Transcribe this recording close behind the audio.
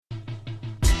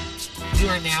You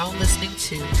are now listening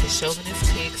to the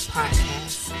Chauvinist Pigs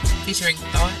podcast, featuring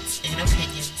thoughts and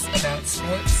opinions about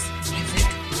sports, music,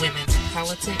 women,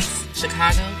 politics,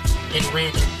 Chicago, and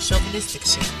random chauvinistic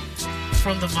shit.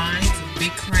 From the minds of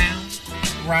Big Crown,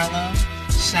 Rollo,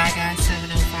 Shy Guy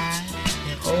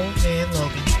 705, and Old Man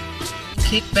Logan.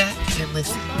 Kick back and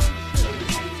listen.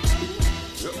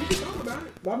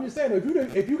 But I'm just saying,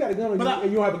 if you got a gun on you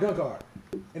and you don't have a gun card,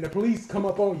 and the police come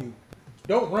up on you,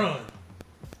 don't run.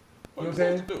 You know what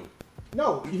I'm saying?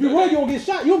 No, if you run, you don't get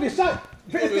shot. You don't get shot.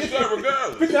 You don't get shot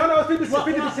regardless.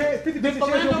 50% chance you'll get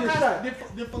shot. Did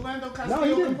Philando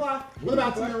Castillo comply? What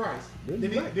about Tina Rice?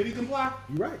 Did he comply?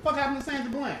 You're right. Fuck happened to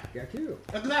Sandra Bland? Got killed.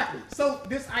 Exactly. So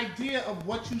this idea of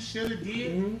what you should have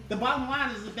did, the bottom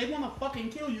line is if they want to fucking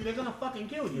kill you, they're gonna fucking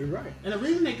kill you. You're right. And the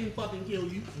reason they can fucking kill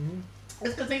you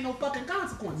is because ain't no fucking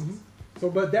consequences.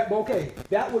 So, but okay,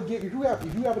 that would give if you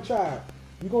have a child,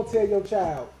 you're gonna tell your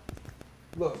child,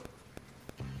 look,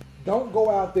 don't go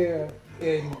out there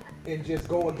and just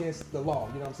go against the law.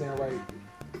 You know what I'm saying, right?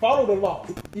 Follow the law,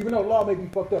 even though the law may be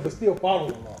fucked up, but still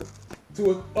follow the law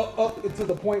to up to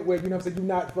the point where you know what I'm saying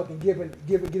you're not fucking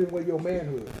giving away your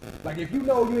manhood. Like if you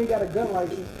know you ain't got a gun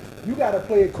license, you gotta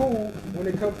play it cool when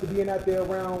it comes to being out there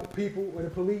around people or the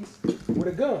police with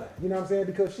a gun. You know what I'm saying?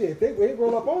 Because shit, if they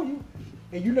roll up on you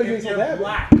and you know you ain't supposed to have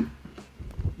black,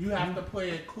 you have to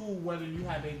play it cool whether you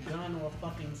have a gun or a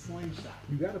fucking slingshot.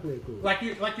 You gotta play it cool. Like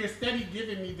you're steady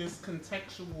giving me this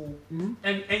contextual,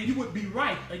 and you would be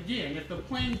right again if the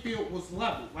playing field was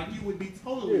level. Like you would be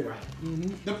totally right.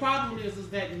 The problem is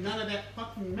that none of that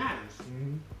fucking matters.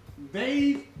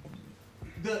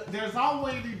 There's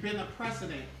already been a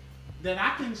precedent that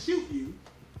I can shoot you,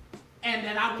 and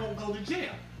that I won't go to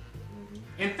jail.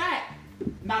 In fact,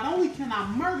 not only can I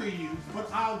murder you, but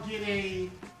I'll get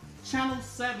a Channel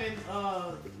 7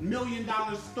 $1 million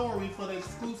story for the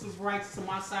exclusive rights to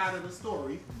my side of the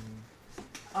story.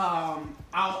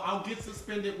 I'll get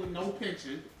suspended with no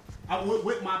pension,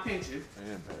 with my pension.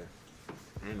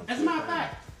 As a matter of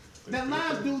fact, that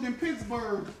last dude in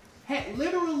Pittsburgh had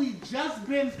literally just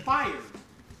been fired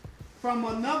from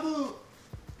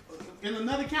in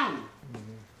another county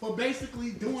for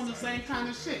basically doing the same kind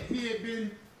of shit. He had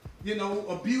been,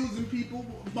 abusing people,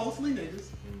 mostly niggas.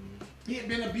 He had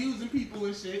been abusing people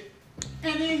and shit.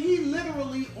 And then he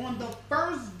literally, on the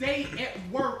first day at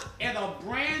work at a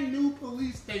brand new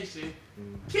police station,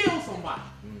 killed somebody.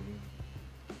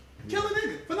 Kill a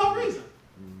nigga for no reason.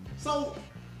 So,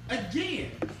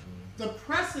 again, the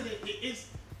precedent is,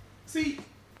 see,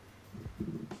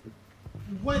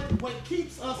 what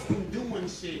keeps us from doing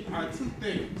shit are two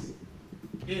things.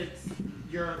 It's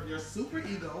your super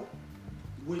ego,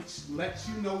 which lets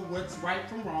you know what's right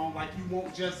from wrong. Like you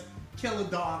won't just kill a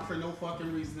dog for no fucking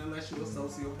reason unless you're a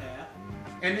sociopath.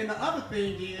 And then the other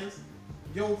thing is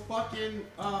your fucking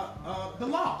the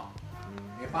law.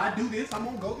 If I do this, I'm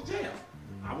gonna go to jail.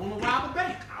 I want to rob a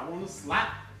bank. I want to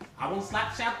slap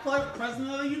shot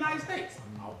president of the United States.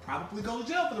 I'll probably go to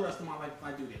jail for the rest of my life if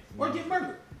I do that, or get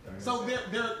murdered. So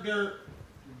there are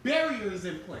barriers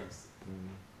in place.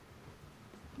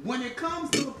 When it comes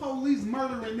to the police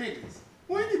murdering niggas,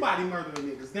 or anybody murdering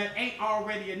niggas that ain't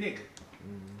already a nigga,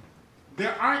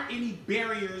 there aren't any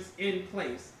barriers in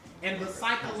place. And the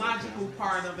psychological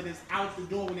part of it is out the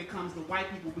door when it comes to white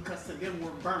people because to them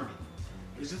we're burning.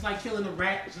 It's just like killing a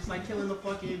rat. It's just like killing a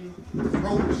fucking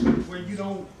roach where you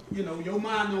don't, your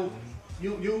mind don't,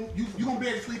 you gonna be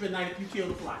able to sleep at night if you kill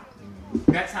the fly.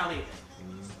 That's how they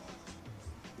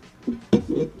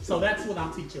think. So that's what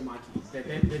I'm teaching my kids.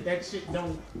 That shit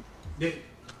don't,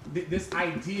 this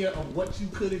idea of what you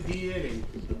could have did and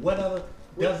what other,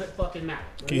 doesn't fucking matter.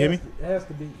 Can you hear me? It has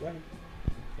to be, right?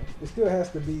 It still has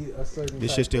to be a certain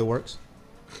This shit still works?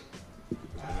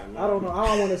 I don't know. I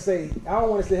don't want to say it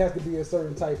has to be a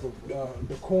certain type of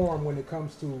decorum when it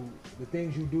comes to the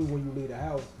things you do when you leave the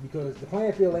house, because the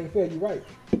playing field ain't fair. You're right.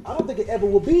 I don't think it ever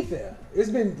will be fair. It's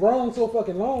been wrong so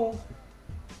fucking long.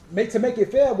 To make it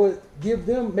fair, but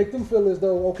make them feel as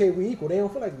though, okay, we equal. They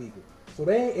don't feel like we equal. So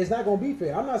it's not gonna be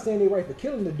fair. I'm not saying they right for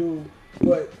killing the dude,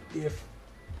 but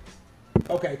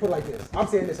put it like this. I'm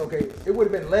saying this, okay, it would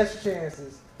have been less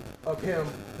chances of him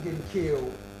getting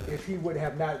killed if he would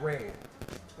have not ran.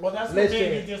 Well, that's less what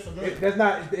chance. you disagree. It's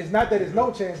not that there's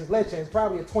no chance, it's less chance.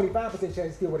 Probably a 25% chance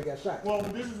he still would have got shot. Well,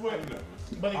 this is what.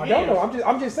 But again, I don't know.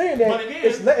 I'm just saying that. But again,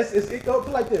 it goes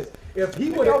like this. If he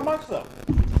would have,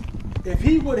 if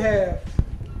he would have,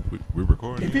 we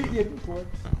recording.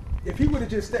 If he would have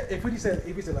just, if he said,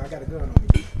 I got a gun on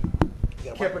me,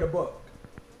 kept it a buck.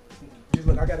 Just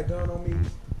look, I got a gun on me.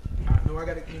 I know I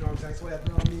got a, what I'm saying, so I got a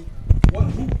gun on me.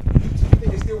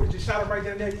 think they still would have just shot him right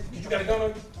there and there? You got a gun on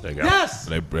you? Yes,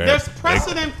 there's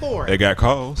precedent for They it. got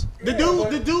calls.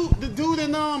 The dude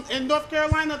in North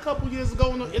Carolina a couple years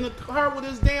ago in the car with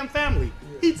his damn family.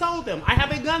 He told them, "I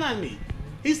have a gun on me."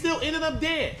 He still ended up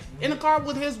dead in the car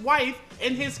with his wife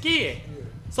and his kid.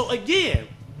 So again,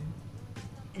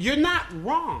 you're not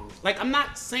wrong. Like, I'm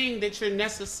not saying that you're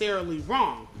necessarily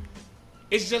wrong.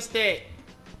 It's just that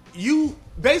you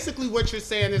basically what you're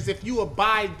saying is if you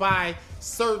abide by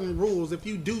certain rules, if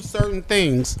you do certain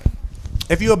things,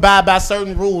 if you abide by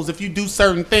certain rules, if you do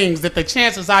certain things, that the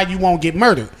chances are you won't get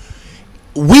murdered.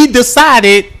 We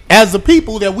decided as a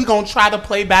people that we're gonna try to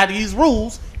play by these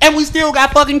rules, and we still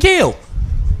got fucking killed.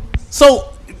 So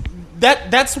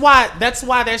that's why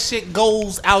that shit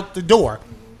goes out the door.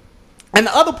 And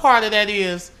the other part of that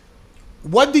is,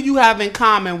 what do you have in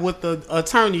common with the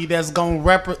attorney that's going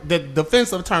the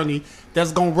defense attorney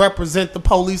that's going to represent the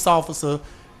police officer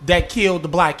that killed the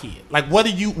black kid? Like, what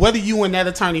do you and that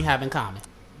attorney have in common?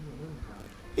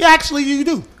 Yeah, actually you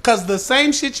do. Because the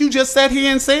same shit you just sat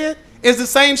here and said is the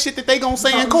same shit that they going to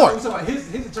say in court. His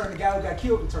attorney, the guy who got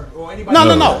killed, attorney, or anybody.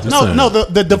 No.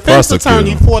 The defense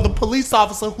attorney for the police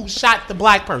officer who shot the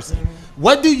black person.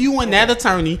 What do you and that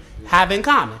attorney have in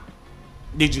common?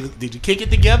 Did you kick it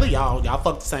together? Y'all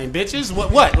fuck the same bitches?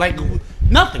 What? Like,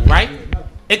 nothing, right?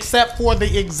 Except for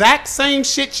the exact same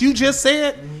shit you just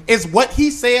said is what he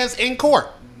says in court.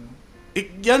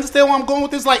 You understand where I'm going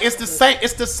with this? Like, it's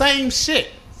the same shit.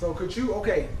 So could you,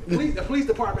 the police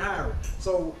department hiring.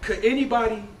 So could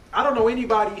anybody, I don't know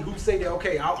anybody who say that,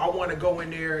 okay, I want to go in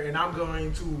there and I'm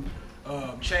going to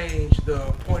change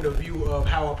the point of view of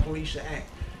how a police should act.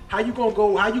 How you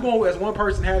gonna as one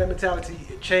person had a mentality,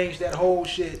 change that whole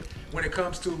shit when it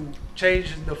comes to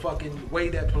changing the fucking way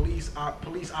that police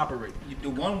operate? The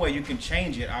one way you can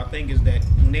change it, I think, is that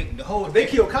they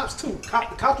kill cops too.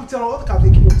 The cops will tell other cops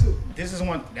they kill too. This is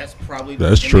one that's probably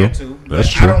that's true.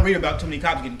 That's true. I don't read about too many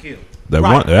cops getting killed. That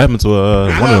happened to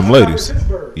one of them ladies.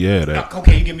 Yeah, that.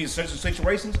 Okay, you give me certain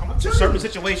situations.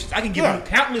 I can give you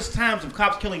countless times of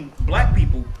cops killing black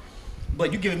people.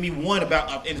 But you giving me one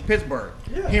about in Pittsburgh,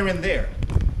 here and there.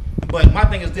 But my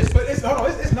thing is this. But it's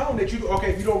known that you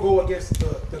don't go against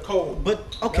the code.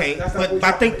 But but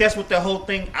I think that's what the whole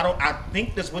thing. I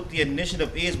think that's what the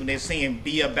initiative is when they're saying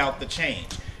be about the change.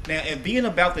 Now, if being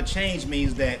about the change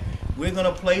means that we're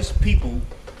gonna place people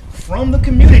from the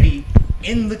community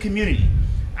in the community,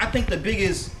 I think the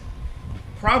biggest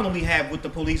problem we have with the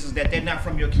police is that they're not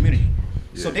from your community.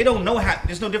 Yeah. So they don't know how.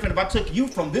 It's no different if I took you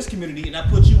from this community and I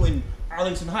put you in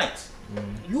Arlington Heights.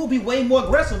 You will be way more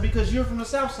aggressive because you're from the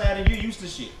South Side and you're used to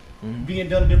shit being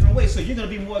done a different way. So you're gonna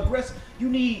be more aggressive. You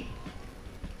need.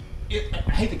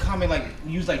 I hate to comment like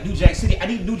use like New Jack City. I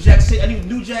need New Jack City. I need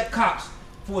New Jack cops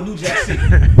for New Jack City.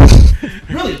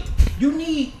 Really, you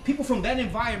need people from that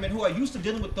environment who are used to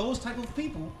dealing with those type of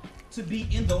people to be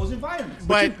in those environments.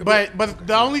 But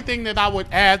the only thing that I would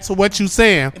add to what you're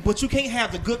saying, but you can't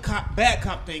have the good cop, bad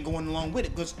cop thing going along with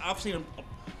it, because I've seen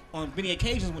on many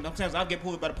occasions when sometimes I get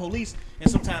pulled by the police, and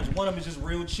sometimes one of them is just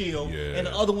real chill, and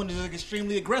the other one is like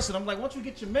extremely aggressive. I'm like, why don't you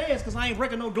get your mans? Because I ain't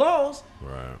breaking no laws.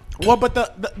 Right. Well, but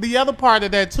the other part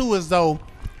of that too is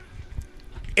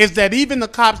that even the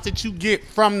cops that you get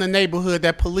from the neighborhood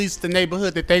that police the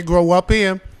neighborhood that they grow up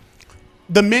in,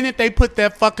 the minute they put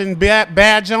that fucking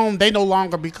badge on, they no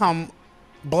longer become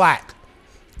black.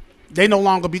 They no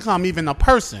longer become even a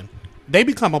person. They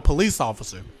become a police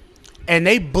officer. And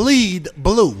they bleed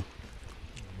blue.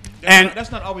 That's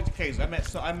not always the case. I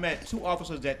met two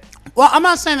officers that. Well, I'm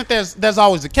not saying that there's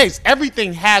always the case.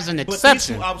 Everything has an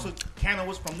exception. But these two officers kind of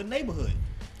was from the neighborhood.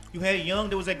 You had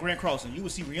Young that was at Grand Crossing. You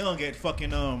would see Young at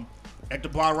fucking at the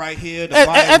bar right here.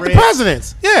 At the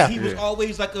President's. Yeah. He was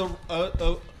always like a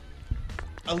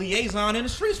liaison in the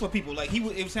streets for people. Like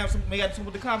it was something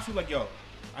with the cops. He was like, yo,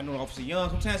 I know Officer Young.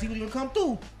 Sometimes he would even come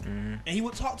through, and he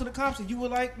would talk to the cops, and you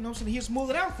would like, you know, so he'd smooth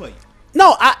it out for you.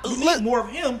 No, you need more of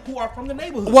him who are from the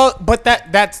neighborhood. Well, but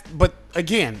but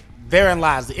again, therein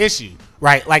lies the issue,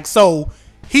 right? Like, so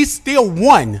he's still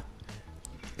one,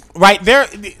 right there.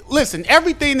 Listen,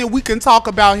 everything that we can talk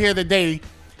about here today,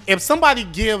 if somebody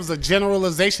gives a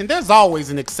generalization, there's always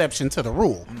an exception to the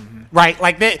rule. Right,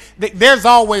 like there's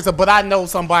always but I know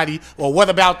somebody. Or what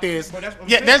about this?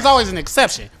 There's always an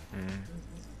exception.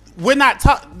 We're not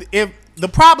talking. If the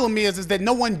problem is that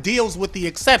no one deals with the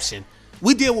exception,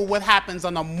 we deal with what happens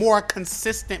on a more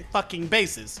consistent fucking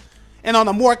basis. And on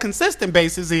a more consistent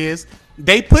basis is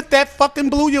they put that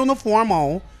fucking blue uniform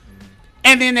on,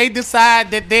 and then they decide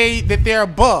that they're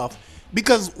above.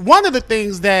 Because one of the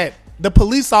things that the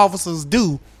police officers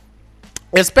do,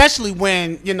 especially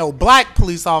when, you know, black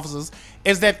police officers,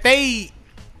 is that they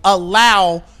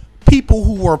allow people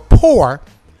who were poor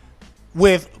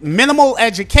with minimal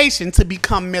education to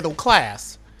become middle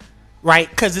class, right?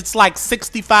 Because it's like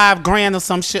 65 grand or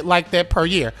some shit like that per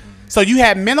year. So you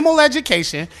had minimal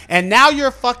education, and now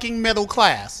you're fucking middle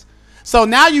class. So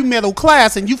now you middle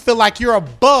class, and you feel like you're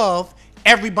above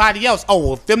everybody else. Oh,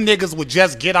 well, if them niggas would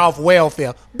just get off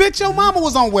welfare. Bitch, your mama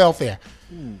was on welfare.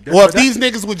 Or if these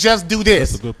niggas would just do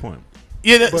this. That's a good point.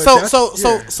 Yeah,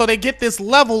 so they get this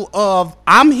level of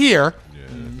I'm here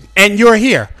and you're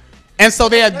here. And so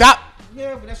they adopt.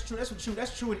 Yeah, but that's true.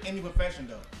 That's true in any profession,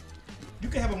 though. You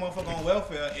can have a motherfucker on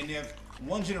welfare, and if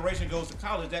one generation goes to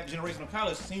college, that generation of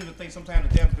college seems to think sometimes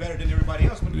that they're better than everybody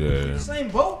else. But they're in the same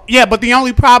boat. Yeah, but the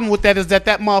only problem with that is that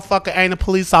motherfucker ain't a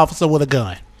police officer with a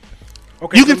gun.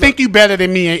 Okay, you can think you better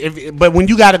than me, but when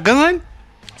you got a gun.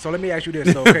 So let me ask you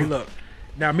this. So, okay, look.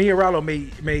 Now, me and Rollo may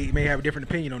have a different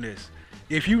opinion on this.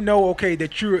 If you know, okay,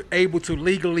 that you're able to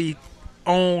legally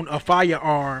own a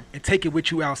firearm and take it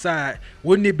with you outside,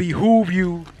 wouldn't it behoove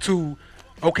you to,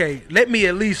 okay, let me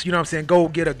at least, you know what I'm saying, go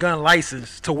get a gun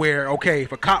license to where, okay,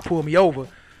 if a cop pull me over,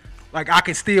 like I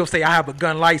can still say I have a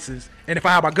gun license, and if I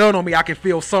have a gun on me, I can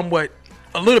feel somewhat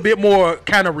a little bit more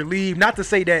kind of relieved. Not to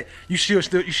say that you still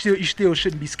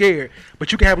shouldn't be scared,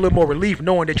 but you can have a little more relief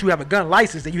knowing that you have a gun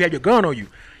license and you have your gun on you.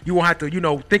 You won't have to,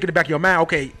 think in the back of your mind,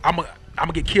 okay, I'm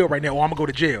gonna get killed right now, or I'm gonna go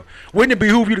to jail. Wouldn't it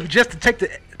behoove you to just pay the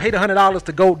 $100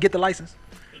 to go get the license?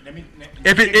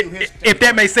 If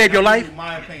that may save your life.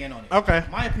 My opinion on it. Okay.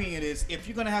 My opinion is, if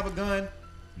you're gonna have a gun,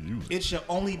 it should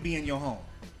only be in your home.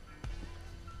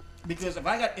 Because if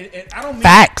I got, I don't mean,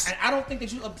 facts. I don't think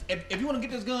that if you want to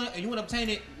get this gun and you want to obtain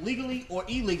it legally or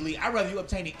illegally, I'd rather you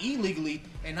obtain it illegally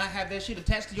and not have that shit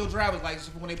attached to your driver's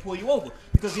license when they pull you over.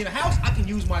 Because in the house, I can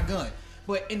use my gun,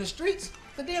 but in the streets,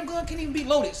 the damn gun can't even be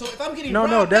loaded. So if I'm getting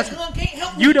robbed, that gun can't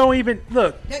help me. You don't even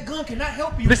look. That gun cannot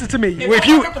help you. Listen to me. If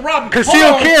you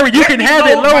conceal carry, you can have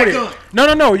it loaded.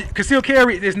 No. Conceal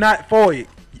carry is not for it.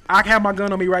 I have my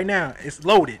gun on me right now. It's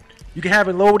loaded. You can have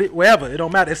it loaded wherever. It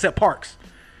don't matter except parks.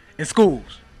 In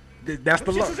schools, that's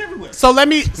the law. So let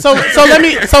me just.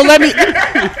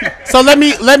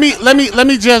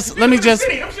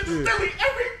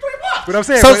 What I'm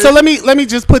saying. So let me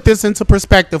just put this into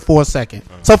perspective for a second.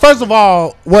 So first of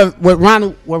all, what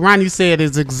Ronnie said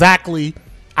is exactly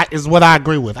is what I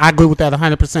agree with. I agree with that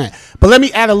 100%. But let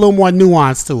me add a little more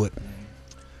nuance to it.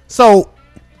 So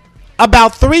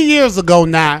about 3 years ago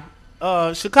now,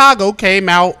 Chicago came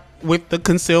out with the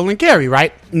conceal and carry,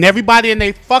 right? And everybody and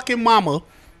they fucking mama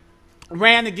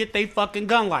ran to get their fucking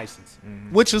gun license,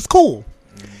 which is cool.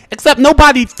 Except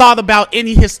nobody thought about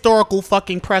any historical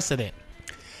fucking precedent.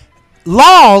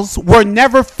 Laws were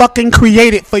never fucking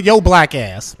created for your black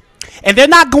ass. And they're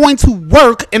not going to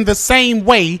work in the same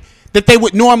way that they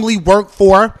would normally work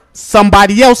for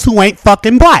somebody else who ain't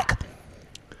fucking black.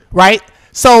 Right?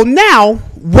 So now,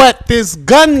 what this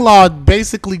gun law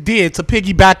basically did, to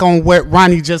piggyback on what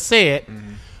Ronnie just said,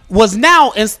 was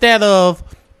now instead of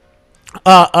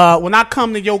when I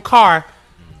come to your car,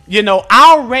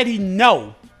 I already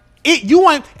know it. You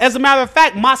want, as a matter of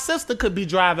fact, my sister could be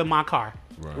driving my car,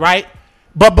 right?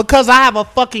 But because I have a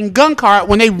fucking gun card,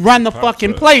 when they run the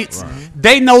fucking plates,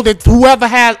 they know that whoever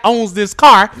owns this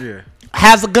car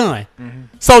has a gun.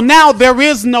 So now there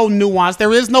is no nuance.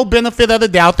 There is no benefit of the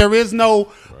doubt. There is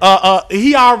no,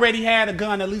 he already had a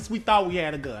gun. At least we thought we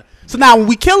had a gun. So now when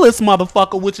we kill this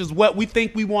motherfucker, which is what we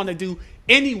think we want to do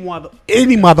any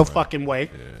motherfucking way,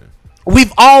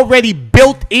 we've already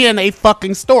built in a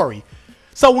fucking story.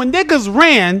 So when niggas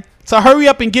ran to hurry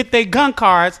up and get their gun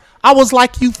cards, I was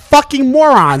like, you fucking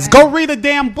morons. Go read a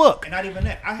damn book. And not even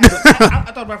that. I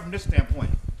thought about it from this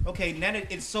standpoint. Okay, now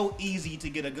that it's so easy to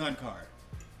get a gun card.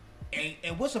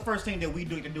 And what's the first thing that we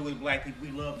do as black people?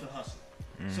 We love to hustle.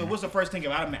 So what's the first thing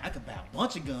about it? I could buy a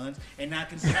bunch of guns and not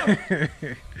can sell them.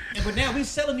 But now we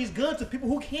selling these guns to people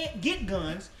who can't get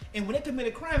guns, and when they commit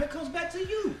a crime, it comes back to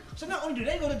you. So not only do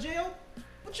they go to jail,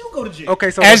 but you go to jail. Okay,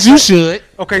 so as you should.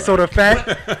 Okay, so the fact.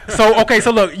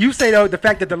 So look, you say though the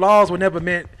fact that the laws were never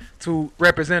meant to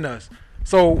represent us.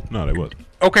 So no, they wasn't.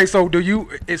 Okay, so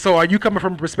are you coming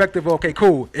from a perspective of, okay,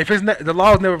 cool, if it's the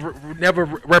laws never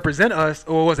represent us,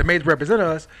 or was it made to represent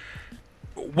us,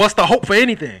 what's the hope for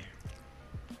anything?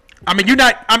 I mean, you're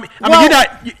not.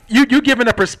 You're giving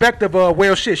a perspective of,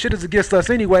 well, shit is against us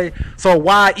anyway. So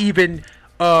why even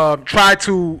try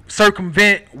to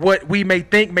circumvent what we may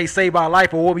think may save our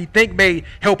life, or what we think may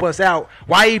help us out?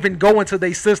 Why even go into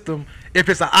their system if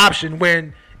it's an option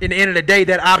when, in the end of the day,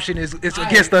 that option is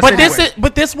against us anyway?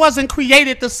 But this wasn't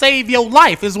created to save your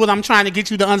life, is what I'm trying to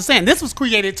get you to understand. This was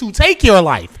created to take your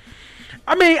life.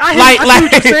 I mean, I see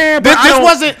what you're saying, but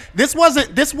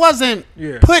this wasn't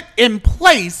Yeah. put in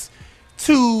place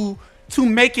to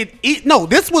make it. No,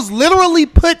 this was literally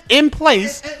put in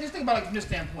place. And just think about it from this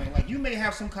standpoint. Like, you may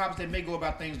have some cops that may go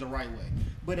about things the right way.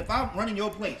 But if I'm running your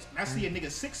place and I see a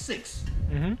nigga 6'6",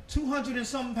 200 and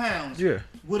something pounds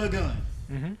with a gun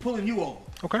pulling you over.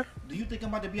 Okay. Do you think I'm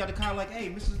about to be out the car like, hey,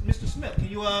 Mr. Smith, can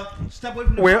you step away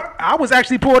from the Well, car? I was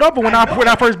actually pulled over when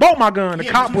I first bought my gun. The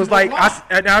cop was like,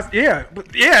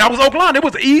 I was Oakland. It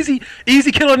was an easy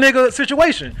killer nigga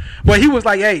situation. But he was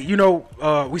like, hey,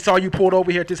 we saw you pulled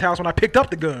over here at this house when I picked up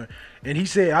the gun. And he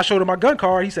said, I showed him my gun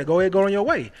card. He said, go ahead, go on your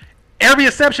way. Every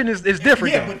exception is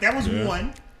different. Yeah, though. but that was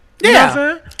one. You know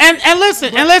what I'm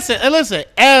saying? And listen.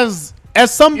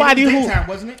 As somebody it was who daytime,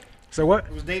 wasn't it? So what?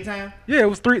 It was daytime. Yeah, it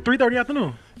was 3:30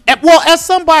 afternoon. Well, as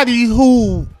somebody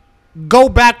who go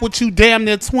back with you damn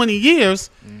near 20 years,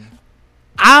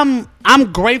 I'm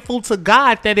grateful to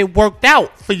God that it worked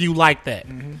out for you like that.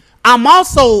 I'm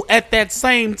also at that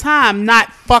same time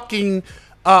not fucking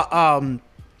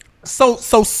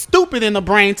so stupid in the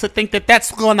brain to think that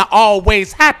that's going to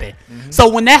always happen. So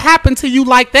when that happened to you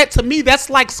like that, to me that's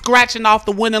like scratching off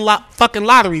the winning fucking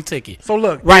lottery ticket. So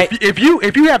look, right? If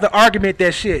you have the argument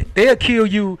that shit, they'll kill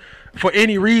you for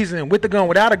any reason, with the gun,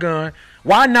 without a gun,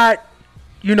 why not,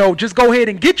 just go ahead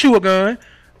and get you a gun,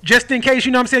 just in case,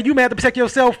 you know what I'm saying, you may have to protect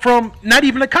yourself from not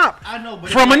even a cop, I know, but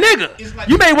from a nigga. like,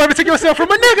 you may want to protect yourself from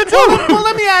a nigga too. Well,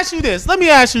 let me ask you this,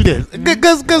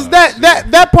 because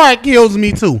that part kills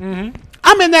me too.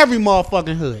 I'm in every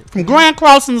motherfucking hood, from Grand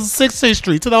Crossing to 6th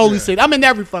Street to the Holy City. I'm in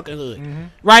every fucking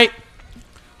hood, right?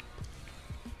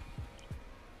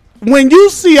 When you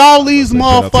see all these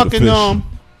motherfucking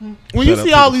when you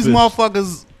see all these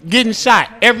motherfuckers getting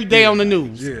shot every day on the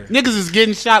news, niggas is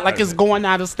getting shot like it's going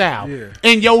out of style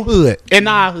in your hood, in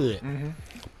our hood.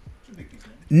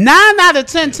 9 out of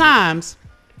 10 times,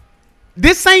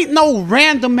 this ain't no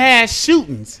random ass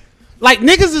shootings. Like,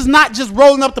 niggas is not just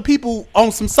rolling up the people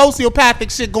on some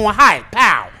sociopathic shit going, hi,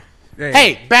 pow,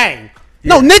 hey, bang.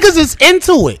 No, niggas is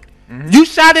into it. You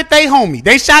shot at they homie.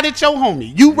 They shot at your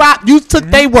homie. You took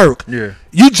they work.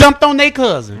 You jumped on their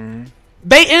cousin.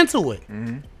 They into it.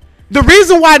 The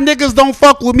reason why niggas don't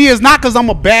fuck with me is not because I'm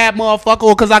a bad motherfucker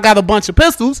or because I got a bunch of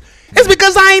pistols. It's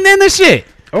because I ain't in the shit.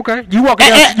 Okay. You walking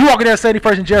down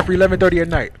 71st and Jeffrey, 11:30 at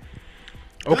night.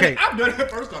 Okay. I've done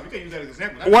that first off. You can't use that as an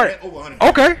example. I've What? done that over 100.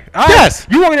 Okay. All right. Yes.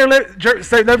 You walking there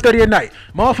 11:30 at night.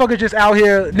 Motherfuckers just out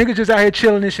here, niggas just out here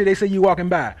chilling and shit. They say you walking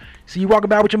by. See you walking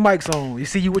by with your mics on. You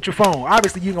see you with your phone.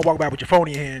 Obviously, you ain't gonna walk by with your phone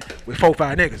in your hand with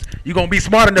 4-5 niggas. You gonna be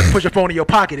smart enough to put your phone in your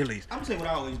pocket at least. I'm gonna tell you what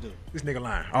I always do. This nigga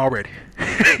lying already.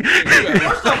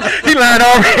 He lying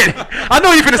already. I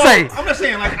know you finna say. I'm not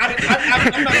saying like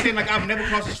I'm not saying like I've never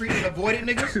crossed the street and avoided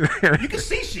niggas. You can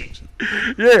see shit.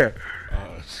 Yeah.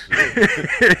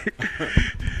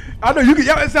 I know you can.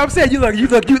 That's what I'm saying. You look. You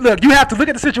have to look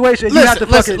at the situation. You have to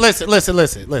Listen.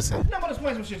 I'm about to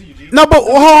explain some shit to you, G. No, but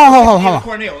hold on.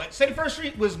 Cornell, like 71st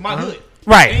Street was my hood.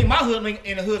 Right. It ain't my hood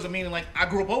in the hoods. I mean, like I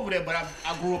grew up over there, but I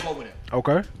grew up over there.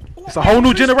 Okay. It's a whole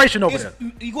new generation over there.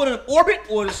 You go to Orbit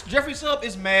or the Jeffrey Sub,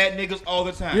 it's mad niggas all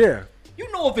the time. Yeah.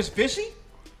 You know if it's fishy.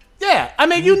 Yeah, I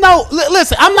mean,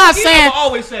 listen, I'm not saying.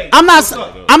 Always say. I'm not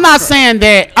saying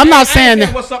that. I'm not saying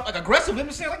that. What's up? Like aggressive. Let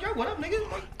me say like, yo, what up,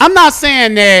 nigga? Like, I'm not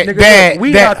saying that. Nigga,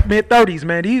 we got mid-30s,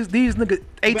 man. These niggas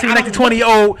 18, 19, 20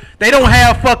 old. They don't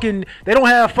have fucking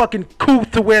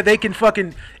couth to where they can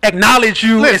fucking acknowledge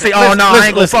you and say, oh no, I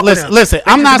ain't gonna fuck with him. Listen,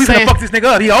 I'm not saying fuck this nigga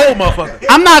up. He an old motherfucker.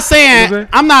 I'm not saying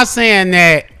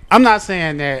that.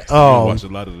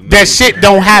 That shit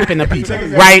don't happen to people,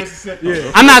 right? Yeah.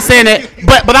 I'm not saying that,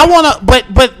 but I wanna,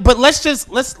 but let's just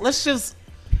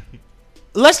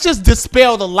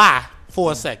dispel the lie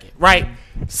for a second, right?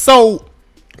 So,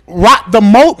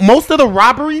 most of the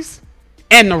robberies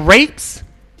and the rapes,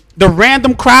 the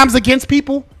random crimes against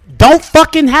people, don't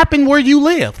fucking happen where you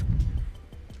live.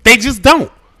 They just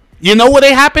don't. You know where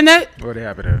they happen at? Where they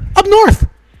happen at? Up north.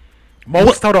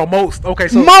 Most. Okay,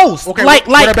 so most. Okay, like.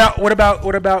 What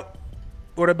about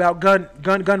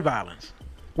gun violence?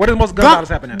 What is the most gun violence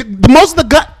happening? Most of the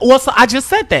gun. Well, so I just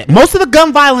said that. Most of the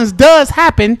gun violence does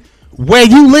happen where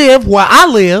you live, where I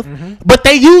live, but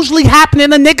they usually happen in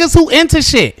the niggas who into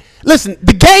shit. Listen,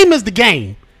 the game is the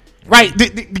game, right?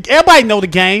 Everybody know the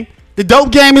game. The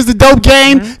dope game is the dope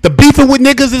game. The beefing with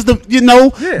niggas is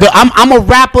I'm a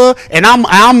rapper and I'm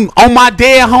on my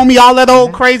dead homie, all that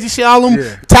old crazy shit, all them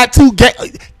tattoo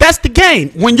that's the game.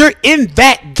 When you're in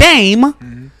that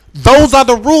game, those are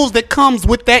the rules that comes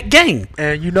with that game.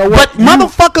 And you know what? But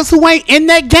motherfuckers who ain't in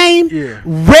that game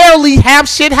rarely have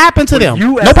shit happen to them.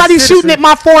 Nobody's shooting at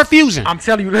my Ford Fusion. I'm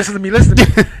telling you, listen to me.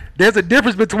 There's a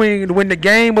difference between when the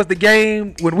game was the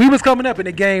game when we was coming up and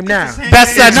the game now.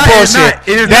 That's such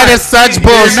bullshit. That is such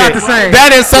bullshit. Not the same.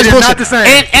 That is such It is bullshit. not the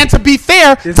same. And to be fair,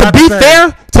 not the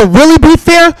same. to really be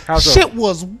fair, How so? shit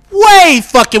was way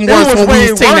fucking worse when we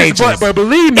was teenagers. But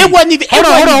believe me, it wasn't even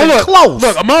look, close.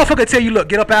 Look, a motherfucker tell you, look,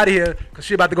 get up out of here because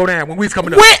shit about to go down when we was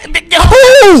coming up.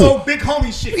 Who? So big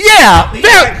homie shit. Yeah,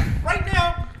 Like, right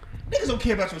now, niggas don't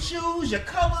care about your shoes, your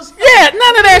colors. Yeah,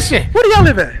 none of that shit. Where do y'all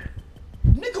live at?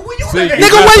 Nigga, where you See, live at?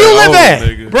 Nigga, where you live at?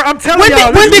 Nigga. Bro, I'm telling When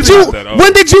y'all.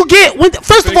 did you get?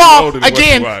 First of Think all, older than what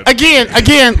you are.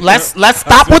 again, let's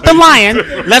stop with the lying.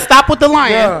 Let's stop with the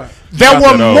lying. Yeah. There Not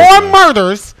were that old, more man.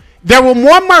 murders. There were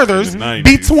more murders In the 90s.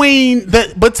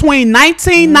 between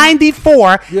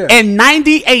 1994 Yeah. and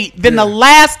 98 than the Yeah.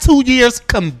 last 2 years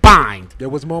combined. There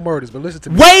was more murders, but listen to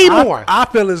me. Way more. I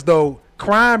feel as though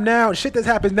crime now, shit that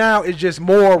happens now, is just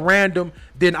more random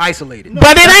than isolated.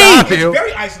 But it That's how I ain't. feel. It's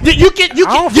very isolated. You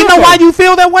I don't you feel know why that. you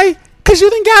feel that way? Cause you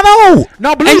done got old.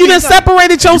 No, believe and you me, done no.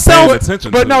 separated yourself. paying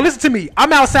attention But to no, it. listen to me.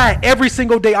 I'm outside every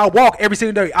single day. I walk every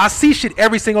single day. I see shit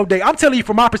every single day. I'm telling you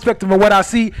from my perspective of what I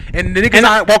see and the niggas And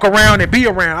I walk around and be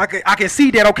around. I can see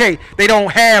that, okay, they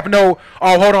don't have no,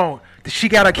 oh, hold on. She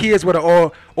got her kids with her,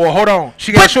 or hold on.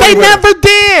 She got But shorty they with her. never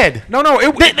did. No,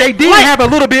 they did like- have a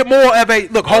little bit more of a,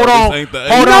 look, hold this on. ain't the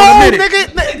Hold '80s. on a No, minute.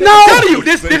 nigga, I'm no. telling you,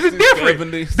 this is 60s, different.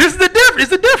 70s. This is the difference. It's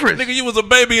the difference. Nigga, you was a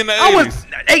baby in the 80s. I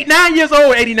was 9 years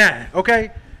old, 89. Okay,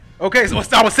 so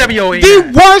I was 7 years old. The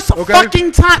 89. worst Okay.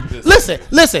 fucking time. Listen.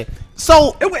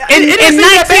 So It in didn't seem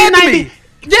that bad to 1990, me.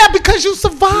 yeah, because you You was a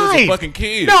survived. fucking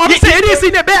kid. No, I'm saying it didn't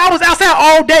seem that bad. I was outside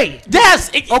all day. Yes.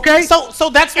 Okay. So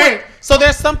that's what. So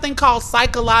there's something called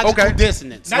psychological Okay.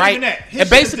 dissonance, Not right? even that. His And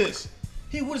shit is basically, this.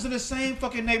 He was in the same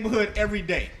fucking neighborhood every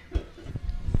day.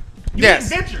 You Yes.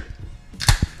 didn't venture.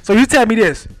 So you tell me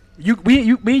this: me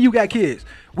and you got kids.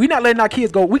 We not letting our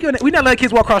kids go. We not letting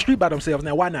kids walk across the street by themselves.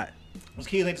 Now, why not? Those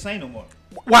kids ain't the same no more.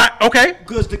 Why? Okay.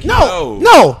 Because the kids. no.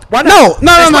 Why No.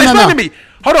 not? Explain to me.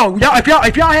 Hold on, y'all.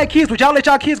 If y'all had kids, would y'all let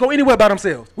y'all kids go anywhere by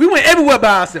themselves? We went everywhere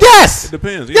by ourselves. Yes. It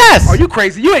depends. Yeah. Yes. Are you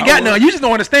crazy? You ain't got none. You just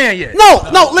don't understand yet.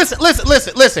 No.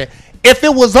 Listen. If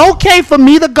it was okay for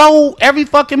me to go every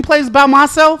fucking place by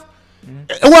myself,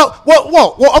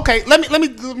 well, okay. Let me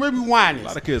rewind this. A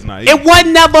lot of kids not It eating. wasn't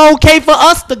never okay for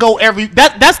us to go every.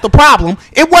 That's the problem.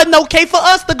 It wasn't okay for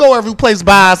us to go every place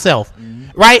by ourselves,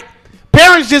 right?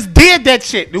 Parents just did that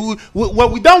shit.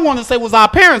 What we don't want to say was our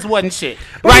parents wasn't shit,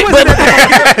 right? It wasn't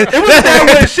that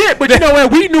wasn't shit. But you know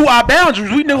what? We knew our boundaries.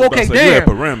 We knew, okay, say, you had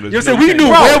damn. parameters. You You said know we you knew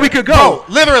can't- where we could go. Bro,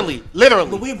 literally,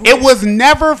 we- it was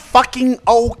never fucking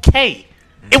okay.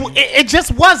 It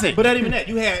just wasn't. But not even that.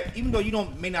 You had, even though you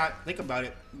may not think about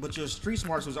it, but your street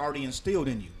smarts was already instilled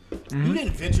in you. You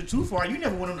didn't venture too far. You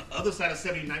never went on the other side of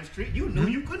 79th Street. You knew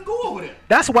you couldn't go over there.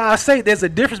 That's why I say there's a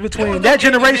difference between was that okay,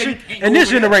 generation and and this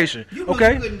over there. generation. You knew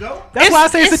Okay, you couldn't go. that's why I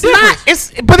say it's a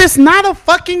difference. But it's not a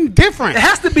fucking difference. It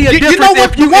has to be a You difference. know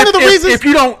what? If you, One of the reasons.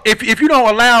 if you don't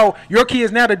allow your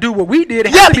kids now to do what we did,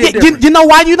 it has Yeah, to be a difference. you know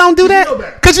why you don't do that? know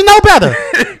better. Because you know better.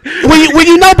 when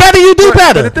you know better, you do But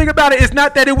better. the thing about it is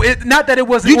not that it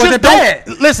wasn't You just bad.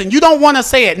 don't listen. You don't want to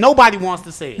say it. Nobody wants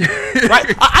to say it,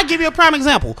 right? I give you a prime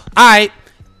example. All right,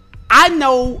 I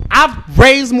know I've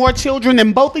raised more children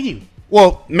than both of you.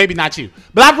 Well, maybe not you,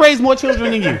 but I've raised more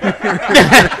children than you.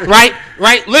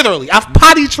 Right? Literally, I've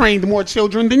potty trained more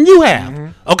children than you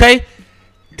have. Okay,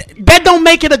 that don't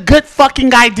make it a good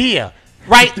fucking idea,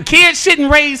 right? Kids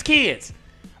shouldn't raise kids.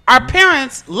 Our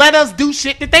parents let us do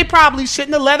shit that they probably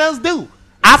shouldn't have let us do.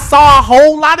 I saw a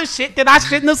whole lot of shit that I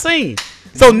shouldn't have seen.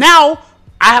 So now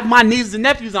I have my nieces and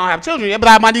nephews. I don't have children yet, but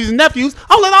I have my nieces and nephews.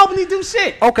 I'll let Albany do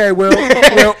shit. Okay, well,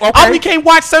 okay. Albany can't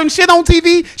watch certain shit on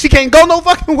TV. She can't go no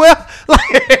fucking well.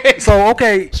 So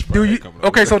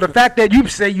so the fact that you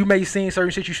say you may seen certain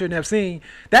shit you shouldn't have seen,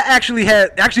 that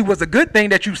actually was a good thing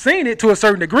that you've seen it to a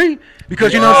certain degree,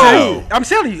 because you know what I'm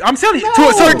saying. I'm telling you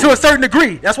to a certain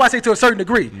degree. That's why I say to a certain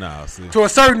degree. Nah, see. To a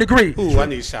certain degree. Ooh, I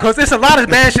need shots. Because there's a lot of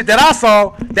bad shit that I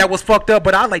saw that was fucked up,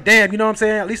 but I was like, damn, you know what I'm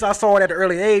saying? At least I saw it at an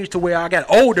early age to where I got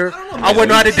older. I wouldn't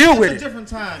know how to deal with It's a it. different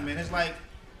time, man. It's like,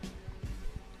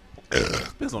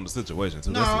 Depends on the situation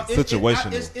too. no, That's a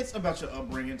situational. it's about your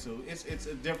upbringing too. It's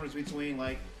a difference between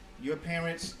like your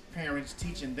parents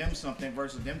teaching them something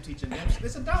versus them teaching them.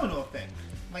 It's a domino effect.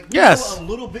 Like we Yes. know a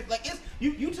little bit. Like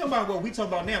you talk about what we talk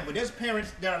about now, but there's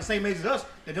parents that are the same age as us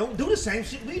that don't do the same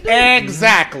shit we do.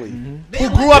 Exactly. They Who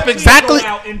let grew up their kids exactly? go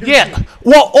out and do Yeah. shit.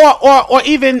 Well, or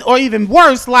even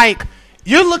worse, like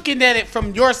you're looking at it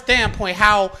from your standpoint,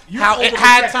 how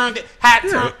it turned.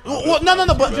 Well, no.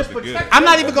 But Just protect I'm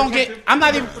not even gonna get. I'm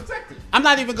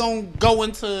not even gonna go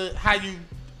into how you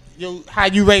how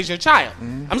you raise your child.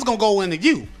 I'm just gonna go into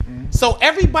you. So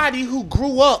everybody who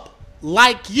grew up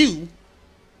like you,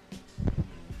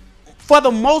 for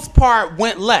the most part,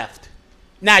 went left.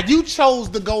 Now you chose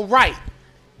to go right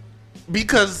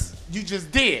because you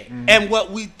just did. And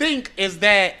what we think is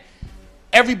that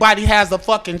everybody has a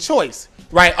fucking choice.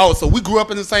 Right? Oh, so we grew up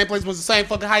in the same place, was the same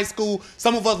fucking high school.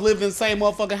 Some of us lived in the same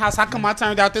motherfucking house. How come I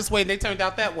turned out this way and they turned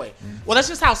out that way? Well, that's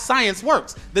just how science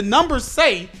works. The numbers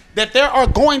say that there are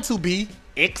going to be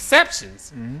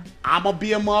exceptions. I'm going to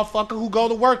be a motherfucker who go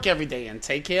to work every day and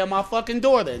take care of my fucking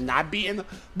daughter and not be in the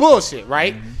bullshit,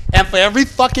 right? And for every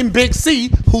fucking big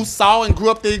C who saw and grew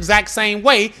up the exact same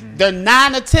way, there are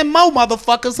 9 or 10 more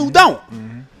motherfuckers who don't.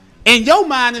 In your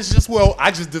mind, it's just, well,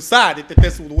 I just decided that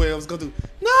this was the way I was going to do.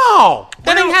 No,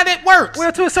 that ain't how that works.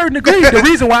 Well, to a certain degree, the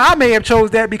reason why I may have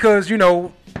chose that because,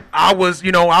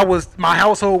 my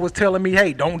household was telling me,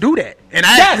 hey, don't do that. And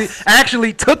I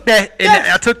actually took that and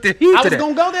I took the heat to that. I was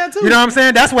going to go there too. You know what I'm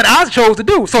saying? That's what I chose to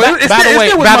do. So by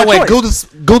the way,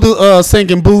 Gouda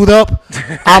singing Booed Up,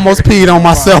 I almost peed on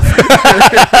myself.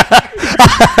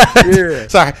 Yeah.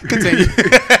 Sorry, continue.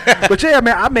 But yeah,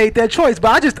 man, I made that choice.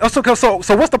 But I just so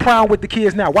what's the problem with the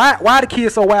kids now? Why are the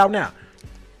kids so wild now?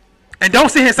 And don't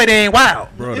sit here and say they ain't wild.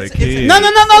 Bro, they kids. No.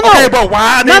 Okay, but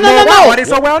why are they more wild? Why are they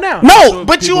so wild now? No,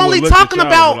 but you only talking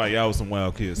about like y'all was some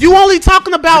wild kids. You only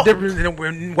talking about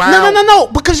wild. No,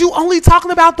 because you only talking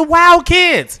about the wild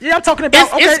kids. Yeah, I'm talking about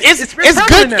it's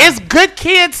good. Now. It's good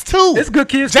kids too. It's good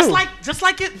kids just too. Just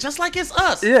like it's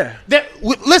us. Yeah.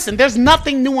 Listen, there's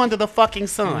nothing new under the fucking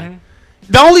sun.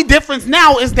 The only difference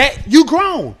now is that you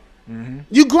grown.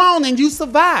 You grown and you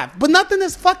survived, but nothing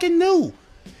is fucking new.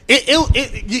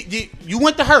 You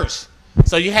went to Hirsch,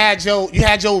 so you had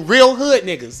your real hood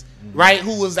niggas, right?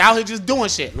 Who was out here just doing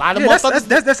shit. A lot of motherfuckers.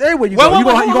 That's everywhere you go. You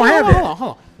gonna have that.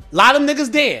 Hold on. A lot of niggas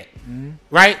dead,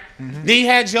 right? Then you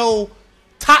had your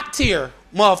top tier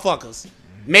motherfuckers.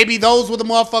 Maybe those were the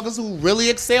motherfuckers who really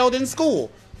excelled in school,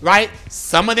 right?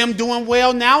 Some of them doing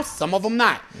well now, some of them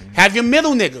not. Have your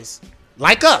middle niggas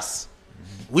like us.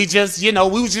 We just, we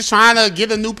was just trying to get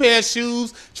a new pair of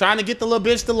shoes, trying to get the little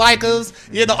bitch to like us,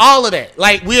 all of that.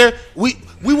 Like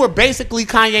we were basically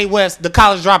Kanye West, the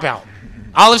college dropout.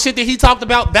 All the shit that he talked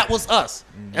about, that was us.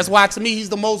 That's why to me he's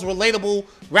the most relatable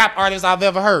rap artist I've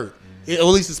ever heard. At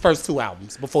least his first 2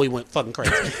 albums before he went fucking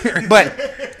crazy.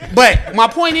 but my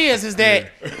point is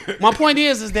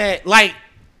that like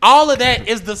all of that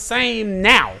is the same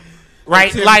now.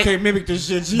 Right, like can't mimic this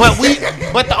shit.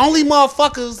 But the only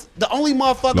motherfuckers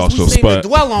we seem to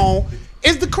dwell on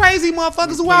is the crazy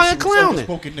motherfuckers who out here clowning.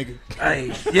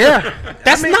 Hey, yeah,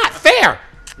 that's not fair.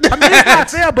 I mean, it's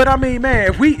not fair, but I mean,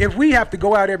 man, if we have to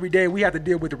go out every day, we have to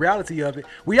deal with the reality of it.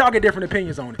 We all get different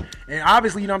opinions on it, and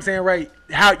obviously, you know what I'm saying, right?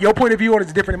 How your point of view on it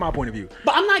is different than my point of view.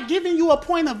 But I'm not giving you a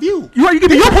point of view. You give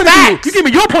me your point of view. You give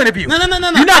me your point of view. No.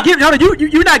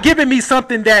 You're not giving me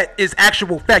something that is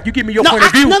actual fact. You give me your point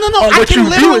of view on what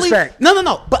you view as fact.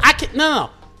 No. But I can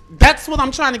no. That's what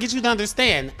I'm trying to get you to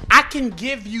understand. I can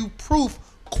give you proof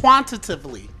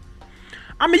quantitatively.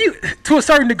 I mean, to a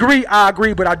certain degree, I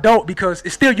agree, but I don't because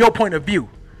it's still your point of view.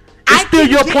 It's still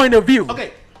your point of view.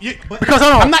 Okay. Because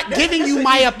I'm not giving you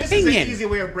my opinion. This is an easy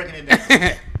way of breaking it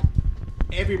down.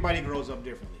 Everybody grows up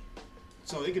differently.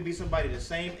 So it could be somebody the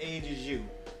same age as you,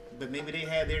 but maybe they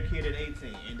had their kid at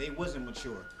 18 and they wasn't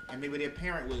mature. And maybe their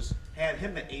parent had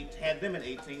them at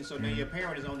 18, so now your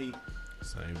parent is only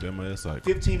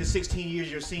 15 to 16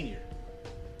 years your senior.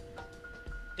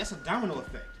 That's a domino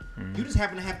effect. You just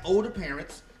happen to have older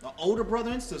parents, an older brother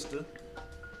and sister.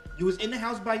 You was in the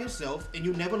house by yourself, and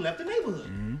you never left the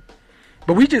neighborhood.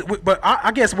 But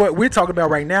I guess what we're talking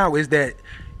about right now is that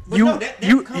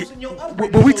comes in your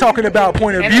upbringing. But we talking about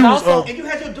point of views of. And you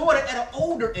had your daughter at an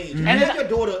older age. You had your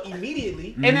daughter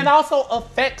immediately. And it also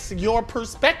affects your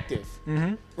perspective,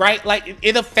 right? Like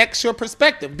it affects your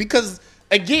perspective because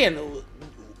again,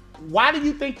 why do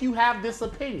you think you have this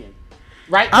opinion,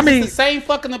 right? I mean, it's the same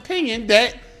fucking opinion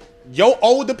that your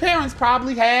older parents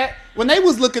probably had when they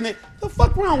was looking at the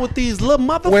fuck wrong with these little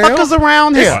motherfuckers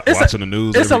around here. Watching the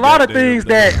news. It's a lot of things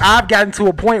that I've gotten to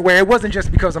a point where it wasn't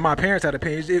just because of my parents had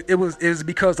opinions. It was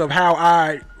because of how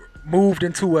I moved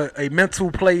into a mental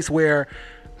place where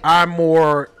I'm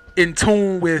more in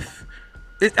tune with.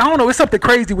 I don't know. It's something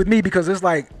crazy with me because it's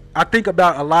like I think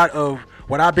about a lot of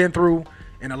what I've been through.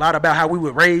 And a lot about how we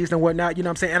were raised and whatnot, you know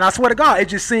what I'm saying? And I swear to God, it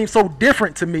just seems so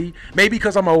different to me. Maybe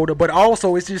because I'm older, but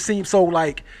also it just seems so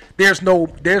like there's no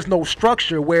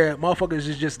structure where motherfuckers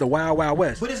is just the wild, wild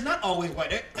west. But it's not always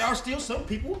white. There are still some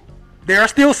people There are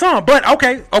still some, but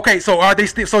okay. So are they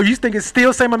still? So you think it's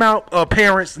still same amount of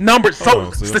parents numbers? So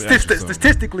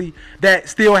statistically, that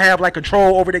still have like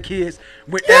control over their kids.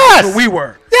 Yes, as we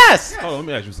were. Yes. Oh, let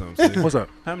me ask you something. Steve. What's up?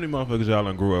 How many motherfuckers y'all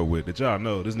done grew up with that y'all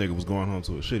know this nigga was going home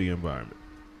to a shitty environment?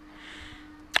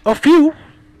 A few.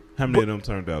 How many of them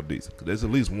turned out decent? 'Cause there's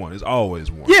at least one. There's always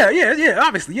one. Yeah.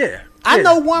 Obviously, yeah. I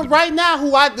know one right now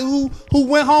who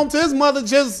went home to his mother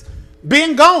just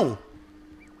being gone.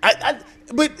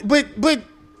 But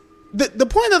the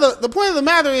point of the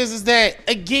matter is that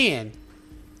again,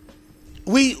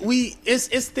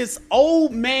 it's this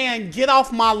old man get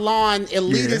off my lawn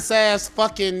elitist ass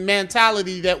fucking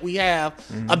mentality that we have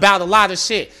about a lot of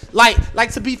shit.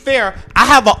 Like to be fair, I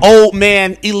have an old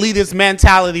man elitist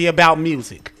mentality about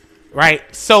music, right?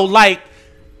 So like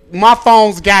my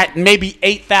phone's got maybe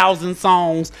 8,000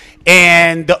 songs,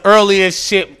 and the earliest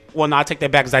shit. Well, no, I take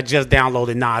that back because I just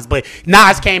downloaded Nas. But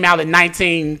Nas came out in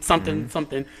 19 something,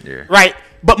 right?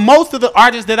 But most of the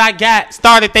artists that I got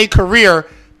started their career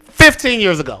 15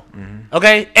 years ago,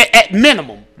 okay? At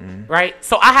minimum, right?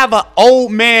 So I have an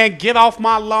old man, get off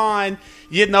my lawn,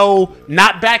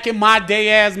 not back in my day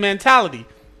ass mentality.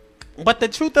 But the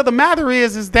truth of the matter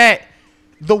is that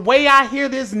the way I hear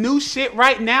this new shit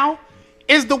right now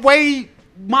is the way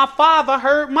my father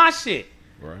heard my shit,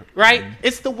 right?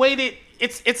 It's the way that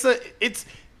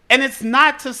and it's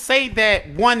not to say that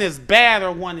one is bad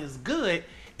or one is good.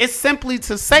 It's simply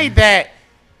to say that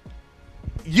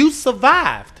you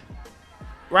survived,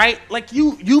 right? Like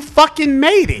you fucking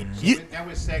made it. That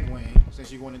was segueing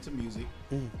since you're going into music,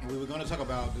 and we were going to talk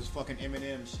about this fucking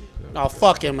Eminem shit. Oh,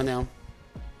 fuck Eminem.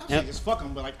 Just fuck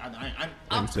him, but like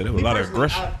I said there was a lot of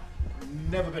aggression.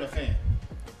 I've never been a fan.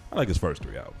 I like his first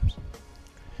 3 albums.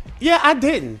 Yeah, I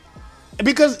didn't.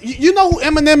 Because you know who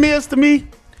Eminem is to me?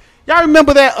 Y'all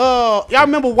remember that? Y'all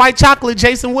remember White Chocolate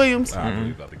Jason Williams? I knew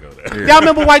you about to go there. Y'all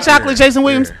remember White Chocolate Jason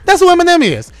Williams? That's who Eminem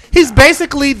is. He's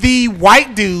basically the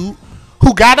white dude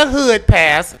who got a hood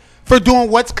pass for doing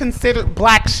what's considered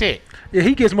black shit. Yeah,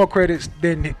 he gets more credits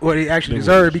than what he actually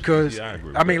deserved because,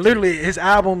 I mean, literally, his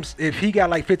albums, if he got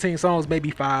like 15 songs,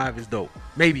 maybe 5 is dope.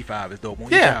 Maybe 5 is dope. On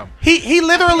each album. He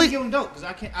literally. I can't give him dope because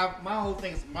I can't. My whole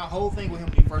thing with him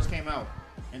when he first came out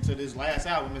into this last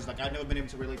album is like I've never been able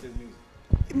to relate to his music.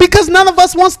 Because none of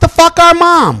us wants to fuck our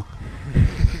mom.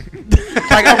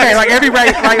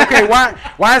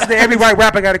 Why is every white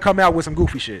rapper got to come out with some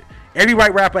goofy shit? Every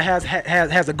white rapper has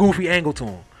a goofy angle to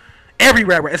him. Every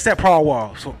rapper except Paul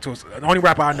Wall, so the only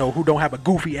rapper I know who don't have a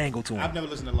goofy angle to him. I've never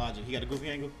listened to Logic. He got a goofy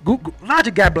angle.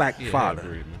 Logic got black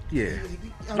father. Yeah.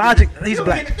 Logic, he's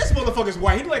black. This motherfucker's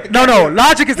white. He like the no.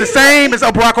 Logic is the same as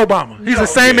Barack Obama. He's the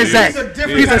same exact.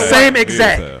 He's the same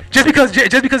exact. Just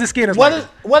because his skin is white.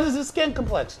 What is his skin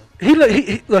complexion? He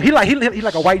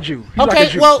like a white Jew.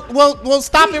 Okay, well,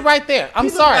 stop it right there. I'm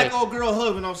sorry. Like old girl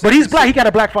hood when I'm but he's black. He got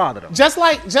a black father though. Just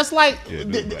like,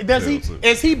 does he?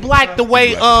 Is he black the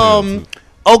way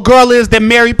old girl is that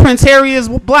Mary Prince Harry is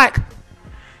black?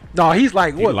 No, he's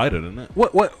like what? He's lighter than that.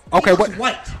 What? Okay, what?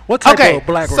 White. What type of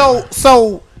black?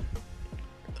 So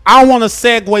I don't want to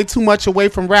segue too much away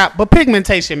from rap, but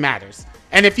pigmentation matters.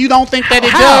 And if you don't think that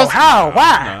it does,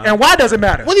 why? Nah. And why does it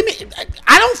matter? What do you mean?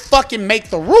 I don't fucking make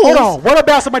the rules. Hold on. What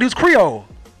about somebody who's Creole?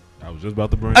 I was just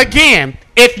about to bring. Again,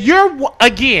 if you're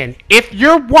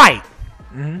white,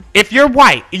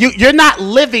 you're not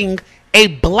living a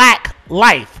black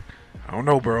life. I don't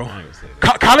know, bro.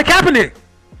 Colin Kaepernick.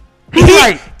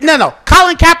 No.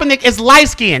 Colin Kaepernick is light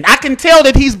skinned. I can tell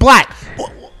that he's black.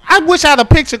 I wish I had a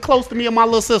picture close to me of my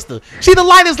little sister. She the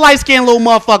lightest light skinned little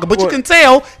motherfucker, but you can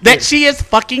tell that she is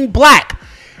fucking black.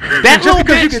 That just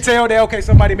because you can tell that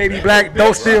somebody may be black,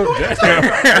 don't still.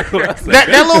 that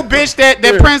little bitch that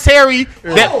Prince Harry.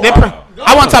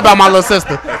 I want to talk about my little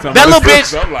sister. That little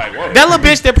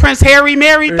bitch that Prince Harry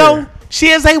married though. She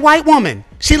is a white woman.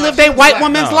 She lived a white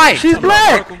woman's life. She's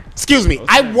black. Excuse me.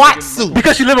 I watch Suits.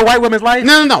 Because she lived a white woman's life?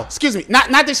 No. Excuse me. Not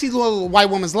that she's lived a white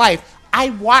woman's life.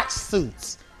 I watch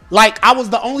Suits. Like, I was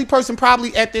the only person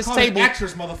probably at this table.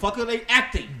 Actress, motherfucker. They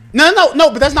acting. No,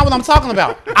 but that's not what I'm talking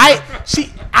about.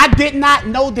 I did not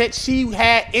know that she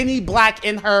had any black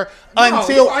in her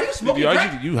until. Are you smoking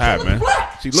crack? You have, man.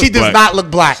 She does not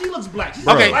look black. She looks black. She's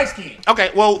light skinned.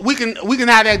 Okay, well we can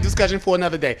have that discussion for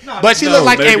another day. But she looked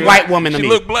like a white woman to me. She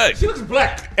looked black. She looks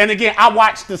black. And again, I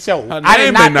watched the show. I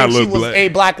did not think she was a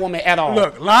black woman at all.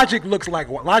 Look, Logic looks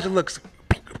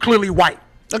clearly white.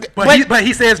 Okay, but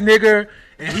he says nigger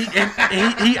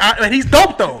And he's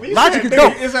dope though. When you Logic say is nigga,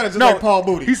 dope. it sounded just like Paul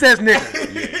Booty. He says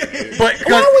nigga. But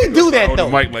Why we do that though?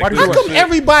 Mike like Why do this you How do and come shit.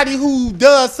 everybody who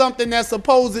does something that's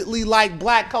supposedly like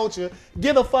black culture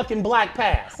get a fucking black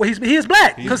pass? well, he is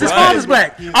black because his black. father's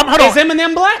black. He's Hold Is on.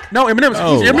 Eminem black? No, Eminem's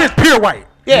Oh. Eminem's pure white.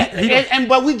 Yeah, He-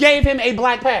 but we gave him a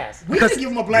black pass. We didn't give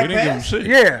him a black We didn't give him pass. shit.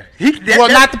 yeah. Well,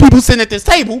 not the people sitting at this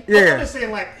table. I'm Yeah. just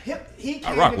saying, like, he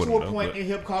came rock with into him, a though, point but- in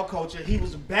hip hop culture. He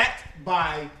was backed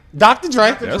by Dr.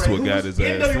 Dre. Dr. That's Dre, what who got was his ass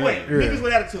NWA, in. Yeah. niggas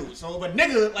with attitude. So if a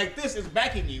nigga like this is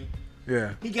backing you, Yeah.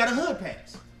 he got a hood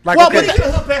pass. Like Well, He okay. didn't get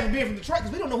a hood pass for being from Detroit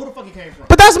because we don't know who the fuck he came from.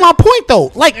 But that's my point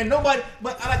though. Like, And nobody,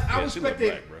 but I Yeah, she look respect it.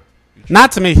 black, bro.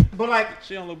 not to me. But like,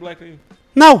 She don't look black to you.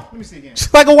 No. let me see again.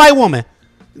 She's like a white woman.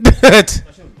 No, she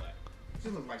look black. She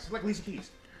look like she's like Alicia Keys.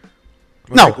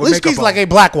 No, With at least makeup she's like on. a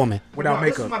black woman. Without No,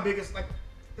 This is makeup. my biggest, like,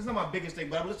 it's not my biggest thing,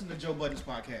 but I listened to Joe Budden's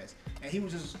podcast, and he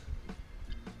was just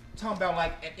talking about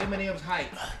like at Eminem's height,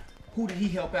 who did he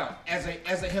help out as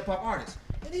a hip hop artist?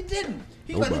 And he didn't.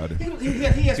 He Nobody. Like, he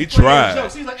has He funny tried.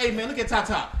 jokes. He's like, hey man, look at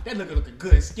Tata. That nigga looking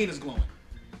good. His skin is glowing.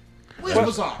 Where's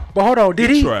Bizarre? But hold on, did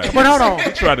he? tried. But hold on.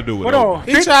 He tried to do it. Hold on.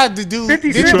 He tried to do. 50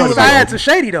 he Cent tried was to do signed it. to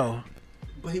Shady though.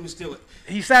 But he was still.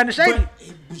 He signed to Shady.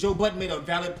 But Joe Budden made a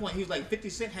valid point. He was like, 50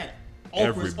 Cent had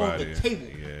offers on Everybody. the table.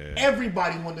 Yeah.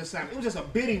 Everybody wanted to sign. It was just a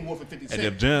bidding war for 50 Cent. And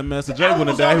if Jam Master The Jay album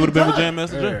wouldn't have was died, he would have been with already Jam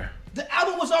Master Jay. Yeah. The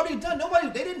album was already done.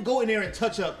 They didn't go in there and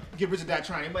touch up, get Rich or Die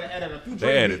Trying. They might have added a few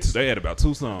They added beats. about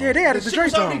 2 songs. Yeah, they had The the shit Drake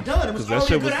was already song. done. It was Because that already a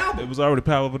shit good was, album. it was already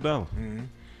Power of a Dollar.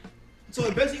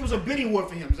 So basically, it was a bidding war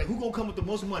for him. It's like, who gonna come with the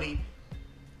most money?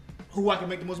 Who I can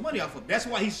make the most money off of? That's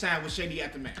why he signed with Shady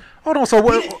Aftermath. Hold on. So He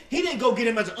what? didn't, he didn't go get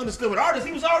him as an undiscovered artist.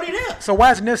 He was already there. So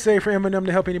why is it necessary for Eminem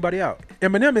to help anybody out?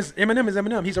 Eminem is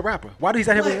Eminem. He's a rapper. Why does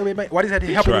he have to help anybody? Why does he have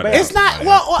to help tried anybody to- It's out? not.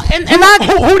 Well, and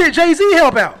I. Who did Jay-Z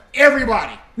help out?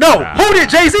 Everybody. No. Who did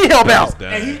Jay-Z help That was out?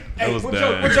 done. And he, That was what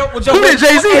done. Joe Who did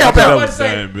Jay-Z help out? That was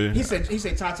done, bitch. He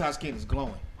said Tata's skin is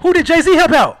glowing. Who did Jay-Z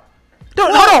help out?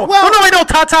 Hold on. No, ain't no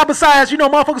Tata besides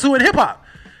motherfuckers who in hip hop.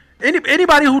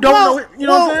 Anybody who don't know it, you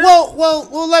know what I'm saying?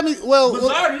 Well, let me. Well,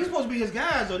 Bizarre, these supposed to be his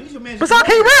guys though. These your man. Bizarre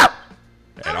can't rap.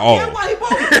 At all. Yeah, why he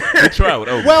bogus? They tried with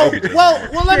Obi. well, Obi did.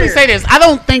 let me say this. I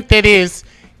don't think that is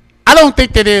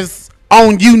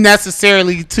on you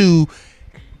necessarily to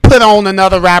put on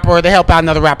another rapper or to help out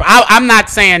another rapper. I'm not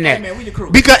saying that. Hey, man, we the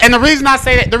crew. Because, and the reason I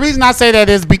say that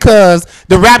is because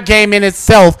the rap game in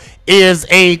itself is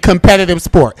a competitive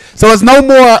sport. So it's no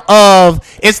more of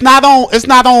it's not on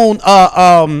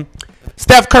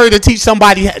Steph Curry to teach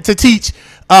somebody to teach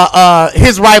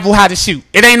his rival how to shoot.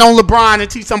 It ain't on LeBron to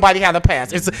teach somebody how to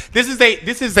pass.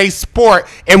 This is a sport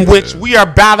in which we are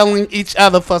battling each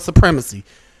other for supremacy.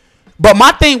 But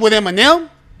my thing with Eminem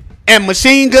and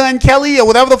Machine Gun Kelly or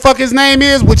whatever the fuck his name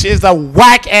is, which is a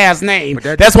whack ass name.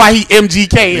 That's why he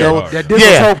MGK. That did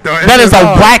was hope, though. That is a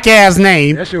hard. whack ass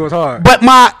name. That shit was hard. But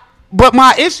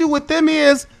my issue with them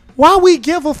is why we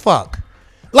give a fuck.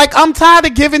 Like, I'm tired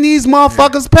of giving these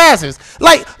motherfuckers passes.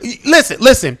 Like,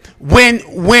 listen. When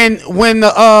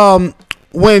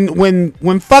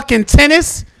fucking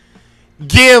tennis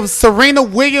gives Serena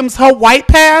Williams her white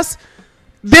pass,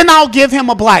 then I'll give him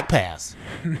a black pass.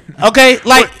 Okay,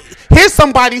 like here's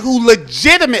somebody who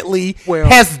legitimately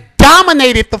has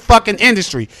dominated the fucking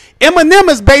industry. Eminem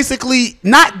is basically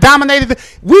not dominated.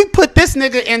 We put this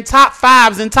nigga in top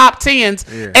 5s and top 10s,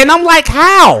 and I'm like,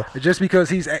 how? Just because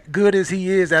he's as good as he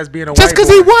is as being a Just white because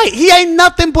boy. he white, he ain't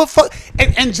nothing but fuck.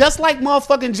 And just like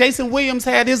motherfucking Jason Williams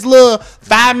had his little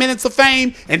 5 minutes of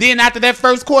fame, and then after that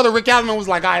first quarter, Rick Allen was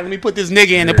like, all right, let me put this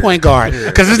nigga in the point guard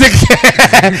because this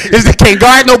nigga can't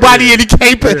guard nobody and he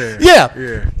can't put.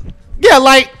 Yeah,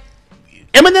 like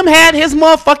Eminem had his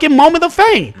motherfucking moment of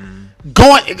fame.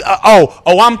 Going,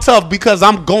 I'm tough because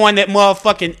I'm going at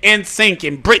motherfucking NSYNC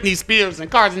and Britney Spears and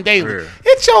Carson Daly.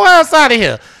 Get your ass out of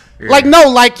here. Like, no,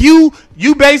 like you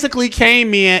basically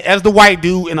came in as the white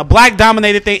dude in a black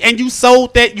dominated thing and you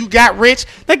sold that you got rich.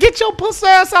 Now get your pussy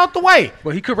ass out the way.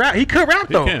 But he could rap. He could rap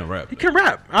though. can rap. He can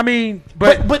rap. I mean,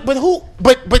 But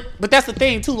that's the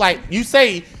thing too. Like you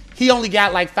say, he only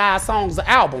got like 5 songs an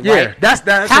album, yeah, right? that's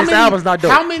his album's not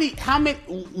dope. How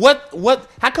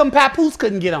come Papoose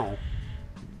couldn't get on?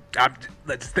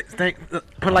 Let's think. Put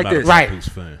it like I'm not a this. Right. Papoose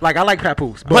fan. Like I like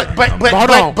Papoose, But hold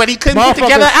on. but he couldn't put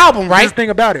together an album, right? Just think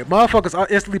about it. Motherfuckers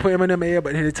instantly put Eminem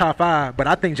in the top 5, but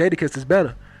I think Jadakiss is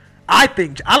better. I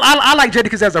like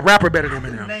Jadakiss as a rapper better than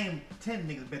Eminem. Name 10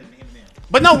 niggas better than Eminem.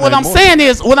 But no, what I'm saying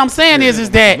is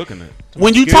that looking at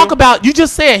when you skill. talk about, you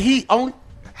just said he only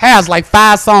has like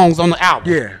 5 songs on the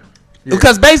album. Yeah.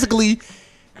 Because basically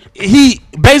he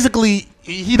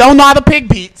don't know how to pick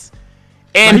beats,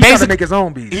 And he tried to basically make his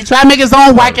own beats. he tried to make his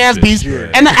own whack ass shit, beats,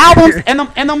 yeah. and the albums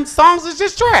and them songs is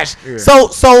just trash. Yeah.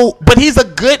 So, but he's a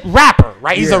good rapper,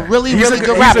 right? He's a Yeah. really He's a good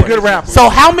good- rapper. he's a good rapper. So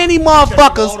how many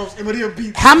motherfuckers? All those Eminem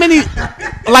beats. How many,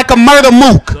 like a Murder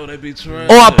Mook So they be trash.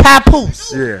 or a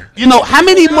Papoose? Yeah. You know how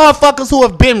many motherfuckers who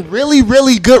have been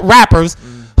really good rappers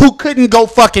who couldn't go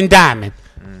fucking diamond?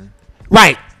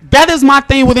 Right. That is my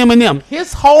thing with Eminem.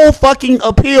 His whole fucking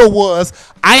appeal was,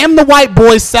 I am the white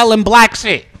boy selling black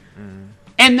shit.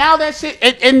 And now that shit,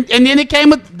 and then it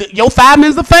came, your 5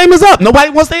 minutes of fame is up.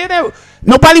 Nobody wants to hear that.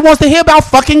 Nobody wants to hear about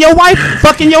fucking your wife,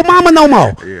 fucking your mama no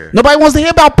more. Yeah. Nobody wants to hear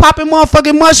about popping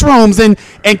motherfucking mushrooms and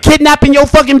kidnapping your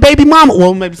fucking baby mama.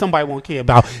 Well, maybe somebody won't care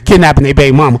about kidnapping their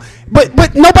baby mama. But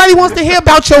nobody wants to hear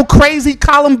about your crazy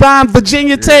Columbine,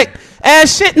 Virginia Tech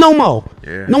ass shit no more.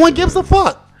 Yeah. No one gives a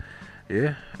fuck.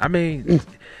 Yeah, I mean,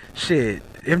 shit.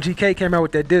 MGK came out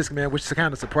with that disc, man, which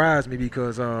kind of surprised me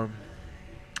because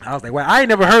I was like, well, I ain't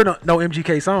never heard no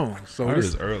MGK songs, so I heard this,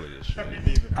 his earliest shit.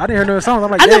 I didn't hear no songs.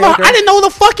 I'm like, I dang, okay. didn't know who the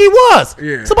fuck he was.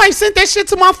 Yeah. Somebody sent that shit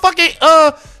to my fucking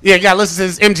yeah, you gotta listen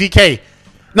to this MGK.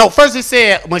 No, first it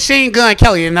said Machine Gun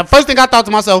Kelly, and the first thing I thought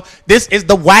to myself, this is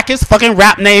the wackest fucking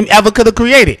rap name ever could have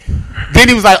created. Then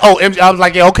he was like, oh, I was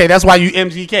like, yeah, okay, that's why you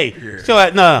MGK. Yeah. So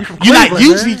nah, You from you not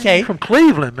Cleveland, man. UGK. You from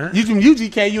Cleveland, man. You from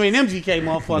UGK, you ain't MGK, The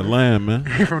motherfucker. land, man.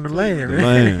 You from the land, The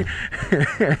man.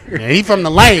 land. Yeah, he from the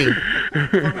lane.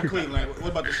 From Cleveland.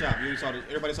 What about the shop?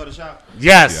 Everybody saw the shop?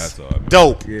 Yes. Yeah, I saw it.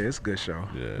 Dope. Yeah, it's a good show.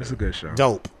 Yeah. It's a good show.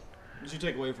 Dope. What you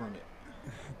take away from it?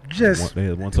 Just They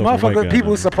had one tough white motherfucker, guy, people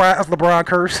man. surprised LeBron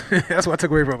curse. That's what I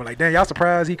took away from it. Like, damn, y'all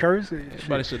surprised he cursed?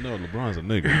 Everybody should know LeBron's a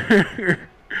nigga.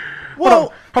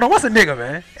 Hold on, what's a nigga,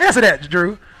 man? Answer that,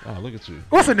 Drew. Oh, look at you.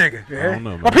 What's a nigga? Yeah. don't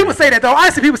know, man. Well, people say that though. I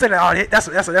see people say that. Oh,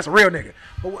 that's a real nigga.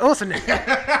 But what's a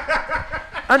nigga?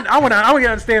 I want to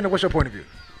understand what's your point of view.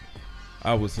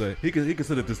 I would say he can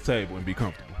sit at this table and be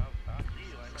comfortable.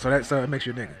 So that makes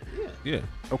you a nigga. Yeah.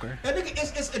 Okay. That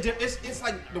nigga, it's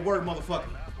like the word motherfucker.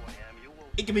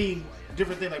 It can mean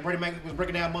different things. Like Bernie Mac was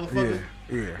breaking down motherfucker.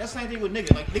 Yeah. That's the same thing with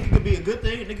nigga. Like nigga could be a good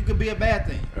thing, nigga could be a bad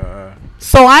thing.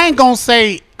 So I ain't gonna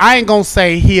say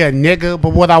he a nigga, but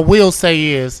what I will say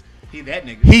is He that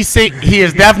nigga. he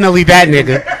is definitely that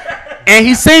nigga, and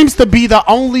he seems to be the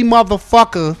only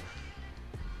motherfucker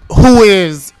who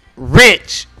is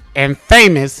rich and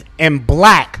famous and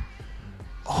black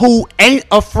who ain't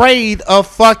afraid of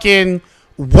fucking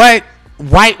what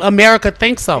white America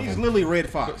thinks of He's him. literally Red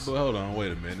Fox. But hold on,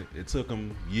 wait a minute. It took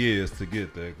him years to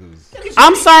get there because.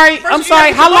 I'm sorry. First, you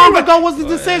How gotta get long your ago money was the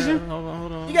decision?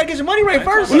 Hold on. You gotta get your money right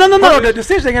first. No. The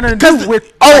decision ain't nothing to do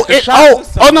with. Oh, like, the shop.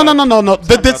 no.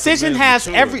 The about decision the has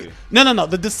man's every maturity. no.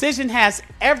 The decision has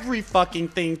every fucking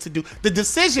thing to do. The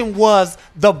decision was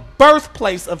the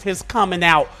birthplace of his coming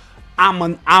out. I'm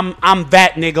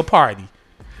that nigga party.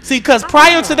 See, because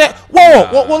prior to that,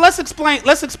 well, let's explain.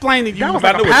 Let's explain to you. That was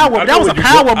I like know a where power. you- I That know was a where you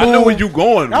power go- move. I know where you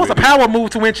going That was a with it. power move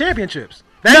to win championships.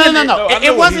 No. I know It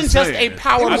what wasn't he's just a saying.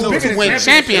 power It was move bigger to than win championships.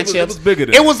 championships. It was bigger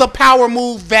than It was a power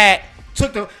move that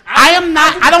Took the. I am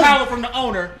not- took I the don't- power from the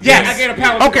owner. Yes. I gave the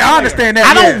power. to Okay, the I player. understand that.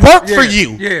 I don't yeah, work for yeah, you.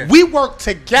 Yeah. We work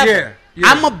together. Yeah.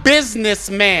 I'm a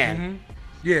businessman.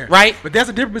 Yeah. Right? But there's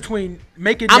a difference between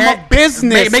making I'm that a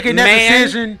business making that man.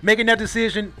 decision, making that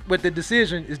decision with the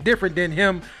decision is different than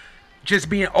him just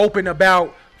being open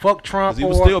about fuck Trump 'Cause he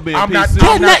was or still being I'm not. PC.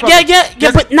 I'm not fucking- Yeah,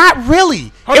 Just- but not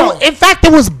really. Hold on. In fact,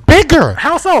 it was bigger.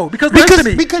 How so? Because listen to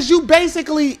me. Because you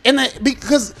basically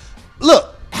because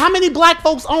look, how many black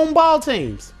folks own ball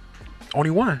teams?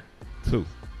 only one. Two.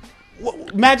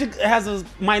 Magic has a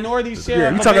minority share. Yeah,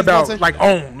 of you talking baseball about team. like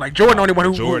own, like Jordan only one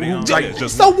who Jordan, like yeah,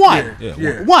 just so one, Yeah,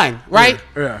 yeah. one, right?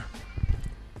 yeah.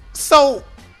 So,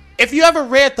 if you ever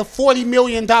read the $40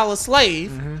 Million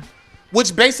Slave,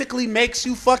 which basically makes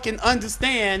you fucking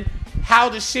understand how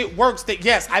the shit works, that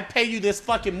yes, I pay you this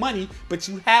fucking money, but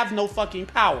you have no fucking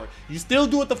power. You still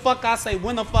do what the fuck I say,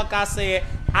 when the fuck I say it,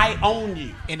 I own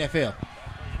you. NFL.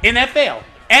 NFL.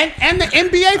 And the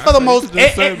NBA for the most,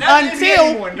 just say- Not the NBA until,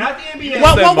 anymore, not the NBA.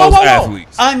 whoa, Say whoa, whoa, most whoa, whoa.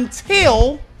 athletes.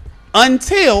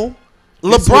 Until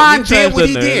LeBron he did changed what the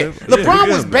he did. narrative. Yeah, LeBron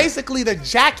he was did. basically the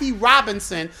Jackie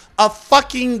Robinson of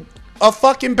fucking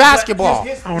basketball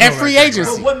his- I don't know and free about that, But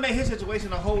agency. what made his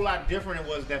situation a whole lot different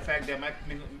was that fact that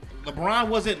LeBron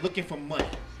wasn't looking for money.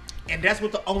 And that's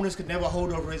what the owners could never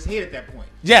hold over his head at that point.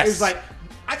 Yes. It was like,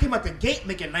 I came out the gate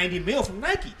making $90 million from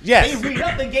Nike. Yes. They read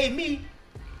up and gave me,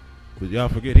 But y'all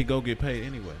forget he go get paid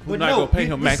anyway. Who's but not no, gonna pay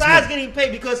him max besides money? getting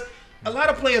paid, because a lot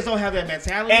of players don't have that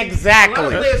mentality. Exactly. A lot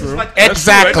of That's players is true. like,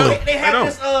 Exactly. They I have know.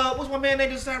 this, what's my man name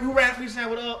just signed, who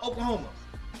signed with Oklahoma?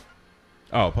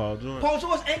 Oh, Paul George. Paul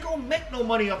George ain't gonna make no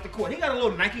money off the court. He got a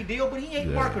little Nike deal, but he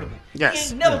ain't marketable. Yes. He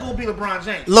ain't never gonna be LeBron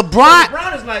James.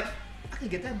 LeBron is like, I can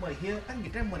get that money here. I can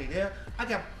get that money there. I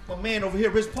got my man over here,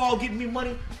 Rich Paul, getting me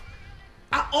money.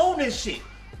 I own this shit.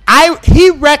 He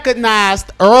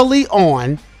recognized early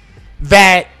on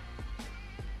that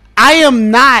I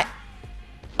am not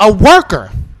a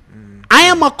worker. I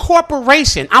am a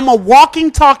corporation. I'm a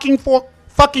walking, talking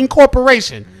fucking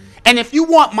corporation. And if you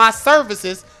want my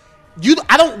services,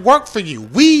 I don't work for you.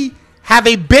 We have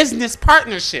a business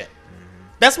partnership.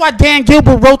 That's why Dan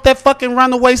Gilbert wrote that fucking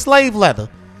Runaway Slave letter.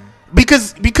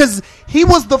 Because he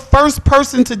was the first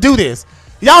person to do this.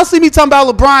 Y'all see me talking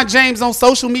about LeBron James on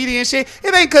social media and shit.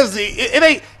 It ain't because it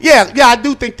ain't. Yeah, I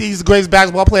do think he's the greatest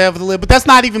basketball player ever to live, but that's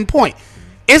not even the point.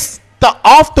 It's the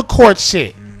off the court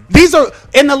shit. These are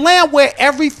in the land where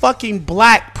every fucking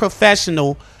black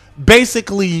professional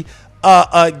basically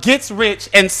gets rich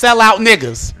and sell out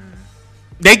niggas.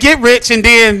 They get rich and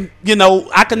then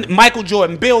Michael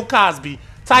Jordan, Bill Cosby,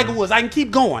 Tiger Woods. I can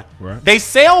keep going. Right. They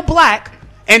sell black,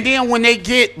 and then when they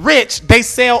get rich, they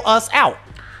sell us out.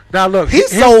 Now look, He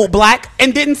sold black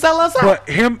and didn't sell us out. but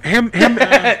him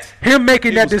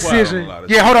making that was quiet on decision. a lot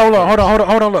of Yeah, shit.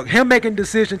 hold on. Look, him making the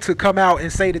decision to come out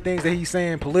and say the things that he's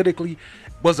saying politically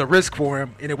was a risk for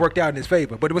him, and it worked out in his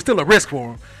favor. But it was still a risk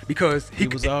for him because He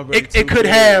was already it too could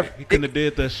big. have. He couldn't have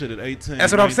did that shit at 18.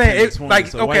 That's what I'm saying. 19, It's 20. like,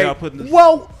 So why okay. y'all putting this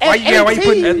Well, Why at you- why you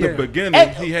putting- 18, at the yeah. beginning?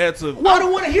 He had to. I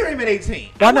don't want to hear him at 18.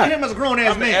 Why I not? want him as a grown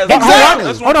ass man. Exactly.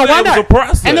 That's Hold what on, I'm saying. why It was a not?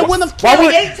 process. and it wouldn't have Why killed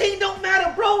would- 18 don't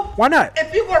matter, bro. Why not?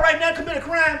 If people are right now committing a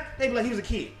crime, they be like, he was a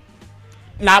kid.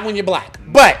 Not when you're black.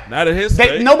 But Not at his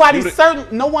stage. no one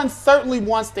You certainly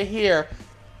wants to hear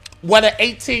what an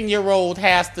 18-year-old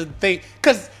has to think,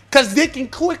 because they can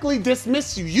quickly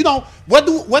dismiss you. You don't. What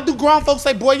do grown folks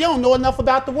say? Boy, you don't know enough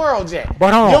about the world yet.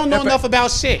 But hold on. You don't know If- enough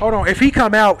about shit. Hold on. If he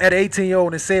come out at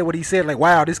 18-year-old and said what he said, like,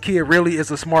 wow, this kid really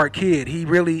is a smart kid. He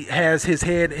really has his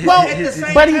head. Well, At the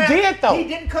same but he time, did, though. He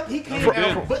didn't come. He came For-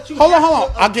 out. But you Hold have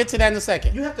on. to, I'll get to that in a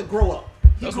second. You have to grow up.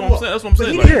 He That's grew what I'm up. saying. That's what I'm But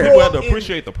saying. he Like, didn't people grow had to up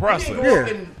appreciate the He process. didn't grow up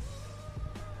Yeah. and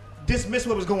dismiss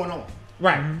what was going on.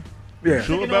 Right. Yeah.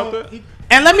 Sure You about know, that?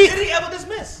 And let me. Did he ever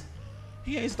dismiss?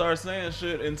 He ain't start saying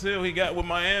shit until he got with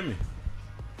Miami.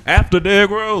 After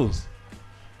Derrick Rose.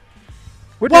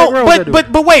 What Well, Derrick Rose had to do?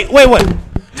 but wait.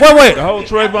 The whole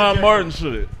Trayvon Martin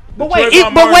shit. But The wait,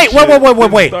 Trayvon Martin shit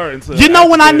didn't wait. start until You know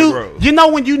after when I Derrick knew? Rose. You know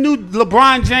when you knew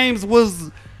LeBron James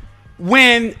was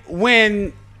when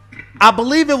I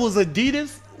believe it was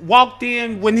Adidas walked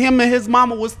in when him and his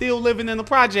mama was still living in the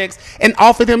projects and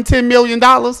offered him $10 million,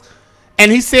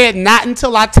 and he said, "Not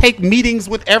until I take meetings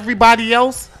with everybody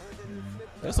else."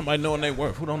 That's somebody knowing they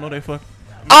worth. Who don't know they fuck?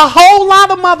 A whole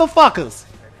lot of motherfuckers.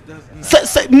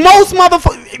 Most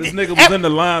motherfuckers. This nigga was in the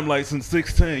limelight since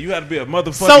 16. You had to be a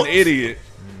motherfucking So- idiot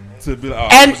to be like, oh,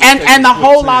 and I'm just taking and a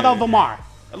whole 15. lot of them are.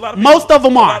 A lot Most of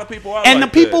them A are. lot of people are And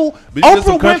like the people- that. But you get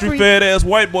some Oprah country Winfrey- fed ass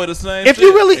white boy the same If shit,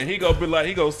 you really- and he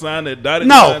go sign that dotted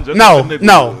line just like the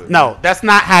nigga would. No. That's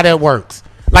not how that works.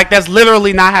 Like, that's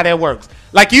literally not how that works.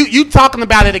 Like, you talking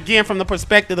about it again from the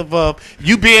perspective of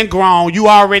you being grown, you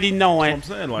already knowing. That's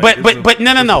what I'm saying, like, but it's a- but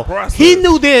it's a no. process. He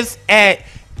knew this at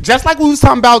just like we was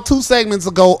talking about 2 segments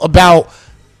ago about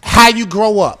how you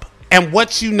grow up and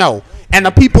what you know and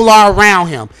the people are around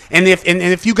him. And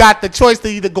if you got the choice to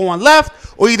either going left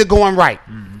or either going right.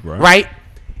 Right?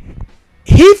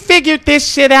 He figured this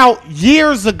shit out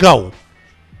years ago.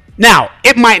 Now,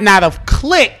 it might not have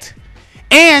clicked.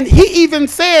 And he even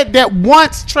said that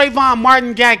once Trayvon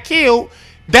Martin got killed,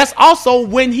 that's also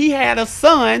when he had a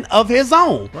son of his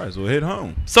own. Right, so it hit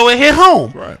home. So it hit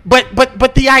home. Right.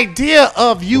 But the idea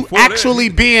of you Before that, actually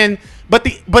being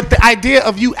the idea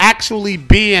of you actually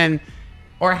being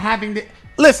or having the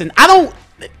listen,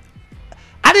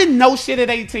 I didn't know shit at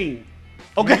 18.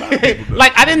 Okay,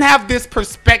 like I didn't have this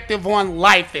perspective on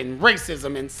life and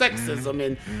racism and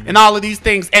sexism and all of these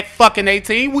things at fucking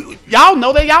 18. Y'all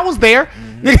know that y'all was there.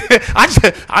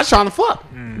 I was trying to fuck.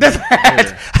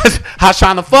 I was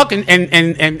trying to fuck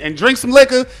and drink some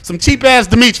liquor, some cheap ass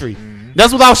Dimitri.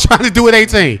 That's what I was trying to do at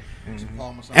 18.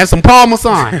 And some Paul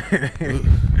Masson.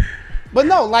 But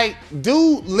no, like,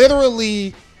 dude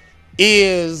literally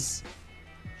is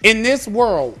in this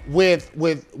world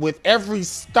with every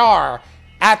star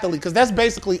athlete, because that's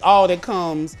basically all that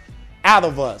comes out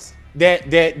of us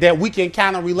that we can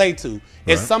kind of relate to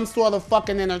is some sort of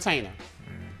fucking entertainer.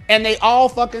 And they all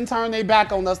fucking turn their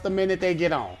back on us the minute they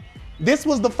get on. This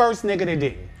was the first nigga that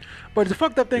didn't. But the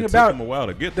fucked up thing It took about him a while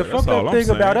to get the there. That's fucked all up I'm thing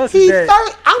saying. about us He's is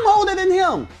that. I'm older than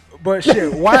him. But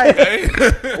shit, why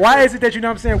is it that, you know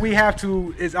what I'm saying, we have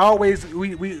to, it's always, we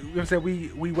you know what I'm saying,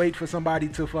 we wait for somebody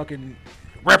to fucking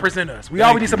represent us. We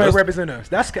always need somebody to represent us.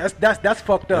 That's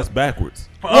fucked up. That's backwards.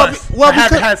 For us, to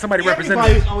have had somebody represent us.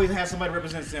 Everybody's always had somebody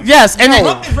represent them. Yes, and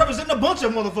Trump is representing a bunch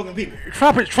of motherfucking people.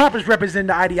 Trump is representing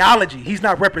the ideology. He's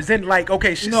not representing like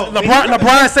okay, No,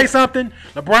 LeBron say something.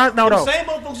 LeBron no. Same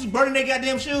motherfuckers who's burning their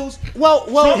goddamn shoes.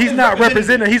 Well, He's not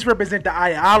representing. He's representing the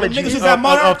ideology The niggas who got of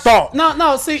monarchs? thought.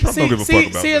 No. See, don't give a fuck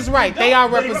about it's that. right. They are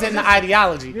representing the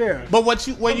ideology. Yeah. But where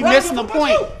you LeBron missing the give a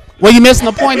point? fuck too. What you missing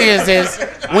the point is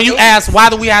when you ask why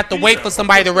do we have to wait for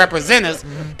somebody to represent us?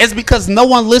 It's because no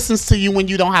one listens to you when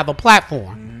you don't have a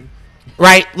platform,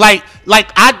 right? Like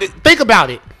I think about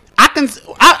it.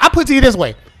 I put it to you this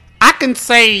way: I can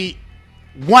say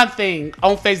one thing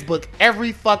on Facebook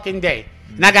every fucking day,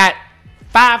 and I got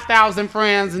 5,000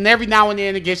 friends, and every now and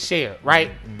then it gets shared,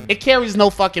 right? It carries no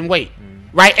fucking weight,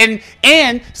 right?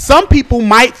 And some people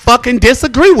might fucking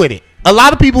disagree with it. A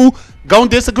lot of people gonna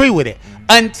disagree with it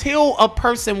until a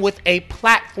person with a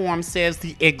platform says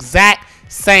the exact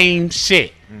same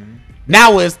shit.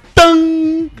 Now it's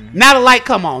ding. Now the light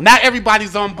come on. Now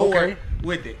everybody's on board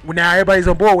with it. Well, now everybody's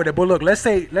on board with it. But look, let's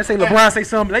say LeBron say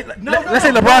something. Let's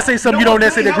say LeBron say something you don't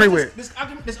necessarily agree with. This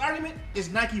argument is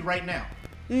Nike right now.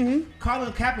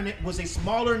 Colin Kaepernick was a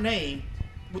smaller name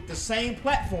with the same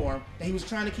platform that he was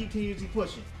trying to continuously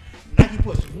pushing. Nike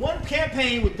pushed one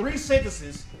campaign with 3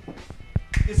 sentences.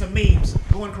 It's a memes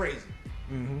going crazy.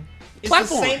 It's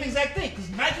Platform. the same exact thing because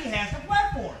Nike has the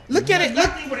platform. Look at it.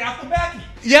 Nike without the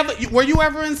backing. Were you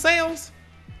ever in sales?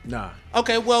 Nah.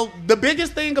 Okay, well, the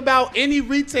biggest thing about any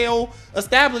retail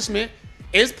establishment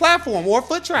is platform or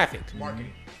foot traffic.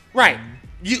 Marketing. Right.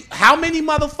 How many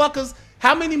motherfuckers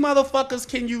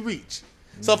can you reach?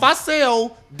 So if I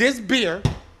sell this beer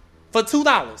for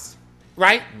 $2,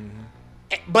 right?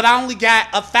 But I only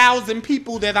got 1,000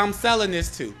 people that I'm selling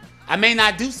this to, I may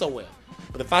not do so well.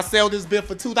 But if I sell this beer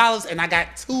for $2 and I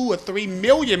got 2 or 3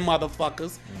 million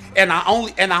motherfuckers and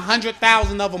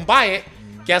 100,000 of them buy it,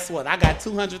 guess what? I got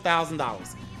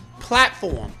 $200,000.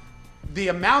 Platform. The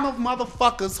amount of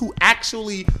motherfuckers who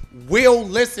actually will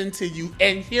listen to you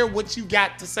and hear what you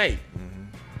got to say.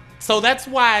 So that's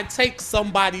why it takes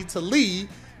somebody to lead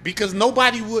because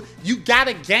nobody would. You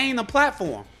gotta gain a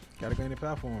platform. Gotta gain a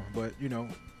platform, but you know,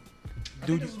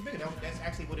 This is big. That's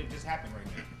actually what it just happened right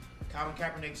now. Colin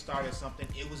Kaepernick started something.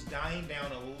 It was dying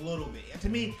down a little bit. To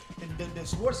me, the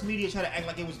sports media tried to act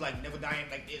like it was like never dying,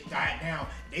 like it died down.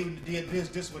 They did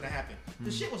this would have happened. The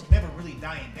shit was never really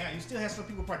dying down. You still had some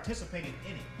people participating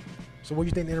in it. so what do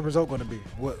you think the end result going to be?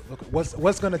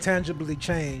 What's going to tangibly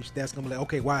change? That's going to be like,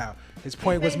 okay, wow, his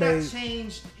point was made.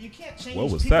 You can't change. What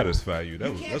would people. satisfy you?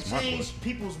 That's my can't change question.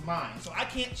 people's minds. So I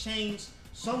can't change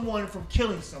someone from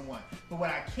killing someone. But what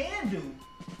I can do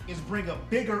is bring a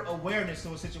bigger awareness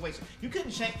to a situation. You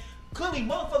couldn't change. Clearly,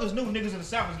 motherfuckers knew niggas in the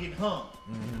South was getting hung.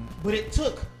 But it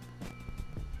took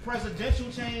presidential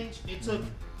change. It took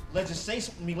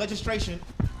legislation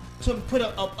to put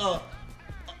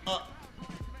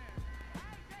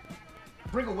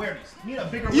bring awareness. You need a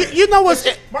bigger awareness. You know what's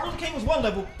Martin Luther King was one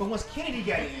level, but once Kennedy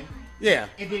got in, yeah.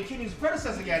 and then Kennedy's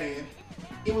predecessor got in,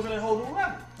 it was at a whole new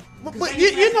level. But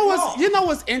you know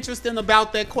what's interesting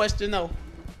about that question though?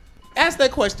 Ask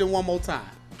that question one more time.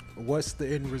 What's the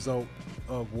end result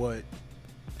of what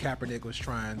Kaepernick was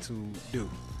trying to do?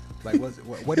 Like,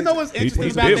 what You know is what's He interesting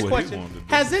did about that what he question? wanted to do.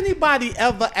 Has anybody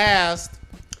ever asked,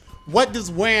 what does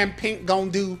wearing pink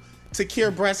gonna do to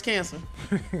cure breast cancer?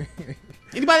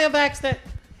 Anybody ever asked that?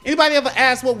 Anybody ever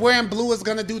asked what wearing blue is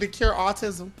gonna do to cure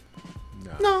autism?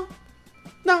 No.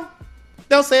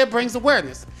 They'll say it brings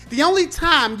awareness. The only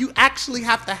time you actually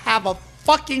have to have a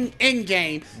fucking end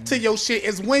game to your shit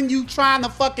is when you trying to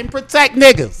fucking protect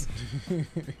niggas.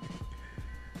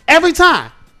 Every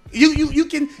time. You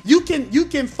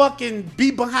can fucking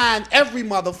be behind every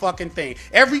motherfucking thing.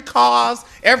 Every cause,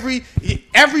 every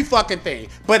fucking thing.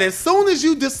 But as soon as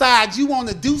you decide you want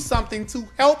to do something to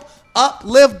help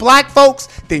uplift black folks,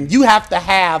 then you have to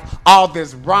have all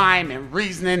this rhyme and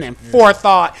reasoning and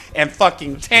forethought and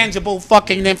fucking tangible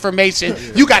fucking information.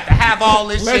 You got to have all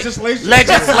this Legislation.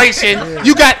 Legislation.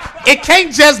 You got. It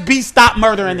can't just be stop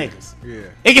murdering niggas. Yeah.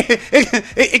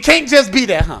 It can't just be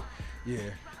that, huh? Yeah.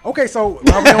 Okay, so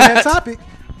while we're on that topic,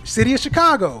 city of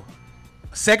Chicago,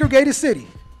 segregated city.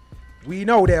 We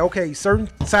know that, okay, certain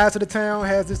sides of the town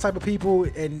has this type of people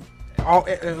and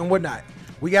whatnot.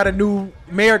 We got a new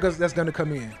mayor that's going to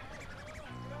come in.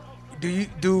 Do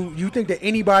you think that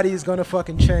anybody is going to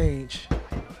fucking change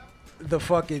the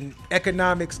fucking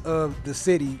economics of the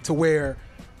city to where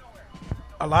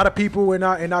a lot of people in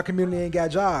our community ain't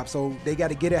got jobs, so they got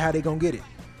to get it how they going to get it.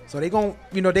 So they gon'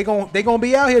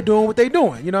 be out here doing what they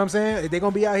doing. You know what I'm saying? They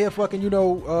gonna be out here fucking,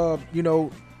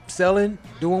 selling,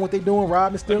 doing what they doing,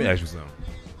 robbing, Let stealing. me ask you something.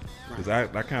 Because I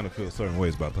kind of feel certain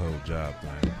ways about the whole job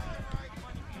thing.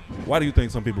 Why do you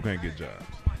think some people can't get jobs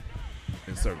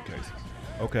in certain cases?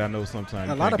 Okay, I know sometimes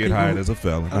you can't get hired as a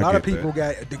felon. A lot of people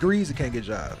got degrees and can't get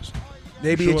jobs.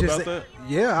 Maybe You it sure just about that?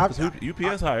 yeah.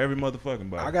 UPS hire every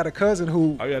motherfucking body. I got a cousin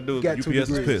who All you gotta do is got 2 UPS is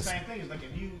degrees. pissed. Same thing. It's like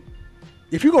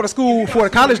If you go to school for a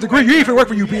college degree, you ain't finna work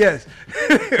for UPS.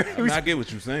 I mean, I get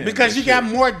what you're saying. Because but you got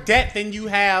shit, more debt than you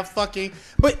have fucking.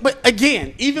 But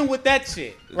again, even with that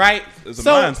shit, right? It's a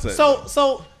mindset.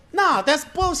 So nah, that's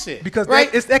bullshit. Because right?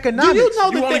 it's economics. Do you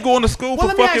know You that only they- going to school Well,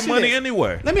 for let me ask fucking you money this.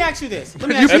 anyway. Let me ask you this. Let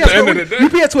me UPS, ask you At the end of the day.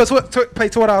 UPS pay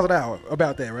 $12 an hour.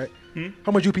 About that, right?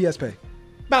 How much UPS pay?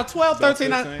 about 12, About 13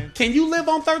 dollars. 15. Can you live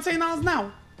on $13 an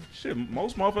hour? Shit,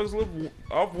 most motherfuckers live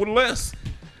off with less.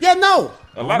 Yeah, no.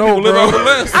 A lot No, of people live bro. off with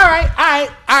less. All right.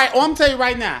 Well, I'm tell you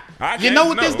right now. I You know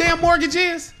can't what this know. damn mortgage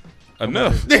is?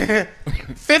 Enough.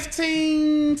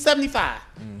 $1,575. All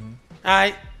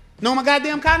right. Know what my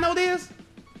goddamn car note is?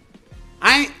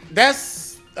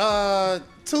 That's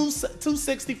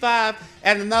 $265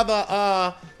 and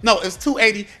another no, it's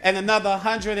 $280 and another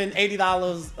 $180,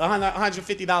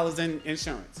 $150 in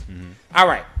insurance. All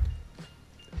right.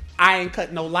 I ain't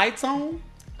cut no lights on.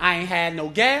 I ain't had no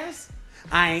gas.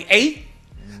 I ain't ate.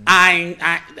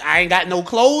 I ain't got no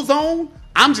clothes on.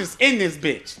 I'm just in this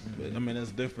bitch. But, I mean,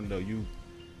 that's different though.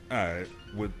 All right.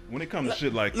 When it comes to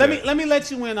shit like Let that, me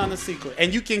let you in on a secret,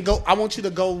 and you can go. I want you to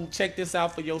go check this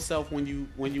out for yourself when you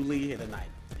leave here tonight.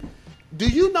 Do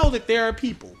you know that there are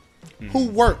people who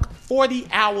work 40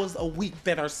 hours a week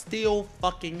that are still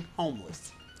fucking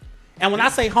homeless? And when I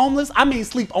say homeless, I mean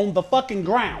sleep on the fucking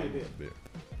ground.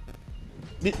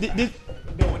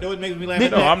 that would make me laugh. No,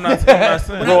 at that. I'm not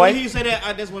saying. When Roy. I hear you say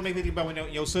that, that's what made me think about when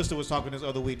your sister was talking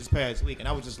this past week, and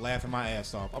I was just laughing my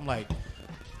ass off. I'm like,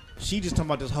 she just talking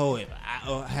about this whole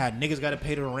how niggas got to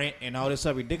pay the rent and all this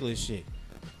other ridiculous shit.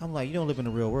 I'm like, you don't live in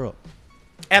the real world.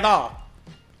 At all.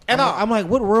 I'm like,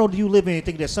 what world do you live in? You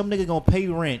think that some nigga gonna pay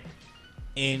rent,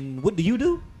 and what do you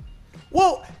do?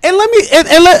 Well, and let me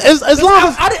as long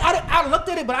as I looked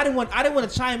at it, but I didn't want to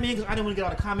chime in because I didn't want to get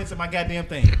all the comments in my goddamn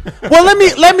thing. well let me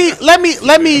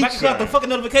If I could get the fucking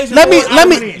notification. let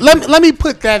me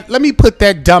put that. let me put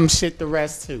that dumb shit to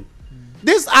rest too.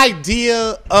 This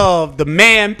idea of the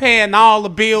man paying all the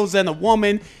bills and the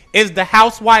woman is the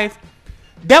housewife,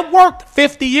 that worked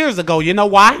 50 years ago. You know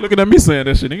why? Looking at me saying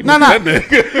that shit. Nigga, No. That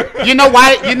nigga. You know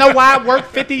why? You know why it worked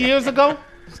 50 years ago?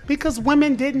 Because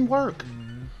women didn't work.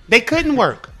 They couldn't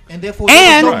work. And therefore,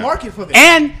 there's no And market for that.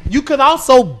 and you could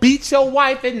also beat your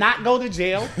wife and not go to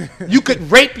jail. You could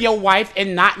rape your wife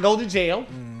and not go to jail.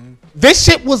 This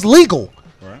shit was legal.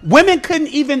 Right. Women couldn't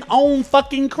even own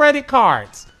fucking credit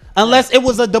cards unless it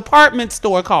was a department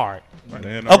store card.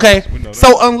 Man, Okay, we know that.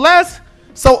 so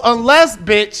unless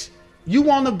bitch, you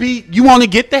want to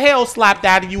get the hell slapped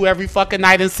out of you every fucking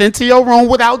night and sent to your room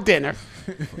without dinner,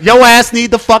 your ass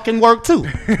need to fucking work too.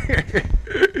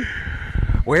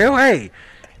 Well, hey,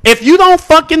 If you don't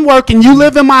fucking work and you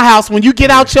live in my house, when you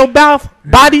get out your mouth,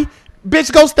 body,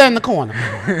 bitch, go stand in the corner.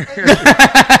 Me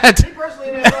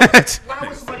personally, why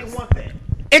would somebody want that?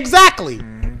 Exactly.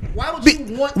 Why would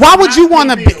you want? Why would you want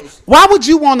want to be? Why would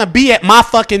you want to be at my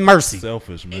fucking mercy?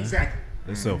 selfish, man. Exactly.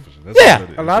 They're selfish. That's Yeah. all it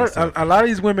is. a lot They're of selfish. a lot of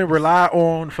these women rely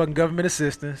on fucking government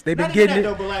assistance. They've been Not even getting that,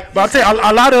 it, though, but, like, but I'll tell you,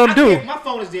 a lot of them do. My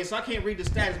phone is dead, so I can't read the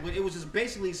stats. But it was just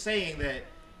basically saying that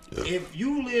if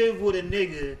you live with a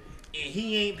nigga and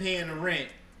he ain't paying the rent,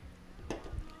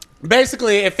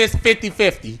 Basically, if it's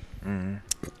 50-50,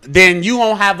 then you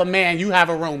don't have a man, you have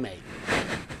a roommate.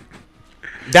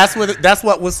 That's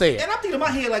what was said. and I'm thinking in my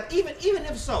head, like, even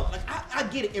if so, like, I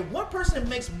get it. If one person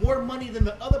makes more money than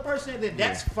the other person, then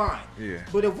that's fine. Yeah.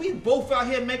 But if we both out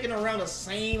here making around the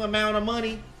same amount of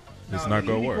money, It's not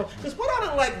gonna work. Because what I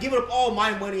don't like giving up all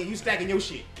my money and you stacking your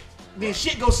shit, then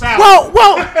shit goes sour.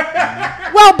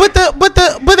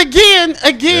 But again,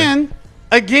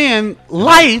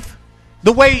 life,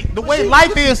 the way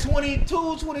life is.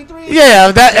 22, 23.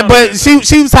 Yeah, but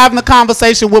she was having a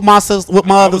conversation with my sister, with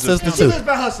my other was just sister She too. lives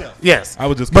by herself. Yes. I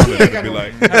would just come back and be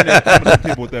like, how many of them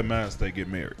people with that mindset get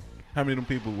married? How many of them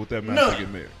people with that mindset None.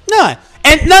 get married? None.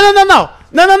 And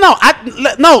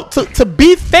no. To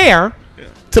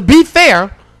be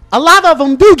fair, a lot of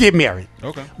them do get married.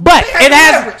 Okay. But have it an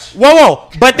has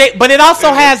average. but it also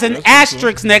Yeah, has an that's true.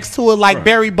 asterisk next to it, like Right.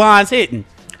 Barry Bonds hitting,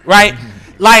 right?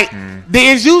 Like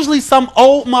there's usually some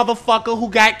old motherfucker who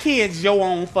got kids your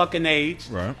own fucking age.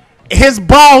 Right. His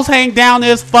balls hang down to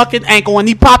his fucking ankle and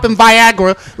he popping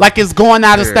Viagra like it's going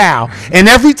out of style. And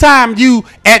every time you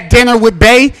at dinner with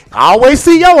Bay, I always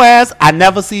see your ass. I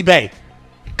never see Bay.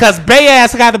 Cause Bay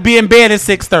ass got to be in bed at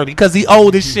 6:30 cause he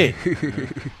old as shit.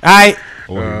 Alright?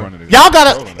 Y'all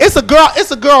gotta it's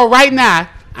a girl right now.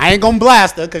 I ain't gonna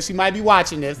blast her cause she might be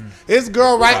watching this. This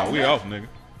girl right we off, nigga.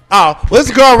 Oh, well,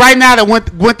 this girl right now that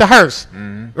went to Hearst.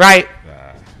 Right?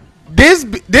 This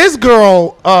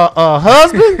girl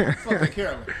husband?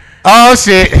 Oh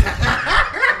shit.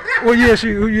 Well, yeah,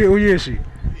 who is she?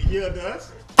 Yeah,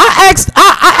 does. I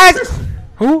asked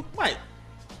who? Mike.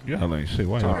 Y'all ain't shit.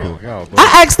 Why y'all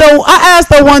I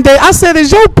asked her one day. I said,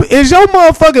 "Is your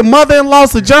motherfucking mother-in-law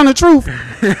Sojourner Truth?"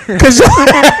 Cause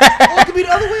it could be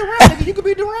the other way around. Nigga. You could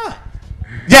be Duran.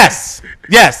 Yes.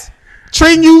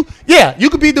 Treating you, yeah, you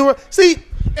could be Duran. See,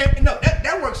 and no,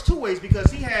 that works two ways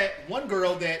because he had one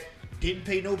girl that didn't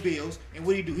pay no bills, and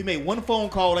what did he do? He made one phone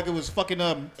call like it was fucking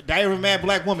Diary of a Mad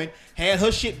Black Woman, had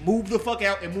her shit moved the fuck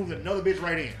out, and moved another bitch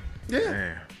right in.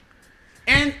 Yeah.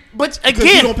 But again,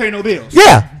 because you don't pay no bills.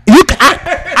 Yeah,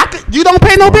 you don't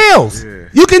pay no bills. Yeah.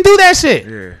 You can do that shit.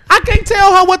 Yeah. I can't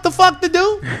tell her what the fuck to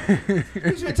do.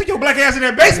 You should take your black ass in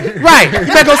that basement. Right. You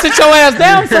better go sit your ass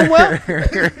down somewhere.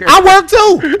 I work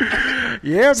too.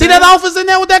 Yeah. See that office in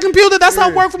there with that computer? That's how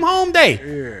work from home day.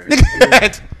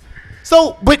 Yeah.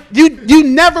 So, but you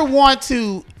never want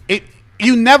to.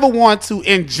 You never want to,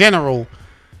 in general,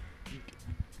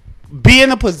 be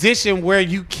in a position where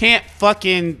you can't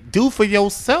fucking do for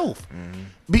yourself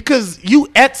because you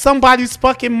at somebody's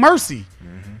fucking mercy.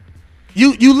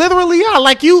 You literally are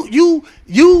like you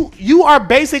are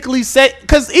basically set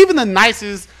because even the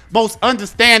nicest, most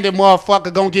understanding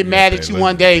motherfucker gonna get mad at you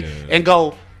one day and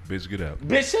go, "Bitch, get out!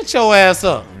 Bitch, shut your ass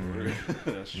up."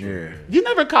 That's true. Yeah. You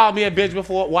never called me a bitch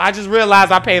before. Well, I just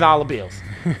realized I paid all the bills.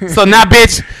 So now,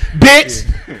 bitch.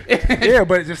 Yeah,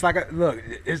 but it's just like look,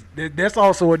 that's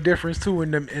also a difference too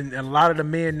in a lot of the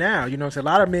men now. You know what I'm saying? A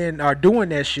lot of men are doing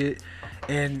that shit,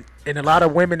 and a lot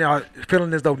of women are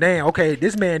feeling as though, damn, okay,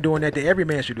 this man doing that, every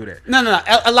man should do that. No.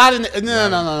 A lot of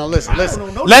no. Listen. Let's no.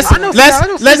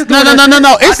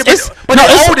 It's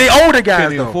they older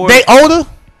guys though. They older.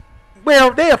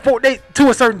 Well, they afford to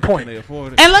a certain point. And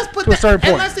let's put that,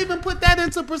 and let's even put that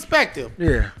into perspective.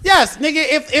 Yeah. Yes, nigga.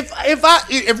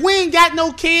 If we ain't got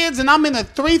no kids and I'm in a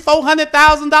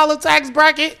 $300,000-$400,000 tax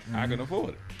bracket, I can afford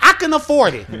it. I can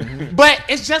afford it. But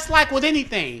it's just like with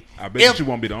anything. I bet you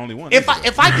won't be the only one. If I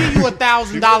give you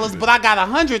 $1,000, but I got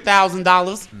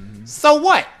 $100,000, so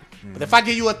what? But if I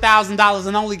give you $1,000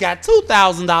 and only got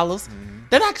 $2,000,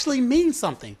 that actually means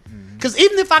something. Because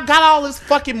even if I got all this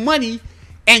fucking money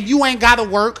and you ain't gotta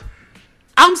work,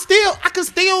 I can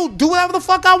still do whatever the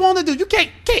fuck I want to do. You can't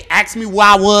ask me where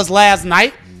I was last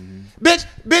night.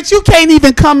 Bitch, you can't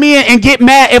even come in and get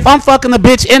mad if I'm fucking a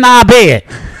bitch in our bed.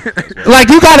 Like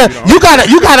you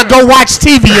gotta go watch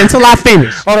TV until I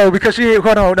finish. Oh no, because she ain't.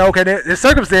 Hold on, no, okay. The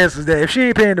circumstances that if she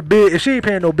ain't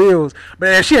paying no bills, but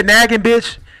if she a nagging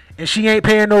bitch and she ain't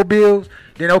paying no bills,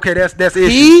 then okay, that's the issue.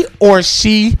 He or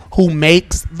she who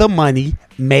makes the money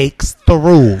makes the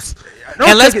rules.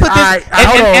 And let's put this.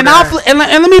 And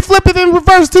let me flip it in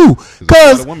reverse too,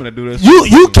 because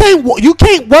you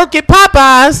can't work at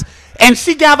Popeyes and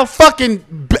she got a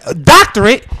fucking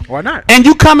doctorate. Why not? And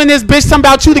you come in this bitch talking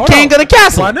about you the king of the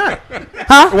castle. Why not?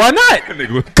 Huh? Why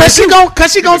not? Cause she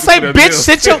gon' say, bitch,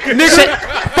 sit your nigga.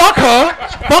 Fuck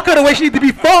her the way she need to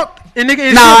be fucked. And nigga,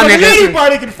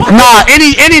 anybody can fuck her. Nah,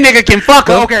 any nigga can fuck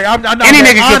her. Okay, any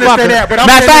nigga can fuck her.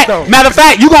 Matter of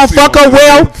fact, you gonna fuck her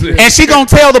well, and she gonna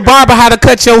tell the barber how to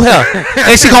cut your hair,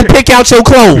 and she gonna pick out your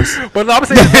clothes. But I'm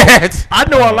saying, I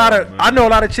know a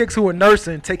lot of chicks who are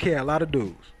nursing take care of a lot of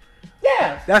dudes.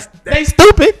 Yeah, they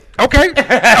stupid. Okay,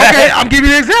 I'm giving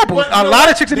you an example. A lot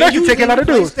of chicks in nursing take care of a lot of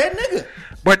dudes. That nigga.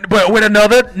 But with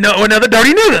another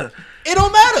dirty nigga. It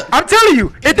don't matter. I'm telling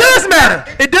you, it does matter.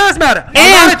 It does matter.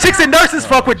 A lot of chicks and nurses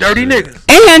fuck with dirty niggas.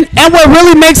 And what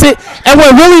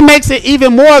really makes it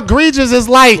even more egregious is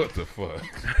like, what the fuck?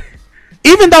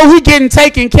 Even though he getting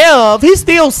taken care of, he's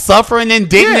still suffering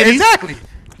indignity. Yeah, exactly.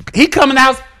 He coming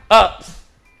out.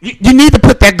 You need to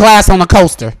put that glass on the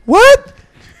coaster. What?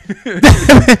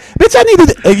 Bitch, I need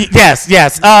to.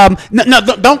 Yes. No,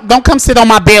 don't come sit on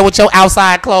my bed with your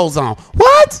outside clothes on.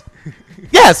 What?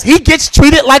 Yes, he gets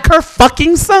treated like her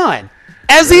fucking son,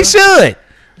 as he should.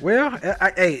 Well,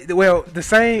 the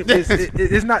same.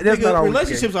 It's not. That's not always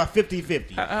relationships are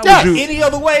 50-50. Yeah. Any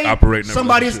other way,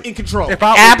 somebody's in control.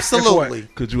 Absolutely.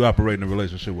 Could you operate in a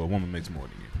relationship where a woman makes more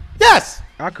than you? Yes,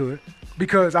 I could.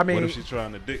 Because I mean, what if she's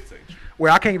trying to dictate you?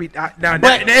 Well, I can't be.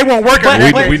 It won't work.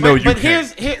 We know you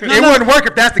can't. It wouldn't work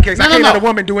if that's the case. I can't let a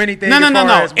woman do anything.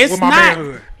 No. It's with my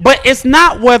manhood. But it's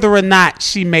not whether or not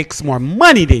she makes more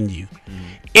money than you.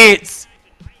 It's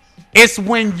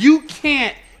when you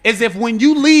can't. As if when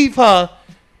you leave her,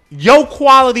 your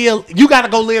quality of, you got to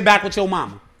go live back with your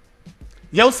mama.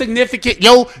 Your significant,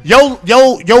 your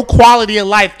quality of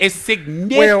life is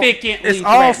significantly. Well, it's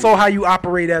also how you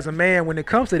operate as a man when it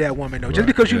comes to that woman, though. Right, just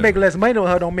because you make less money on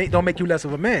her don't make you less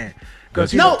of a man.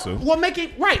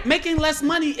 Making less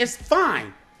money is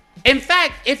fine. In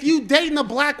fact, if you dating a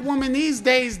black woman these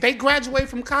days, they graduate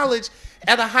from college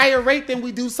at a higher rate than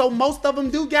we do. So most of them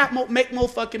do make more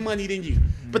fucking money than you.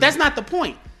 But that's not the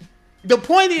point. The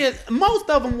point is, most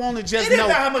of them want to just know. It is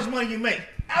not how much money you make.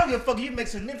 I don't give a fuck if you make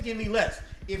significantly less.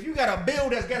 If you got a bill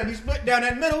that's got to be split down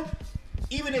that middle,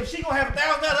 even if she gonna have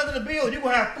 $1,000 under the bill, you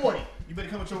gonna have 40. You better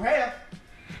come with your half.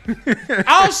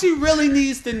 All she really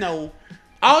needs to know,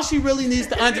 all she really needs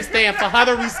to understand for her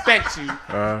to respect you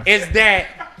is that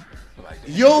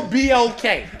you'll be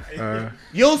okay.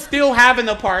 You'll still have an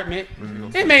apartment.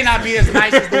 It may not be as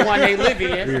nice as the one they live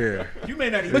in. Yeah. You may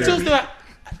not even. But you'll still.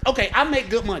 Okay, I make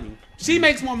good money. She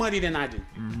makes more money than I do,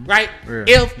 right?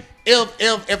 Yeah.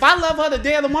 If I love her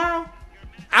today or tomorrow,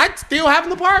 I'd still have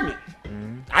an apartment.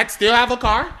 I'd still have a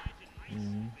car.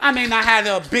 I may not have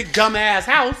a big dumbass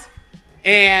house,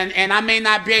 and I may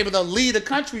not be able to leave the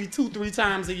country 2-3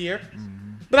 times a year,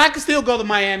 but I could still go to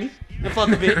Miami and fuck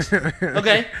a bitch.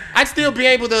 Okay, I'd still be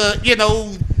able to,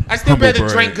 I'd still be able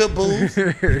to drink good booze.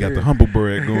 You got the humble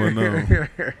bread going on.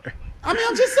 I mean,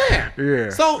 I'm just saying. Yeah.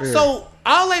 So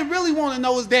all they really want to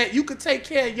know is that you could take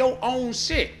care of your own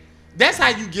shit. That's how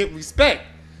you get respect.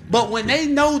 But when they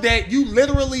know that you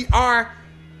literally are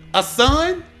a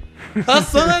son, her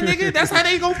son, nigga, that's how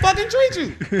they gonna fucking treat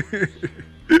you.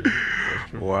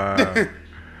 Wow.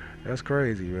 That's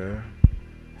crazy, man.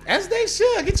 As they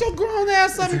should. Get your grown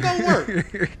ass up and go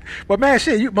work. But man,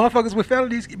 shit, you motherfuckers with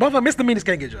felonies, motherfuckers misdemeanors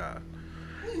can't get jobs.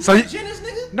 So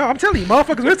nigga? No, I'm telling you,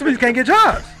 motherfuckers misdemeanors can't get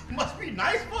jobs. Must be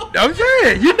nice, bro. I'm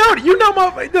saying, you know,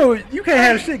 motherfucker, dude, you can't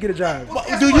have shit get a job.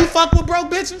 Do you fuck with broke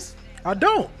bitches? I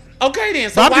don't. Okay then.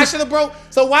 So why should a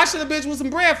bitch with some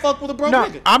bread fuck with a broke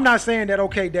nigga? I'm not saying that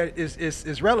that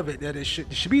is relevant, that it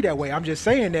should be that way. I'm just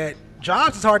saying that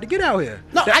jobs is hard to get out here.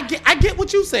 No, I get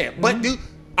what you said. But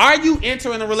are you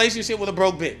entering a relationship with a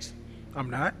broke bitch? I'm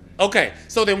not. Okay,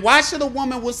 so then why should a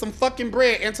woman with some fucking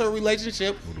bread enter a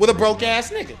relationship with a broke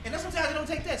ass nigga? And sometimes it don't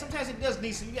take that. Sometimes it does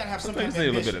need some. You gotta have some. Sometimes it need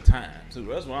a little bit of time too.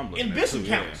 That's what I'm looking at. Ambition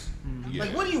counts. Yeah.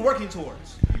 Like, what are you working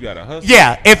towards? You gotta hustle.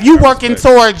 Yeah, if you working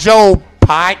towards your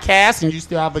podcast and you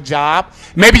still have a job,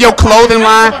 maybe your clothing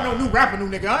line. I don't know new rapper, new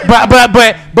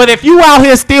nigga. But if you out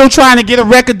here still trying to get a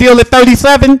record deal at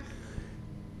 37,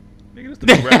 nigga, this the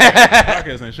new rapper.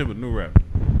 Podcast ain't shit but new rapper.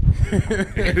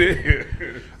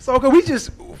 So okay, we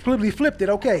just flipped it.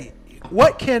 Okay,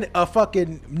 what can a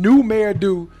fucking new mayor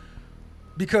do?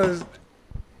 Because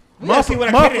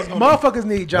motherfuckers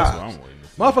need jobs.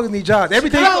 Motherfuckers need jobs.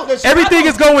 Everything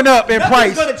is going up in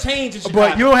price. Gonna change in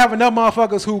but you don't have enough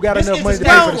motherfuckers who got enough money to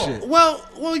pay for the shit.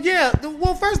 Well, yeah.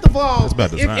 Well, first of all,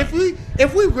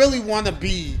 if we really want to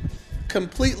be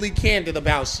completely candid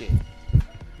about shit,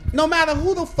 no matter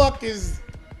who the fuck is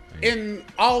in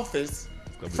office,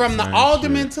 from the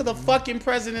alderman to the fucking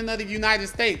president of the United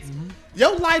States,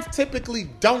 your life typically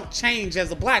don't change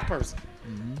as a black person.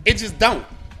 It just don't,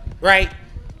 right?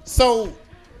 So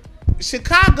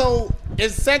Chicago,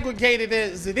 as segregated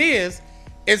as it is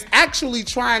actually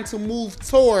trying to move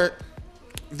toward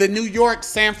the New York,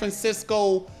 San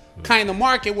Francisco kind of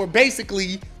market where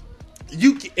basically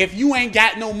if you ain't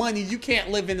got no money, you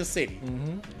can't live in the city.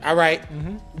 All right?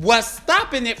 What's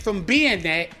stopping it from being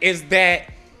that is that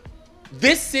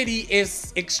this city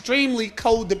is extremely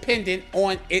codependent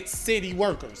on its city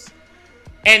workers.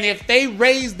 And if they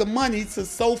raise the money to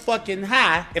so fucking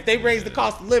high, if they raise the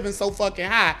cost of living so fucking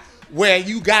high, where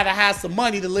you gotta have some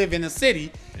money to live in a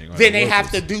city, then they have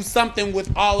to do something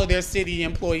with all of their city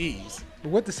employees. But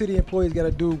what the city employees got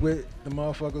to do with the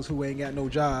motherfuckers who ain't got no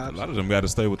jobs? A lot of them got to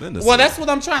stay within the city. Well, that's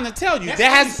what I'm trying to tell you.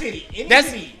 That's city. Any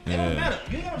city. It don't matter.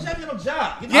 You ain't got no job, you got no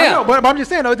job. I know, but I'm just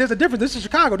saying, though, there's a difference. This is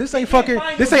Chicago. This ain't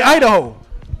this ain't Idaho.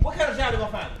 What kind of job they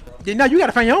gonna find, bro? Yeah, now you got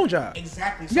to find your own job.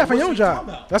 Exactly. You got to find your own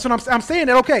job. That's what I'm saying.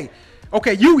 That okay,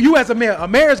 you as a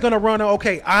mayor is gonna run.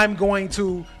 I'm going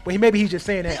to. Well, maybe he's just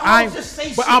saying that. I'm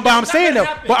saying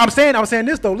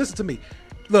this though. Listen to me.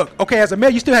 Look, okay, as a mayor,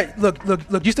 you still have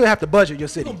you still have to budget your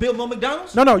city. You gonna build more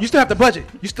McDonald's? No, you still have to budget.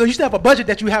 You still have a budget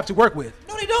that you have to work with.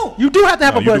 No, they don't. You do have to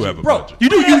have a budget, bro. You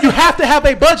do. You have to have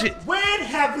a budget. When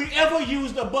have we ever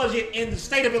used a budget in the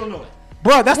state of Illinois?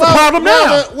 Bro, that's the problem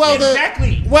now.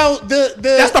 Exactly.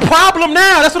 That's the problem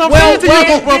now. That's what I'm saying to you,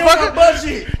 motherfucker.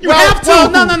 Budget. You have to.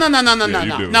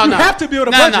 No. You have to build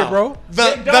a budget, bro.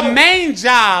 The main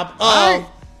job of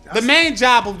The main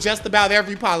job of just about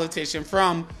every politician,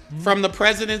 from the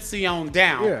presidency on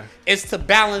down, is to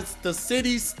balance the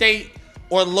city, state,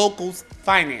 or local's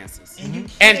finances,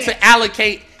 and to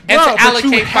allocate. And to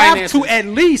allocate but you finances. have to at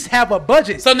least have a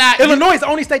budget. So now Illinois is the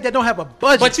only state that don't have a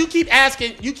budget. But you keep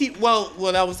asking. Well,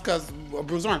 that was because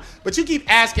Bruce Warren. But you keep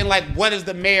asking, like, what is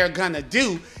the mayor gonna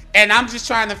do? And I'm just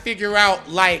trying to figure out,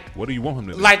 like, what do you want him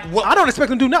to do? Like, what? I don't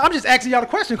expect him to do nothing. I'm just asking y'all the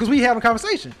question because we having a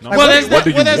conversation. No, like, what do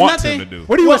you want him to do?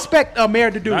 What do you expect a mayor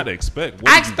to do? Not expect.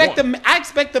 I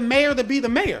expect the mayor to be the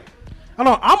mayor. I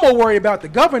don't know. I'm more worried about the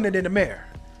governor than the mayor.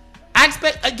 I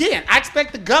expect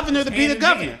the governor to be the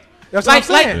governor. That's what I'm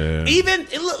saying. Even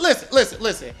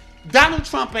listen. Donald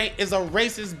Trump is a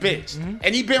racist bitch,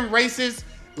 and he been racist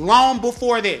long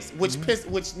before this, which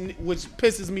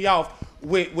pisses me off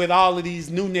with all of these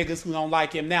new niggas who don't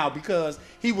like him now, because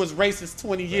he was racist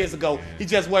 20 years ago. He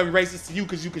just wasn't racist to you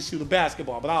because you could shoot a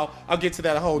basketball. But I'll get to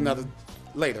that a whole nother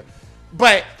later.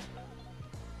 But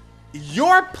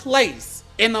your place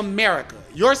in America,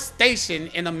 your station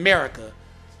in America,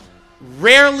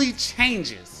 rarely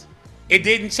changes. It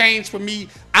didn't change for me.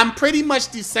 I'm pretty much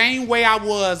the same way I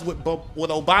was with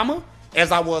Obama,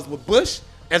 as I was with Bush,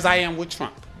 as I am with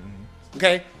Trump.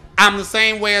 Okay, I'm the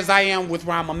same way as I am with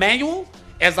Rahm Emanuel,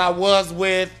 as I was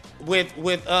with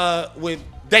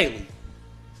Daley.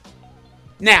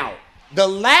 Now, the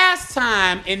last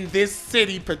time in this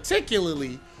city,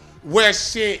 particularly, where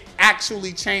shit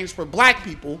actually changed for black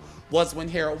people was when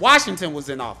Harold Washington was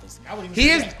in office. I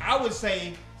would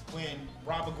say when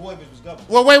Robert Goybers was governor.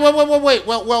 Well, wait.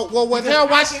 Well, with Harold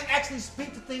I Washington, can actually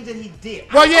speak to things that he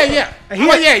did. Well, yeah.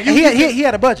 He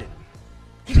had a budget.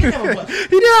 He didn't have a budget.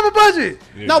 He didn't have a budget.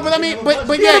 Yeah, no, but I mean,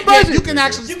 but He had a budget. you can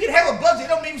actually. You can have a budget. It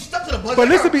don't mean you stuck to the budget. But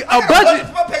listen to me, a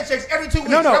budget. My paychecks every 2 weeks.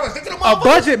 No. I gotta stick to the A motherfucker.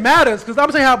 budget matters because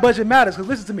I'm saying how a budget matters. Because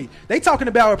listen to me, they talking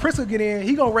about when Prince will get in,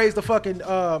 he gonna raise the fucking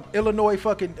Illinois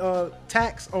fucking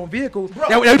tax on vehicles. Bro.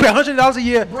 They pay $100 a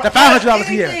year to $500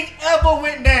 a year. Anything ever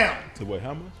went down? To wait,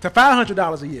 how much? To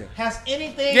 $500 a year. Has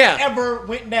anything Yeah. ever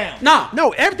went down? No,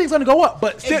 everything's gonna go up,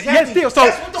 but still, Exactly. yeah, still. So,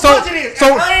 that's what the budget is.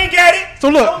 so, if I ain't got it, so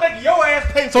look. don't make your ass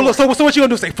pay for so look. it. So what you gonna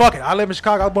do? Say fuck it. I live in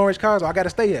Chicago. I was born in Chicago. So I gotta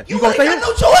stay here. You gonna ain't stay got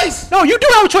here? no choice. No, you do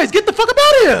have a choice. Get the fuck up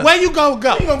out of here. where you go?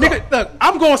 Where you gonna go? Nigga, look,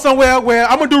 I'm going somewhere where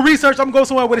I'm gonna do research. I'm gonna go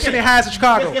somewhere where the shit ain't high as in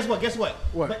Chicago. Guess what?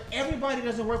 What? But everybody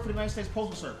doesn't work for the United States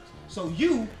Postal Service. So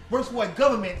you work for a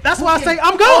government. That's who why I can say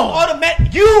I'm gone.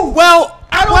 Automatic. You. Well,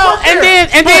 I don't well, work and there.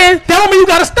 then, That don't mean you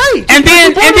gotta stay. and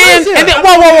then,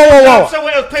 whoa.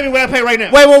 Someone else pay me what I pay right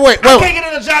now. Wait. I can't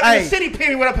get in a job in Hey. the city pay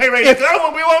me what I pay right now because I don't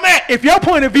want to be where I'm at. If your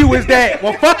point of view is that,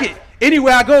 well, fuck it.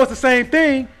 Anywhere I go, it's the same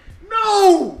thing.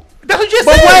 No. That's what you just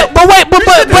But said. wait, but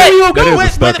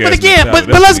That is again, a but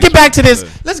stuck-ass let's get back to this.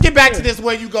 mentality. Let's get back to this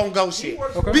where you gonna go shit.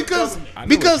 Because I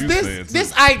know what you this saying, too.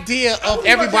 this idea I of would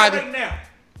leave my job everybody. right now.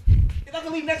 If I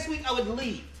could leave next week, I would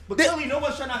leave. But There- clearly, no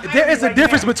one's trying to hire There me is a right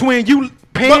difference now. between you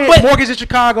paying But- mortgage in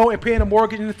Chicago and paying a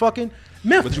mortgage in fucking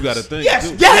Memphis. But you got to think. Yes,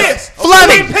 too. yes.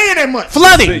 Flooding. You ain't paying that much.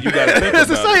 Flooding, You got to think It's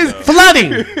the about same. it, though.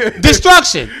 flooding,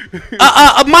 destruction.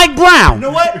 Mike Brown. You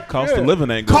know what? Cost of living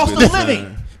ain't gonna Cost be of the living.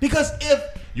 same. Because if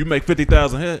You make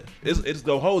 50,000 head, it's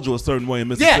gonna hold you a certain way in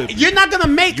Yeah, Mississippi. you're not gonna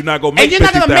make. You're not gonna make and you're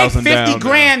not gonna make 50,000 50 down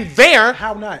grand there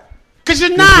How not? because you're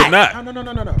You're not. not.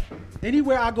 No.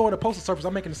 Anywhere I go in the postal service,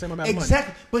 I'm making the same amount of money.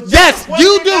 exactly, but Yes, one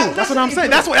you thing do. I- That's what I'm listen,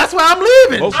 saying. That's why I'm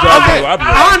leaving. Most I- jobs, I- though,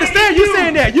 I understand you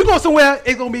saying that. You go somewhere,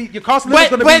 it's gonna be your cost of living is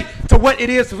gonna But- be to what it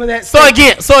is for that. So state.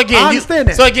 again, I understand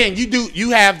that. So again, you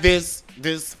have this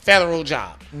federal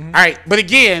job. All right, but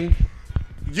again,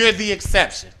 you're the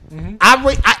exception.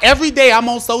 Every day I'm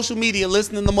on social media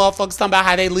listening to motherfuckers talking about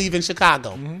how they leave in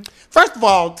Chicago. First of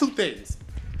all, two things.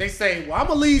 They say, well, I'm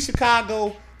gonna leave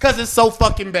Chicago because it's so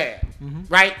fucking bad,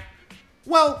 right?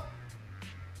 Well,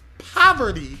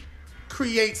 poverty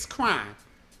creates crime.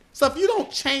 So if you don't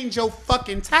change your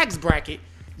fucking tax bracket,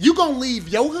 you gonna leave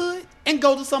your hood and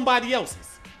go to somebody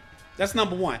else's. That's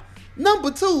number one.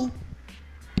 Number two,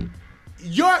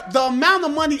 the amount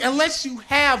of money, unless you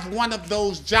have one of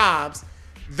those jobs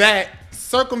that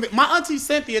circumvent. My auntie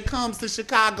Cynthia comes to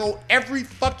Chicago every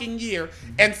fucking year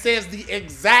and says the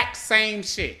exact same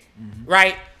shit,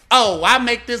 right? Oh, I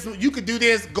make this. You could do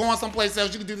this going someplace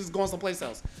else. You could do this going someplace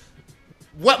else.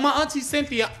 What my auntie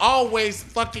Cynthia always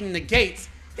fucking negates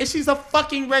is she's a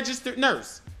fucking registered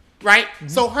nurse, right?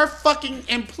 So her fucking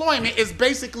employment is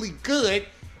basically good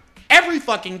every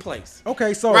fucking place.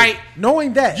 Okay, so right?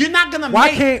 knowing that, You're not gonna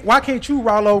why make- can't you,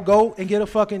 Rollo, go and get a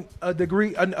fucking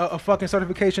degree, a fucking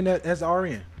certification as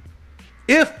RN?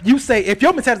 If you say, if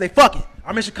your mentality say, fuck it,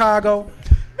 I'm in Chicago,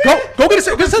 Go get a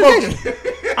certification.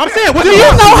 I'm saying, Do you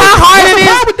know how hard it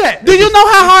is? With that? Do you know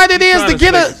how hard it is to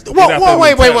get a?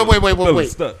 Wait.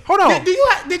 Hold on.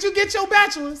 Did you get your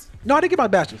bachelor's? No, I didn't get my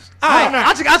bachelor's. All right.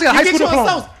 I just got a high school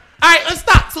diploma. All right, let's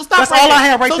stop. So stop. That's right all there. I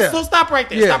have right there. So stop right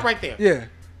there. Yeah. Stop right there. Yeah.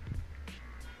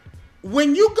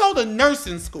 When you go to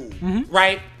nursing school,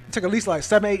 right? It took at least like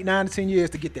 7, 8, 9 to 10 years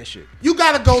to get that shit. You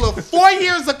got to go to 4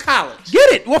 years of college.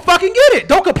 Get it. Well, fucking get it.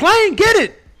 Don't complain. Get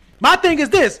it. My thing is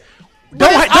this.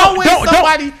 Don't have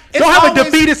a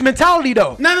defeatist mentality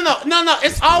though. No.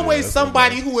 It's always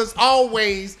somebody who is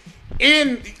always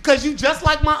in, because you just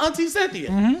like my auntie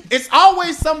Cynthia. It's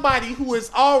always somebody who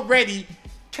is already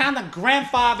kind of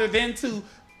grandfathered into.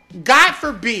 God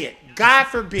forbid.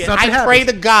 Something I pray to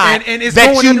happens. God and it's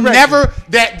that going you in the direction. never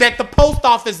that the post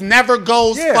office never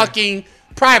goes fucking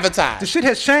privatized. The shit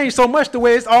has changed so much the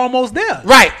way it's almost there.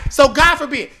 Right. So God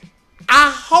forbid. I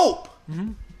hope.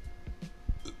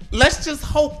 Let's just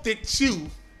hope that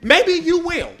maybe you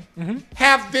will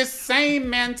have this same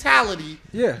mentality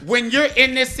when you're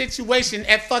in this situation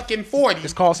at fucking 40.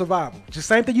 It's called survival. It's the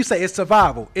same thing you say. It's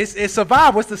survival. It's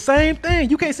survival. It's the same thing.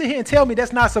 You can't sit here and tell me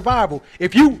that's not survival.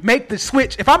 If you make the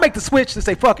switch, if I make the switch to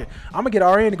say, fuck it, I'm going to get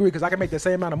an RN degree because I can make the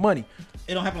same amount of money.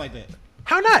 It don't happen like that.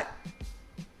 How not?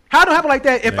 How do it happen like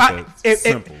that? If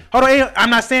hold on,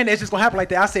 I'm not saying that it's just gonna happen like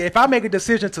that. I say if I make a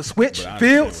decision to switch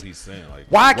fields,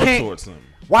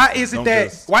 why is it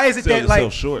that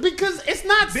like short? Because it's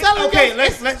not selling. Okay,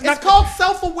 it's called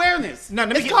self-awareness.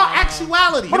 It's called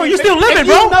actuality. Hold on, you still living,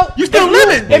 bro. You still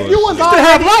living. If you was still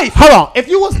have life. Hold on. If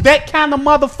you was that kind of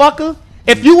motherfucker,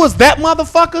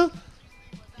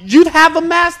 you'd have a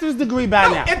master's degree by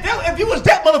now. If you was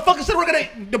that motherfucker sitting working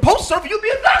at the post service, you'd be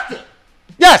a doctor.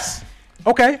 Yes.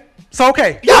 Okay. So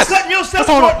okay. You're cutting yourself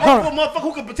short for a motherfucker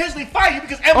who could potentially fire you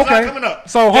because Amazon coming up.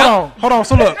 So hold on.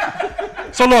 So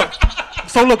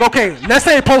look. Okay. Let's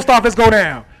say post office go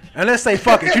down, and let's say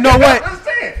fuck it. You know what?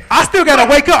 I still gotta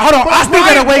wake up. Hold on. I still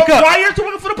gotta wake up. Prior to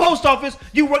working for the post office,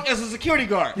 you worked as a security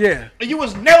guard. Yeah. And you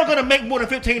was never gonna make more than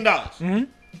 $15.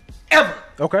 Ever.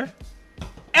 Okay.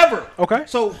 Ever. Okay.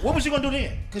 So what was you gonna do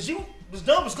then? Because you was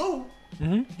done with school.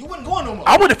 You wasn't going no more.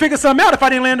 I would have figured something out if I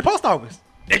didn't land in the post office.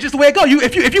 That's just the way it go.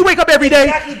 If you wake up every day,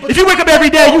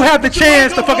 you have the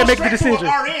chance to fucking make the decision.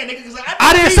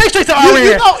 I didn't say straight to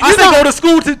RN. I said go to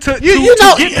school to get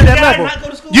to that level.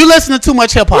 You listen to too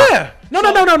much hip hop. Yeah. No.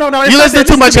 You listen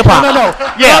to too much hip hop. No.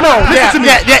 Listen to me.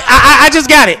 I just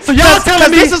got it. So y'all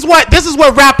telling me this is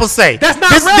what rappers say. That's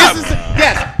not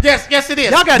rap. Yes, it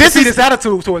is. Y'all got defeatist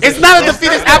attitude towards it. It's not a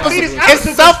defeatist attitude.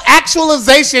 It's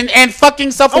self-actualization and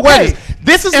fucking self-awareness.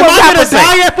 This is what rappers say. Am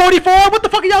I gonna die at 44? What the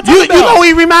fuck are y'all talking about? You know what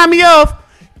he remind me of?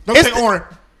 Don't say Orin.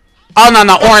 Oh no,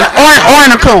 Orin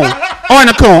a coon.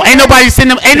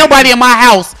 Ain't nobody in my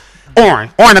house.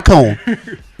 Orin a coon.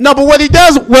 No, but what he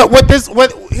does, what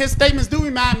his statements do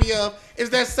remind me of is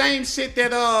that same shit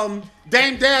that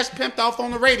Dame Dash pimped off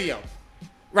on the radio,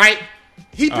 right?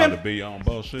 He pimped the be your own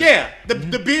boss shit. Yeah,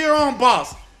 the be your own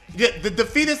boss. The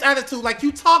defeatist attitude, like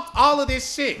you talked all of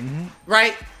this shit,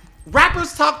 right?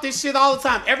 Rappers talk this shit all the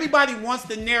time. Everybody wants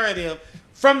the narrative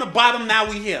from the bottom. Now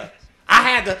we here.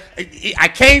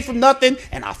 I came from nothing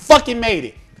and I fucking made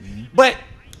it. But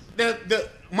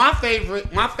my favorite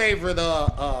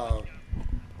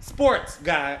sports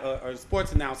guy or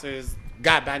sports announcer is a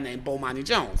guy by the name Bomani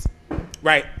Jones,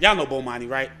 right? Y'all know Bomani,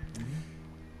 right?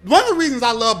 One of the reasons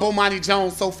I love Bomani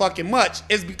Jones so fucking much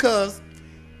is because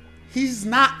he's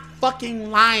not fucking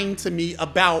lying to me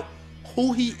about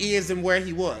who he is and where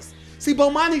he was. See,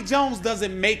 Bomani Jones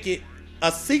doesn't make it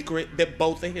a secret that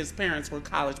both of his parents were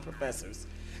college professors,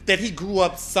 that he grew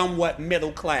up somewhat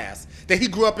middle class, that he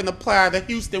grew up in the part of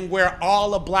Houston where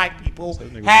all the black people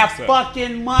have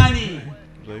fucking money.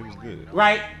 So he was good.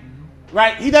 Right?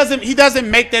 He doesn't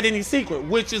make that any secret,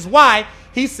 which is why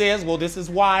he says, well, this is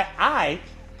why I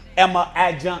am an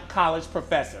adjunct college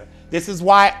professor. This is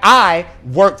why I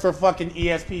work for fucking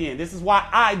ESPN. This is why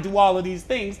I do all of these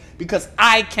things, because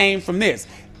I came from this.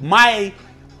 My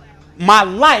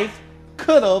life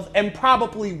could have and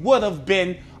probably would have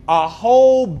been a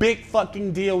whole big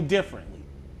fucking deal differently,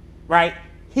 right?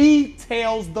 He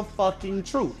tells the fucking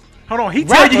truth. Hold on, he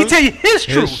tell you his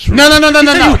truth. No.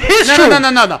 His truth.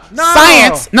 No.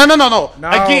 Science. No.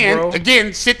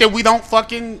 Again, shit that we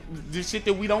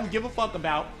don't give a fuck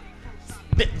about.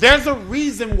 There's a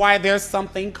reason why there's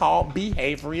something called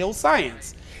behavioral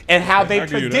science and how they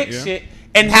predict shit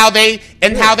and how they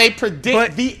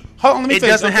predict the. Hold on, let me finish.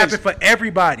 It doesn't happen for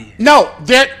everybody. No,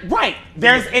 right.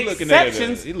 There's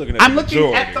exceptions. I'm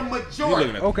looking at the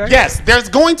majority. Okay. Yes, there's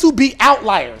going to be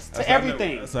outliers to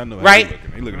everything. Right?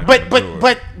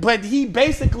 But he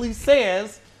basically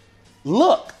says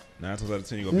look. 9 times out of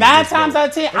 10, you Nine times out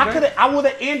of 10, I would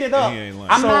have ended up.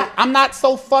 I'm not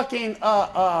so fucking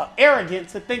arrogant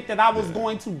to think that I was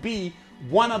going to be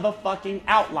one of the fucking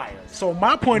outliers. So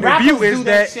my point of view is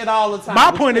that shit all the time.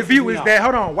 My point of view is that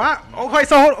hold on, why? Okay,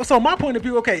 so my point of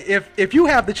view, okay, if you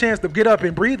have the chance to get up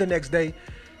and breathe the next day,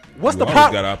 what's the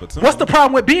problem? What's the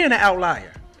problem with being an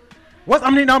outlier? What's the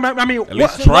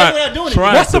problem?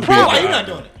 Why are you not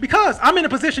doing it? Because I'm in a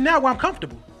position now where I'm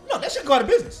comfortable. No, that should go out of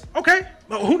business. Okay,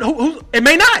 who it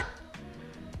may not.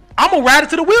 I'm gonna ride it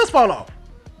till the wheels fall off.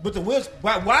 But the wheels,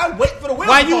 why wait for the wheels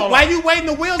to fall off? Why you waiting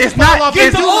the wheels It's to fall not- off?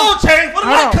 Get the oil change. What the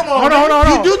light come on? Hold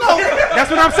on. You do know. That's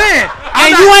what I'm saying.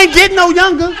 And you ain't getting no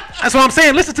younger. That's what I'm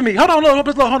saying. Listen to me. Hold on,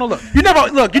 look. You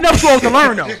never too old to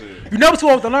learn though. You never too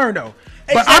old to learn though.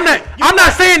 But Exactly. I'm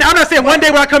not saying one day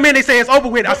when I come in they say it's over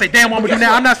with. I say damn, what I'm gonna do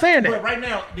now. I'm not saying But that. right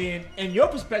now, then, in your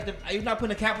perspective, are you not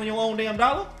putting a cap on your own damn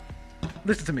dollar?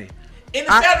 Listen to me. In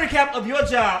the salary cap of your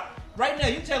job, right now,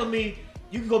 you telling me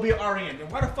you can go be an RN. Then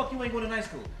why the fuck you ain't going to night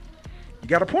school? You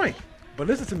got a point. But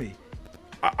listen to me.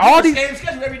 All these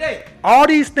schedule every day. All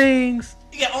these things.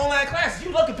 You got online classes.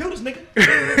 You love computers,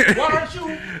 nigga. Why aren't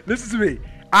you? Listen to me.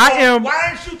 Why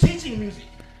aren't you teaching music?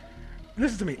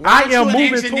 Listen to me. Why I am aren't you an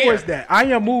moving engineer? towards that. I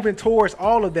am moving towards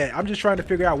all of that. I'm just trying to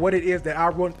figure out what it is that I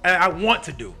want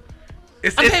to do.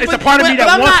 It's a part of me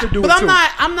that wants to do it too.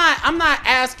 But I'm not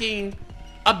asking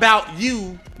about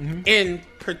you in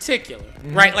particular,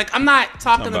 right? Like I'm not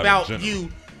talking about you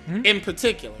in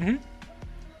particular.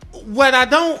 What I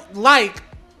don't like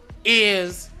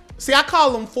is, see, I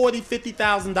call them $40,000,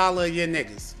 $50,000 a year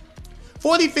niggas.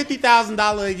 $40,000,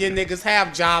 $50,000 a year niggas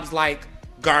have jobs like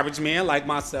garbage man, like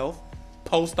myself,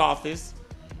 post office,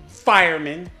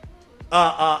 firemen,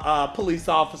 police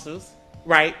officers,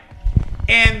 right?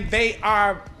 And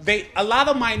a lot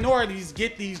of minorities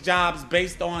get these jobs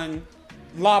based on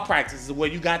law practices where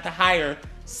you got to hire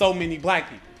so many black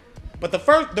people. But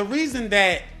the reason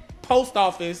that post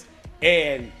office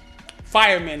and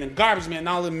firemen and garbage men and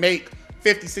all of them make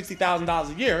 $50,000,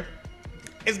 $60,000 a year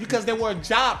is because there were a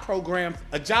jobs program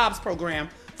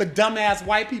for dumbass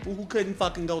white people who couldn't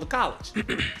fucking go to college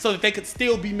so that they could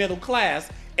still be middle class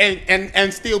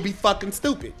and still be fucking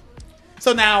stupid.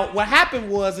 So now what happened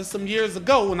was some years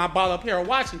ago when I brought up Harold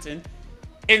Washington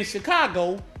in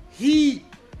Chicago, he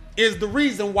is the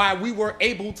reason why we were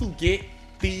able to get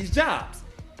these jobs,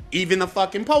 even the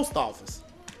fucking post office,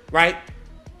 right?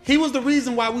 He was the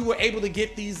reason why we were able to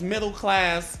get these middle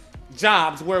class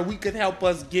jobs where we could help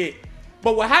us get.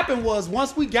 But what happened was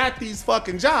once we got these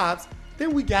fucking jobs,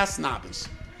 then we got snobbish.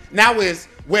 Now it's,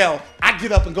 well, I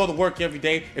get up and go to work every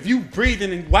day. If you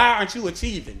breathing, and why aren't you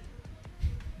achieving?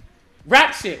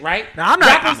 Rap shit, right? Now, I'm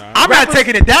not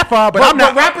taking it that far, but I'm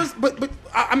not. Rappers,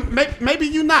 maybe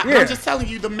you not. Yeah. But I'm just telling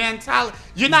you the mentality.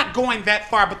 You're not going that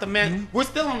far, but we're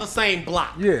still on the same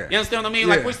block. Yeah. You understand what I mean?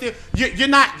 Yeah. Like we're still. You're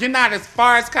not as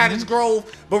far as Cottage Grove,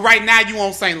 but right now you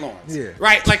on St. Lawrence. Yeah.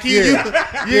 Right. Like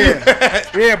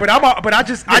Yeah. But I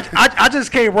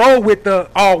just can't roll with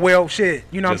the shit.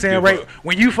 You know what I'm saying? Right?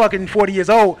 When you fucking 40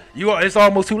 years old, it's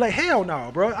almost too late. Hell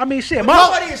no, bro. I mean, shit.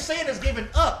 Nobody is saying it's giving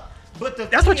up. But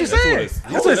that's what you're saying.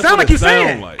 That's what it sounds like you're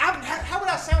saying. How would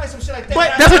I sound like some shit like that?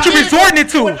 But that's what you're resorting it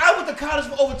to. I went to college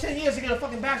for over 10 years to get a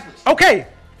fucking bachelor's. Okay.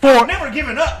 I've never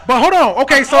given up. But hold on.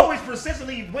 Okay, I always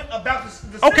persistently went about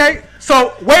the okay,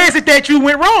 so where is it that you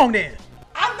went wrong then?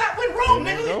 I'm not went wrong,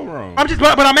 nigga. Go wrong. I'm just,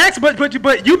 but I'm asking,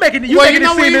 but you making it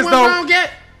seem as though. Wrong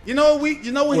yet? You know what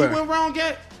he went wrong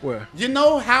yet? Where? You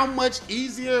know how much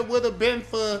easier it would have been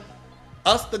for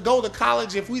us to go to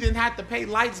college if we didn't have to pay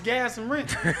lights, gas, and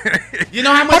rent. You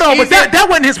know how much? Hold on, but that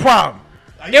wasn't his problem.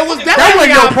 It was that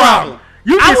wasn't your problem.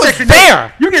 I was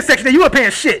fair. You get Section 8. You were paying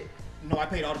shit. No, I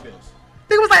paid all the bills.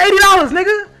 Nigga, it was like $80,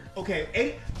 nigga.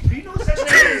 Okay, do you know what Section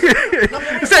 8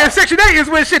 is? Section 8 is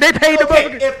when shit they paid the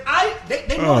motherfucker. If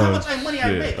they know how much money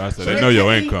I make. I said they know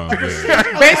your income.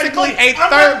 Basically, a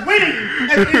third winning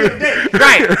at the end of the day.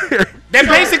 Right. That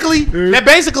basically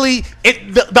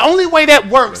the only way that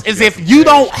works is if you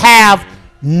don't have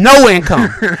no income,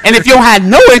 and if you don't have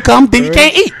no income, then you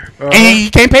can't eat, and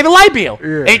you can't pay the light bill,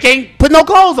 and you can't put no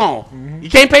clothes on, you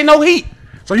can't pay no heat.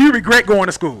 So you regret going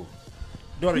to school?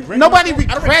 Do I regret Nobody going to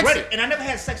school? regrets I don't regret it, and I never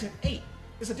had Section 8.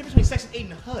 There's a difference between Section 8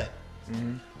 and HUD.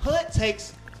 HUD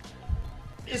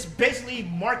it's basically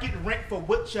market rent for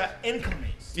what your income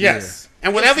is. Yes,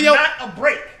 and whatever it's not a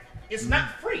break. It's not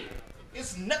free.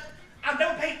 It's not. I've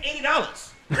never paid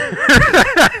 $80.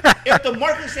 If the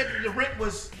market said that the rent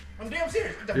was, I'm damn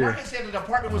serious. If the market said that the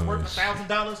apartment was worth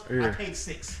 $1,000, I paid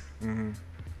 $600.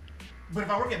 But if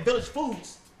I work at Village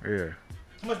Foods, how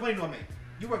much money do I make?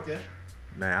 You work there.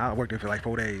 Man, I worked there for like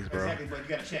 4 days, bro. Exactly, but you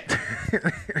gotta check.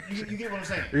 you get what I'm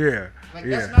saying? Yeah. Like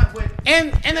that's not what.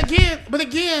 And again, but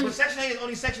Section 8 is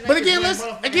only Section 8. But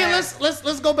again,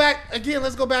 let's go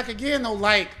back again though.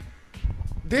 Like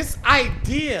this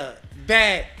idea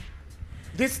that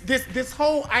this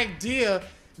whole idea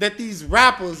that these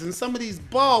rappers and some of these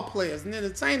ball players and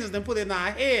entertainers then put in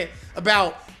our head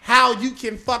about how you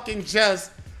can fucking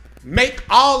just make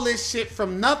all this shit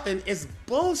from nothing is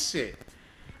bullshit.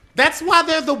 That's why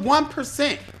they're the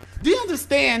 1%. Do you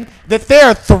understand that there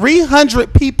are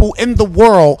 300 people in the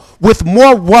world with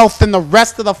more wealth than the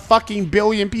rest of the fucking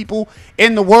billion people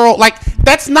in the world? Like,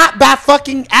 that's not by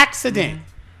fucking accident.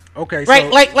 Okay,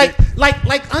 right?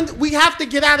 So we have to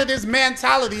get out of this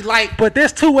mentality. Like, but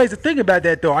there's two ways to think about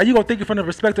that, though. Are you gonna think it from the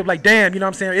perspective like, damn, you know what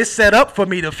I'm saying? It's set up for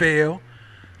me to fail.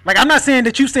 Like, I'm not saying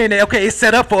that you saying that. Okay, it's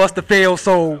set up for us to fail,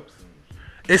 so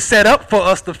it's set up for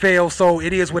us to fail, so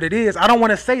it is what it is. I don't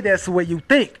want to say that's the way you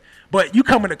think, but you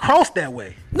coming across that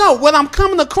way. No, what I'm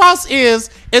coming across is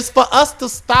for us to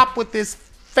stop with this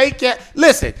fake.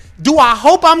 Listen, do I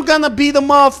hope I'm gonna be the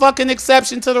motherfucking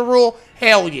exception to the rule?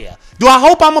 Hell yeah. Do I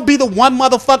hope I'm gonna be the one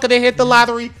motherfucker that hit the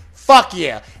lottery? Fuck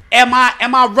yeah. Am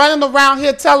I running around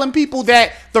here telling people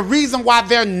that the reason why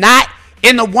they're not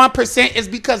in the 1% is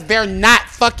because they're not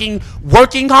fucking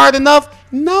working hard enough?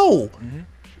 No. Mm-hmm.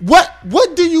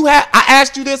 What do you have? I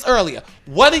asked you this earlier.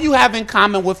 What do you have in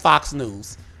common with Fox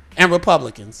News and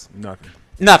Republicans?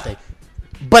 Nothing.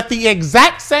 But the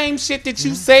exact same shit that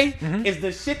you say is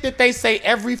the shit that they say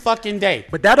every fucking day.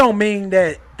 But that don't mean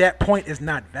that point is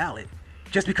not valid.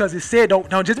 Just because it said don't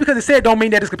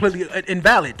mean that it's completely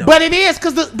invalid though. But it is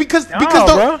because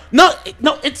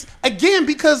it's again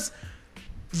because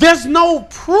there's no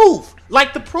proof.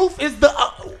 Like the proof is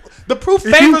the proof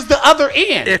favors the other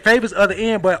end. It favors the other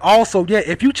end, but also, yeah,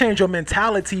 if you change your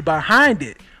mentality behind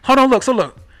it. Hold on, look. So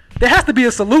look, there has to be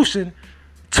a solution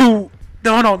to.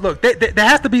 Hold on, look. There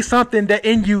has to be something that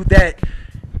in you that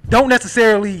don't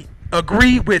necessarily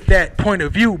agree with that point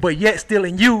of view, but yet still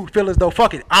in you feel as though,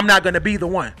 fuck it, I'm not gonna be the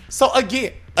one. So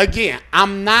again,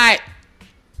 I'm not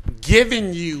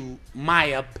giving you my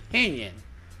opinion.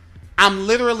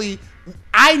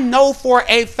 I know for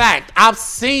a fact, I've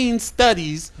seen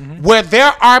studies where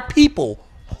there are people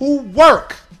who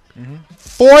work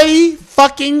 40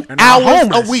 fucking hours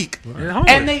a week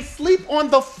and they sleep on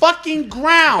the fucking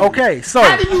ground. Okay, so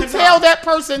how do you tell that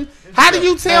person?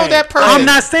 I'm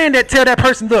not saying that. Tell that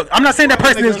person. Look, I'm not saying that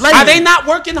person is lazy. Are they not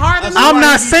working hard enough? I'm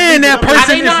not saying that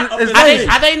person is lazy.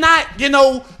 Are they not? You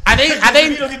know,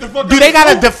 do they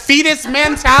got a defeatist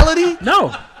mentality?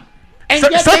 No. And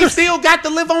yet they still got to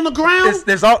live on the ground?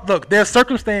 There's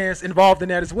circumstance involved in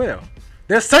that as well.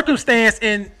 There's circumstance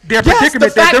in their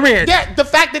predicament that they're in. Yeah, the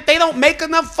fact that they don't make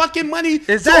enough fucking money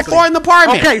to afford an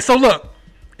apartment. Okay, so look,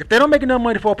 if they don't make enough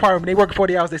money for an apartment, they work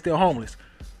 40 hours, they're still homeless.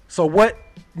 So what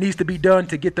needs to be done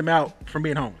to get them out from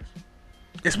being homeless?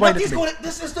 Explain it to me.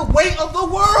 This is the way of the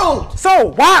world.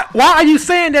 So why are you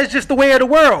saying that's just the way of the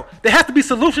world? There has to be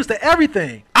solutions to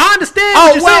everything. I understand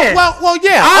what you're saying. Well,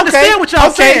 yeah. I understand what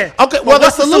y'all saying. Okay. Well, the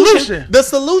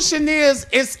solution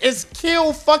is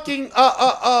kill fucking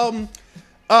No,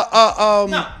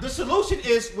 the solution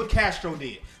is what Castro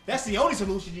did. That's the only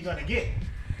solution you're gonna get.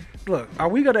 Look, are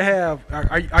we gonna have?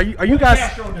 Are you guys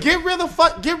get rid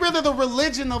of the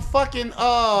religion of fucking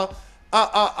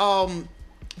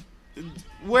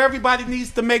where everybody needs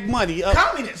to make money.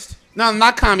 Communist. No,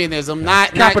 not communism.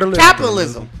 Not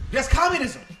capitalism. That's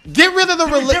communism. Get rid of the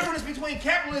religion. The difference between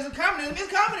capitalism and communism is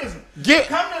communism.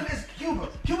 Communism is Cuba.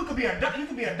 You can be a doctor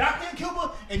in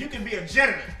Cuba, and you can be a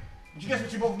janitor. But guess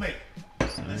what you both make?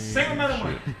 The same amount of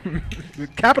money.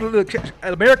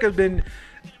 America's been.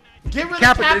 Get rid of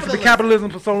capitalism. It's been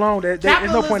capitalism for so long that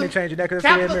there's no point in changing that because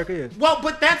that's the way America is. Well,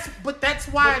 but that's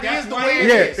why it is the way it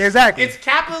is. Yeah, exactly. It's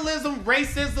capitalism,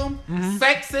 racism,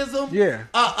 sexism. Yeah.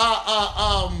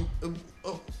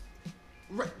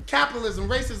 Capitalism,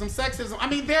 racism, sexism. I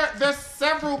mean, there's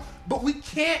several, but we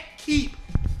can't keep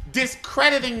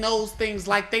discrediting those things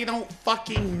like they don't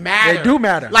fucking matter. They do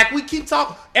matter. Like we keep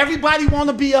talking, everybody want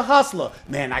to be a hustler.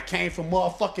 Man, I came from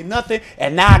motherfucking nothing,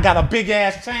 and now I got a big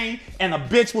ass chain and a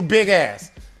bitch with big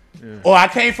ass. Yeah. Or I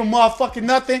came from motherfucking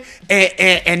nothing,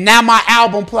 and now my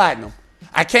album platinum.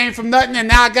 I came from nothing, and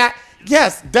now I got.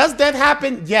 Yes, does that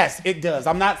happen? Yes, it does.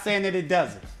 I'm not saying that it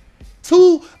doesn't.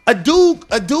 A dude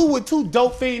with two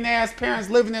dope fiend ass parents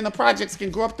living in the projects can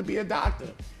grow up to be a doctor.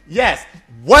 Yes.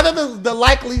 What are the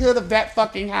likelihood of that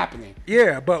fucking happening?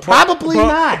 Yeah, but probably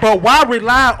not. But why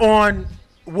rely on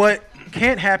what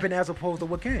can't happen as opposed to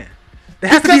what can? There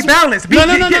has to be balance. We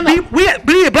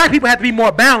black people have to be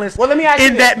more balanced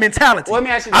in that mentality. Well, let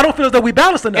me ask you I don't feel as though we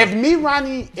balanced enough. If me,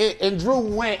 Ronnie, and Drew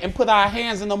went and put our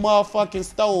hands in the motherfucking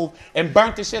stove and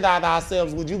burnt the shit out of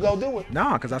ourselves, would you go do it?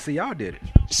 Nah, because I see y'all did it.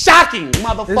 Shocking,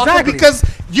 motherfucker. Exactly. Because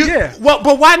you. Yeah. Well,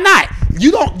 but why not?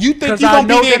 You think you're gonna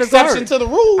be the exception to the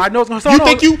rule? I know it's gonna.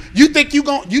 You think you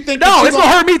gonna? No, it's gonna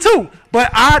hurt me too. But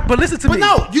listen to me. But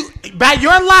no, by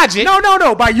your logic. No.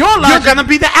 By your logic, you're gonna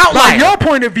be the outlier. By your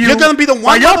point of view, you're gonna be the one.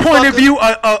 By your point of view,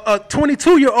 a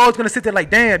 22-year-old's gonna sit there like,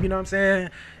 damn, you know what I'm saying?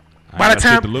 By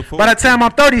the time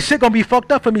I'm 30, shit gonna be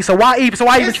fucked up for me. So why even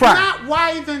try? It's not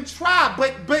why even try,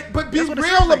 but be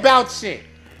real about shit.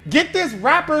 Get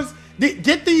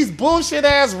these bullshit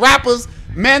ass rappers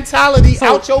mentality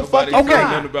out your fucking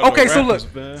mind. Okay, so look.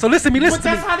 So listen to me. But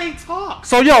that's how they talk.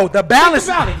 So the balance.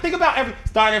 Think about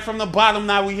starting from the bottom.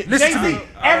 Now we listen to me.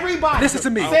 Everybody. Listen to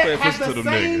me. Has the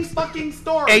same fucking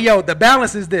story. Hey yo, the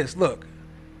balance is this. Look,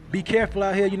 be careful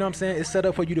out here. You know what I'm saying? It's set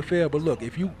up for you to fail. But look,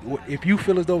 if you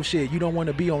feel as though shit, you don't want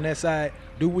to be on that side,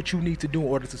 do what you need to do in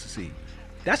order to succeed.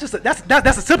 That's just that's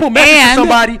a simple message to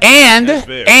somebody.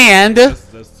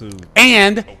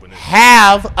 And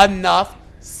have enough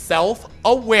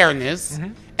self-awareness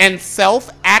and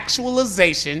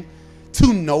self-actualization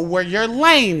to know where your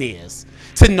lane is,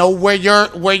 to know where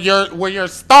your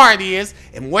start is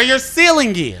and where your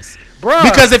ceiling is. Bruh.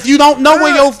 Because if you don't know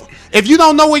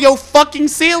where your fucking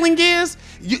ceiling is,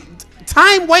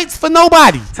 time waits for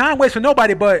nobody. Time waits for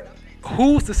nobody. But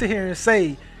who's to sit here and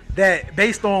say that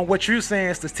based on what you're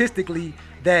saying statistically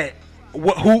that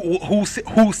who's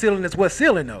ceiling is what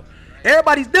ceiling though?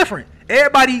 Everybody's different.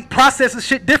 Everybody processes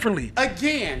shit differently.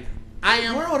 Again, I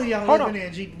am. Where are y'all living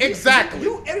in, G? Exactly.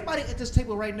 Everybody at this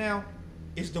table right now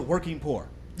is the working poor.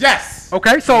 Yes.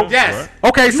 Okay, so yes.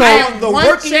 Okay, so I am the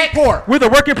working poor. We're the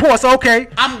working poor. So okay,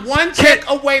 I'm one check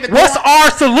away to go. What's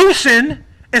our solution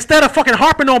instead of fucking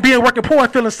harping on being working poor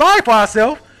and feeling sorry for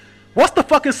ourselves? What's the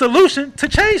fucking solution to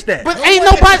change that? But ain't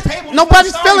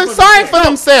nobody's feeling sorry for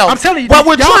themselves. I'm telling you, what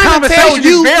we're trying to tell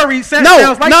you.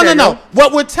 No.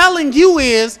 What we're telling you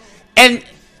is, and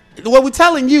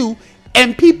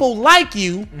people like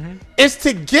you is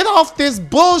to get off this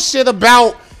bullshit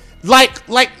about like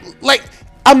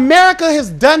America has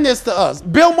done this to us.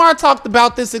 Bill Maher talked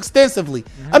about this extensively.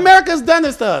 America has done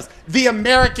this to us. The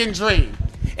American dream.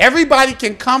 Everybody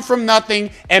can come from nothing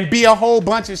and be a whole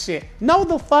bunch of shit. No,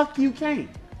 the fuck you can't.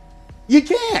 You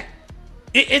can't.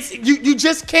 You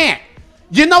just can't.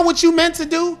 You know what you meant to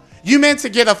do? You meant to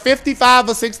get a $55,000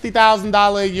 or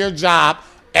 $60,000 a year job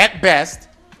at best,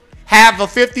 have a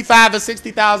 $55,000 or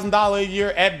 $60,000 a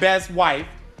year at best wife,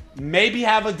 maybe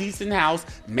have a decent house,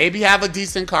 maybe have a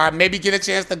decent car, maybe get a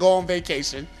chance to go on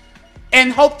vacation,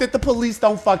 and hope that the police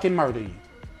don't fucking murder you.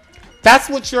 That's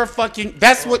what you're fucking.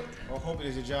 That's what. Or hoping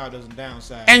that your job doesn't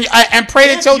downside. And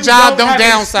pray that your job don't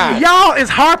downside. Y'all is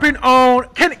harping on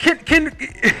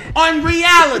on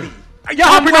reality. Y'all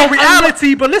harping on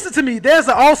reality, but listen to me. There's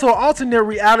also an alternate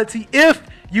reality if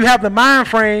you have the mind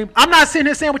frame. I'm not sitting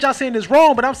here saying what y'all saying is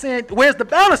wrong, but I'm saying where's the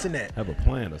balance in that? Have a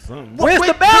plan or something. Where's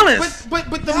the balance? But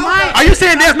the mind. Are you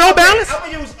saying there's no balance?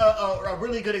 I'm gonna use a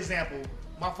really good example.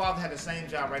 My father had the same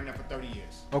job right now for 30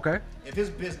 years. Okay. If his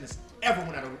business ever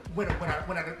went out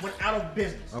of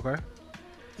business, okay,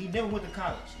 he never went to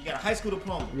college. He got a high school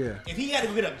diploma. Yeah. If he had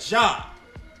to get a job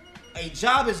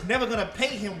is never gonna pay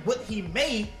him what he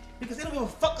made because they don't give a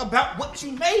fuck about what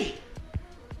you made.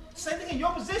 Same thing in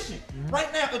your position.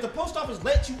 Right now, if the post office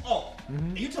let you off,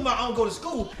 and you talking about I don't go to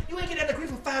school, you ain't get that degree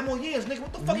for 5 more years, nigga.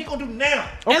 What the fuck you gonna do now?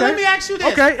 Okay. And let me ask you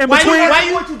this. Okay, and what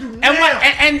you do now?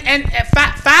 And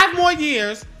 5 more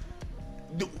years,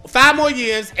 5 more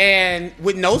years, and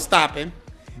with no stopping,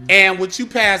 and with you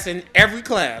passing every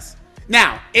class.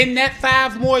 Now, in that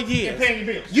 5 more years, and paying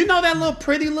your bills. You know that little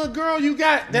pretty little girl you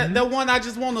got, that one I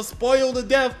just want to spoil to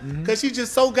death because she's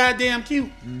just so goddamn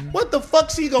cute. What the fuck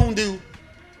she gonna do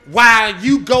while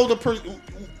you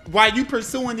while you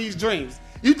pursuing these dreams?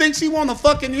 You think she want to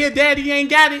fucking hear daddy ain't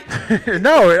got it?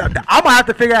 No, I'm gonna have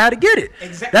to figure out how to get it.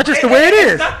 Exactly. That's just the way it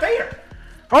is. It's not fair.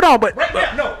 Hold on, but right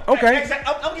now, no. Okay.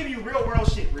 I'm giving you real world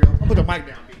shit, real. I'll put the mic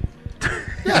down, B.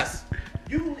 Yes.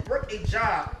 You work a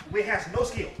job where it has no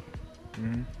skill.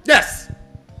 Yes.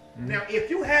 Now, if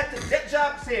you had that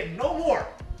job said no more,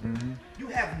 you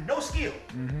have no skill,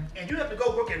 and you have to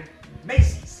go work at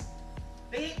Macy's.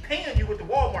 They ain't paying you with the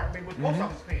Walmart, maybe with the post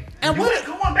office paying. And you ain't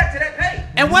going back to that pay.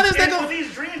 And what is that going?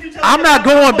 These dreams you tell I'm not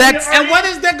going back. And what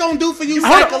is that going to do for you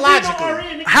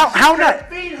psychologically? How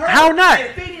not? How not?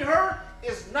 And feeding her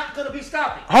is not going to be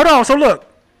stopping. Hold on. So look,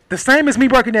 the same as me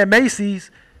working at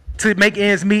Macy's. to make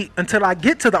ends meet until I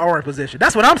get to the RN position.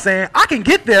 That's what I'm saying. I can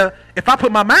get there if I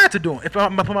put my mind to doing. If I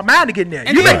put my mind to getting there.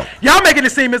 Y'all making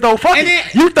it seem as though fuck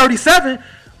it. You 37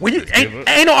 when you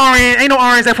ain't no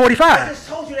RNs at 45. I just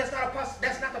told you that's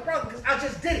not the problem because I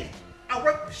just did it. I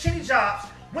worked shitty jobs,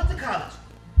 went to college.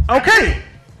 Okay.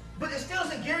 But it still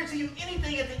doesn't guarantee you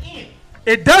anything at the end.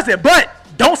 It doesn't, but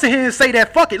don't sit here and say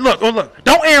that fuck it. Look.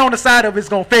 Don't err on the side of it's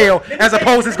gonna fail as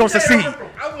opposed to it's gonna succeed.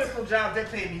 I went from jobs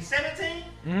that paid me 17.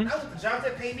 I went to jobs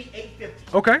that paid me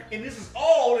 $850. Okay. And this is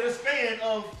all in a span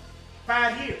of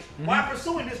 5 years. While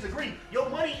pursuing this degree, your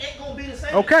money ain't gonna be the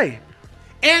same. Okay.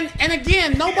 And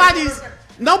again, nobody's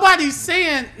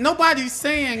saying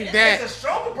that. As a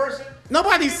stronger person.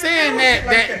 Nobody's saying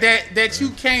that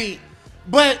you can't.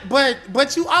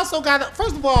 But you also got to,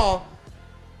 first of all,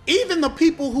 even the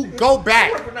people who go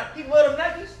back. You love them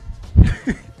Nikes?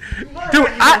 Dude,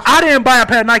 I didn't buy a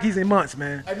pair of Nikes in months,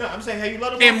 man. No, I'm saying, hey, you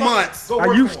love them In months.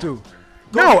 I used to.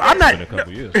 No, I'm not. In a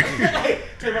couple years. Hey,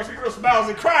 tell me some real smiles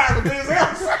and cries and things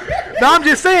else. No, I'm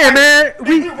just saying, man.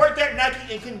 We worked at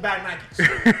Nike and couldn't buy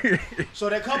Nikes. So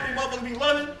that company motherfuckers be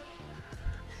loving.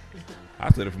 I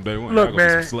said it from day one. Look,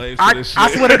 man, I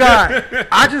swear to God,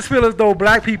 I just feel as though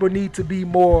black people need to be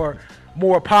more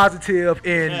positive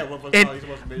and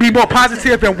be more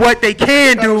positive in what they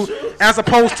can do as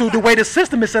opposed to the way the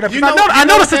system is set up. I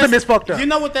know the system is fucked up. You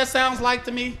know what that sounds like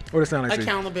to me? What it sound like?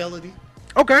 Accountability.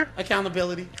 Okay.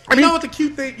 Accountability. You know what the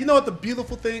cute thing? You know what the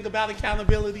beautiful thing about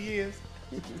accountability is?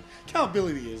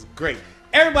 Accountability is great.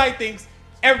 Everybody thinks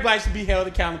everybody should be held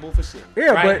accountable for shit. Yeah,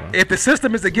 right? But if the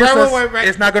system is against us,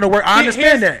 it's not going to work. I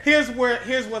understand that. Here's where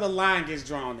the line gets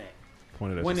drawn at.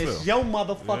 When it's your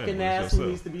motherfucking ass who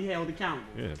needs to be held accountable.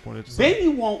 Yeah, point at yourself. Then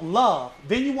you want love.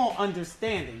 Then you want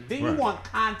understanding. Then you want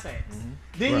context.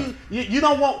 Then you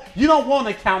don't want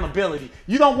accountability.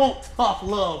 You don't want tough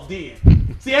love. Then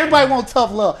see, everybody wants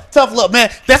tough love. Tough love,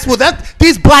 man. That's what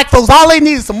these black folks, all they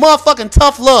need is some motherfucking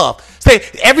tough love. Say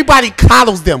everybody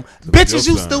coddles them. Bitches,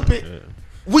 you stupid. Yeah.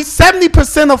 We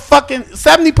 70%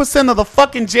 of the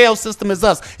fucking jail system is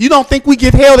us. You don't think we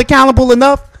get held accountable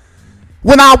enough?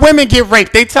 When our women get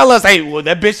raped, they tell us, hey, well,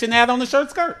 that bitch shouldn't have on the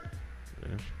shirt skirt.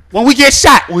 Yeah. When we get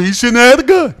shot, well, he shouldn't have had a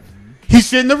gun. He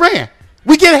shouldn't have ran.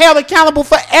 We get held accountable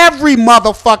for every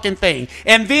motherfucking thing.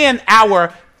 And then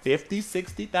our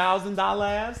 $50,000, $60,000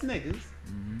 ass niggas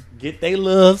get they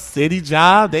little city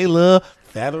job, they little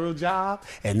federal job,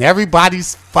 and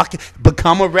everybody's fucking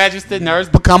become a registered nurse,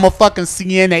 become a fucking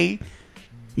CNA.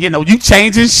 You know, you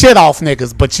changing shit off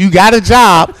niggas, but you got a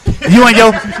job. You and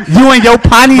your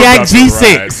Pontiac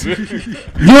G6.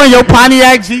 You and your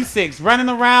Pontiac G6 running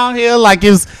around here like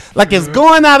it's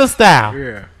going out of style.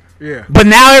 Yeah. But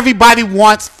now everybody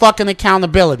wants fucking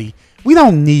accountability. We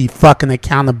don't need fucking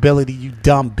accountability, you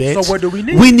dumb bitch. So what do we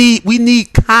need? We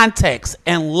need context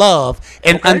and love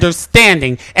and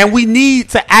understanding, and we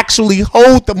need to actually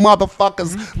hold the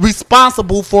motherfuckers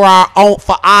responsible for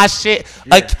our shit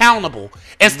accountable.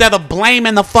 Instead of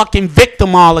blaming the fucking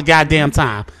victim all the goddamn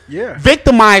time. Yeah.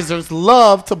 Victimizers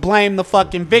love to blame the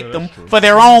fucking victim for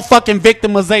their own fucking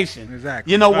victimization.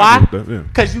 Exactly. You know why?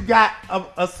 Because you got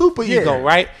a super ego,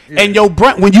 right? Yeah. And your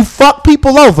brain, when you fuck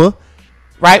people over,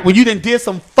 right? When you did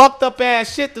some fucked up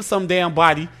ass shit to some damn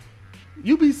body,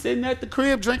 you be sitting at the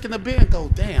crib drinking a beer and go,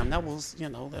 damn, that was,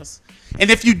 that's. And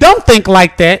if you don't think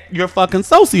like that, you're a fucking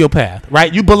sociopath,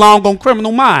 right? You belong on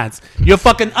Criminal Minds. You're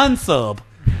fucking unsub.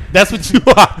 That's what you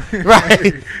are,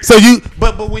 right? So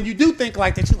but when you do think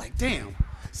like that, you're like, damn.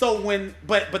 So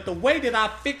but the way that I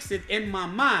fix it in my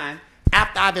mind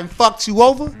after I done fucked you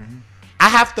over, I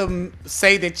have to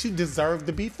say that you deserve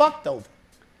to be fucked over.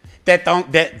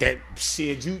 That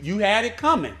shit, you had it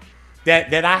coming.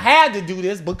 That I had to do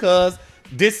this because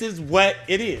this is what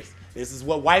it is. This is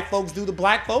what white folks do to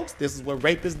black folks. This is what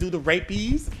rapists do to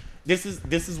rapees. This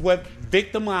is what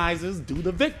victimizers do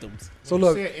to victims. So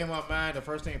look, in my mind, the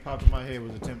first thing that popped in my head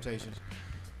was the Temptations.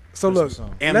 So look,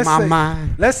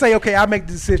 let's say, okay, I make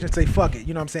the decision to say, fuck it.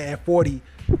 You know what I'm saying? At 40,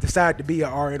 decide to be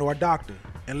an RN or a doctor.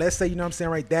 And let's say, you know what I'm saying,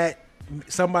 right, that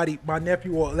somebody, my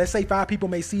nephew, or let's say 5 people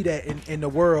may see that in the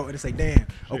world and say, damn,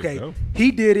 okay, he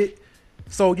did it.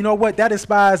 So you know what? That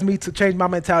inspires me to change my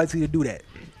mentality to do that.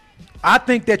 I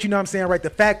think that, you know what I'm saying, right, the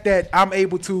fact that I'm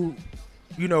able to,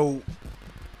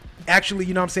 actually,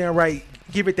 you know what I'm saying, right,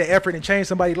 give it the effort and change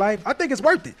somebody's life, I think it's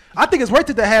worth it. I think it's worth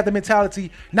it to have the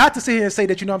mentality, not to sit here and say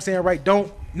that, you know what I'm saying, right,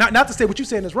 not to say what you're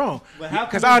saying is wrong,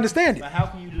 because I understand it. But how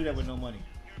can you do that with no money?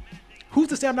 Who's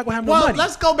to say I'm not going to have no money? Well,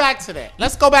 let's go back to that.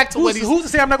 Let's go back to what he's... Who's to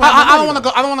say I'm not going to have no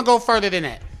money? I don't want to go further than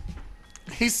that.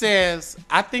 He says,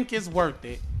 I think it's worth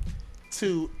it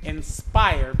to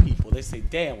inspire people. They say,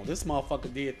 damn, well, this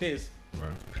motherfucker did this.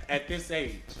 at this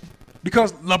age.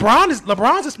 Because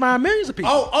LeBron's inspiring millions of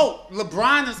people. Oh,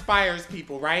 LeBron inspires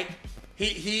people, right?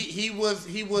 He was,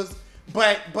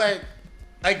 but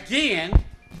again,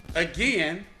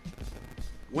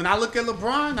 when I look at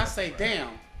LeBron, I say, damn,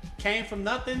 came from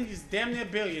nothing. He's damn near a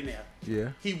billionaire. Yeah.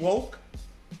 He woke.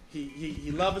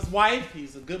 He loved his wife.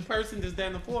 He's a good person. This, that,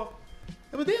 and the fourth.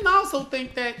 But then I also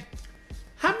think that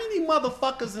how many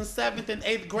motherfuckers in 7th and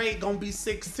 8th grade gonna be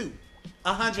 6'2",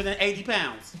 180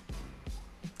 pounds?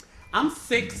 I'm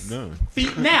 6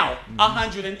 feet now,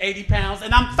 180 pounds,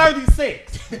 and I'm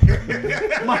 36.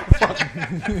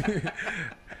 Motherfucker.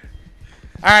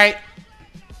 All right.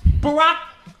 Barack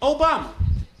Obama,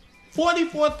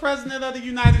 44th president of the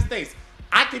United States.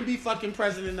 I can be fucking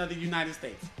president of the United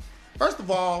States. First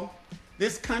of all,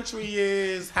 this country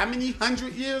is how many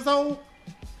 100 years old?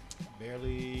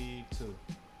 Barely 2.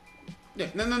 Yeah,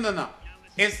 no.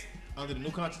 It's under the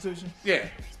new constitution. Yeah,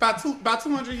 it's about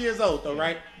 200 years old though,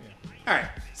 right? Yeah. All right.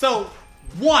 So,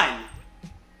 one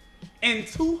in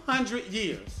 200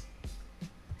 years.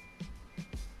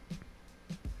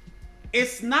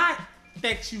 It's not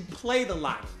that you play the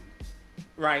lottery,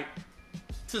 right?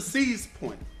 To C's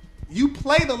point, you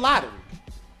play the lottery.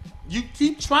 You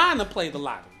keep trying to play the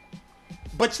lottery,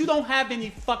 but you don't have any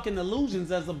fucking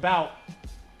illusions as about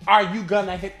are you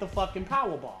gonna hit the fucking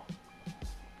Powerball?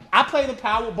 I play the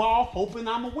Powerball hoping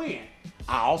I'm gonna win.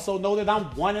 I also know that I'm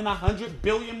 1 in 100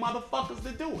 billion motherfuckers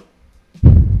to do it.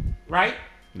 Right?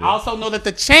 Yeah. I also know that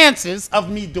the chances of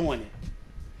me doing it.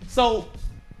 So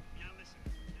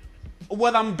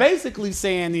what I'm basically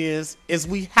saying is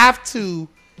we have to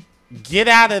get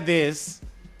out of this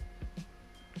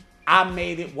I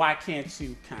made it, why can't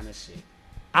you kind of shit.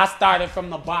 I started from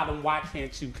the bottom, why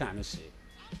can't you kind of shit.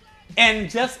 And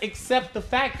just accept the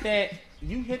fact that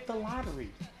you hit the lottery.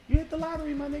 You hit the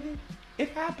lottery, my nigga. It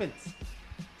happens.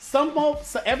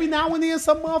 So every now and then,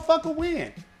 some motherfucker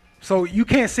win. So you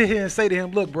can't sit here and say to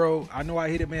him, look, bro, I know I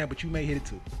hit it, man, but you may hit it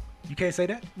too. You can't say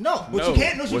that? No. What you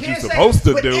can't what you're say, supposed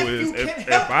to do is,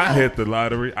 if I hit the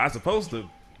lottery, I'm supposed to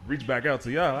reach back out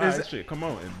to y'all. All right, shit, come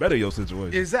on and better your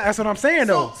situation. That's what I'm saying,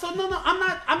 though. So no, I'm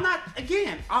not.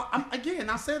 Again,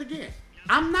 I'll say it again.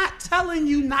 I'm not telling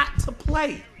you not to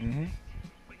play. Mm-hmm.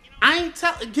 I ain't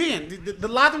again. The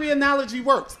lottery analogy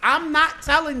works. I'm not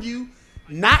telling you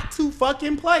not to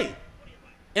fucking play.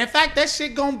 In fact, that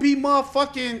shit gonna be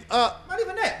motherfucking. Not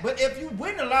even that. But if you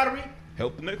win the lottery,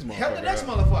 help the next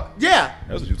motherfucker. Yeah.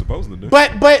 That's what you're supposed to do.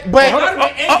 But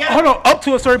hold on. Up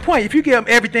to a certain point, if you give them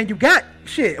everything you got,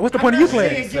 shit, what's the point of you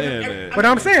playing? But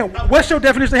I'm saying, what's your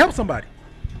definition of help somebody?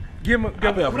 Give them.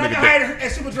 When I got hired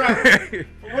at Super Driver,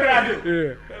 what did I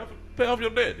do? Yeah. Pay off your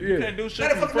debt. You can't do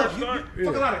shit. Fuck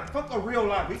a real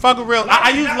lottery. Fuck a real. I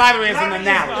use lottery as an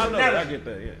analogy. I get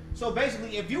that. Yeah. So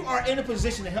basically, if you are in a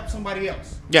position to help somebody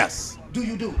else, yes, do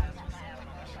you do it?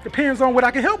 Depends on what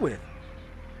I can help with.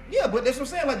 Yeah, but that's what I'm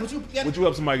saying. Like, would you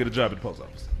help somebody get a job at the post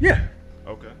office? Yeah.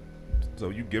 Okay. So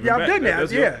you give it back. Yeah, I've done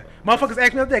that. Yeah. Motherfuckers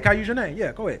ask me the other day, can I use your name?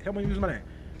 Yeah, go ahead. Help me use my name.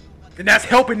 And that's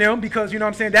helping them because, you know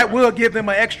what I'm saying, that will give them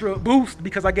an extra boost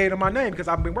because I gave them my name because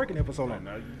I've been working there for so long.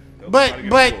 But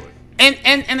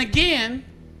and again,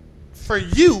 for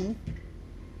you,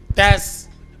 that's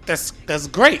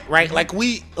great, right? Like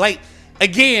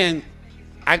again,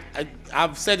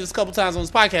 I've said this a couple times on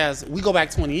this podcast. We go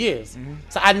back 20 years,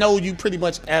 so I know you pretty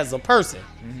much as a person,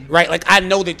 right? Like I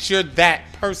know that you're that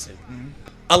person.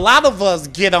 A lot of us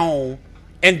get on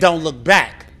and don't look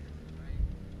back.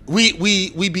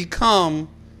 We become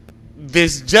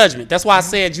this judgment. That's why I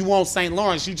said you on St.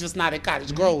 Lawrence, you just not at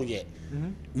Cottage Grove yet.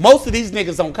 Most of these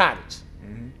niggas on Cottage.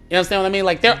 You understand what I mean?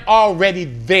 Like they're already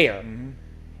there.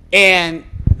 And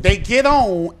they get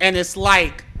on and it's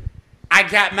like, I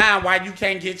got mine, why you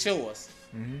can't get yours?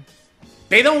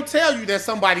 They don't tell you that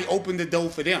somebody opened the door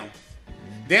for them.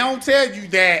 They don't tell you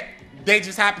that they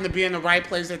just happen to be in the right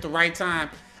place at the right time.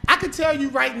 I can tell you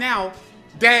right now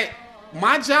that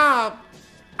my job,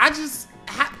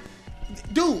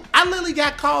 dude, I literally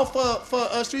got called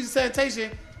for street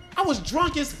sanitation. I was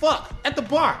drunk as fuck at the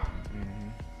bar.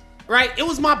 Right? It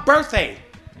was my birthday.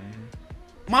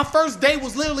 My first day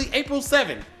was literally April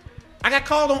 7th. I got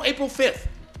called on April 5th.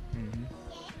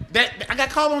 I got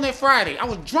called on that Friday. I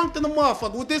was drunk in the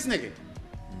motherfucker with this nigga.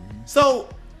 So,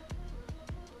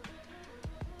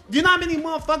 you know how many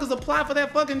motherfuckers apply for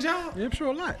that fucking job? Yeah, I'm sure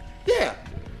a lot. Yeah.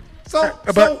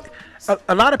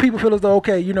 A lot of people feel as though,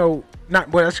 okay, you know,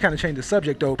 let's kind of change the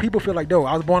subject though. People feel like, though,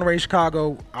 I was born and raised in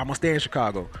Chicago, I'm gonna stay in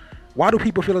Chicago. Why do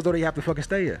people feel as though they have to fucking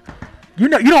stay here? You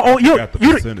don't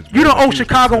owe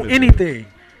Chicago anything.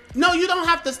 No, you don't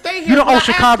have to stay here. You don't owe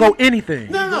Chicago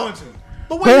anything. No.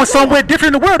 going somewhere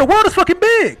different in the world. The world is fucking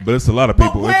big. But it's a lot of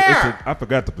people. Where? I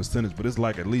forgot the percentage, but it's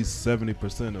like at least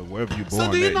 70% of wherever you're born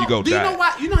So do you know? you go Do you die. know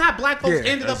why? You know how black folks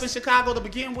Yeah. ended up in Chicago to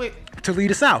begin with? To leave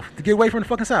the South, to get away from the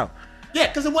fucking South. Yeah,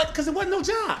 because it wasn't no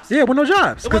jobs. Yeah, with no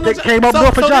jobs. It Because wasn't they no came up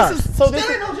north for jobs. So this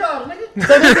There is ain't no job, nigga.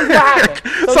 so this is what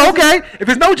happened. So okay, if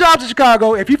there's no jobs in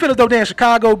Chicago, if you feel as though damn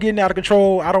Chicago getting out of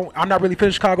control, I'm not really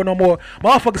feeling Chicago no more.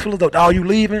 Motherfuckers feel as though, oh, you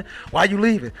leaving? Why you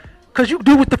leaving? Cause you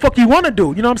do what the fuck you want to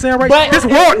do. You know what I'm saying, right? But-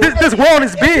 this world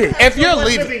is big. If you're Someone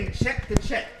leaving- living check to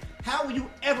check, how will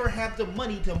you ever have the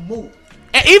money to move?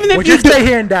 And even if Well, you just do, stay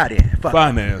here and die then. Fuck.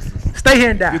 Finances. Stay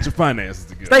here and die. Get your finances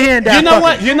together. Stay here and die. you know Fuck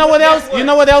what? it. You know what else? You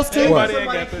know what else too? Everybody ain't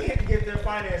Somebody got that. can't get their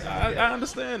finances. I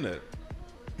understand that.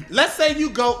 Let's say you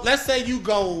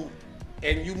go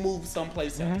and you move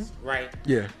someplace else, right?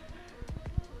 Yeah,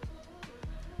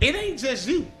 It ain't just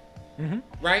you,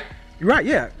 right? you're right.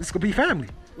 Yeah, it's gonna be family.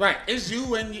 Right. It's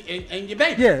you and your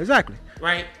baby. Yeah, exactly.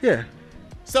 Right. Yeah.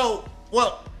 So,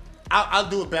 well, I'll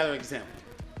do a better example.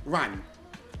 Ronnie.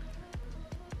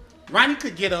 Ronnie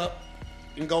could get up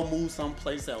and go move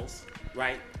someplace else,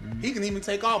 right? He can even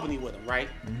take Albany with him, right?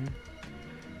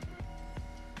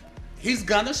 He's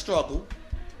gonna struggle,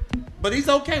 but he's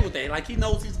okay with that. Like, he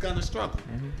knows he's gonna struggle,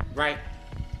 right?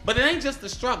 But it ain't just the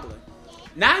struggling.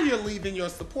 Now you're leaving your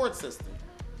support system.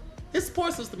 His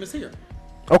support system is here.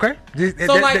 Okay. There's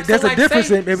a difference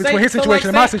in between his situation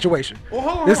and my situation. Well,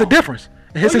 hold on, There's a hold on. difference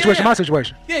in his situation and my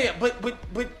situation. Yeah,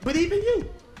 but even you.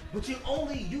 But you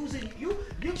only using you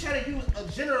try to use a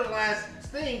generalized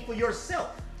thing for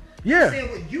yourself. Yeah. Saying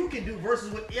what you can do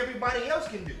versus what everybody else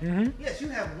can do. Yes, you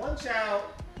have one child,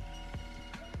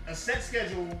 a set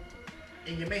schedule,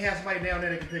 and you may have somebody down there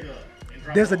that can pick up. And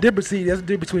drop There's a off. difference. See, there's a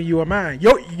difference between you and mine.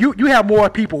 You have more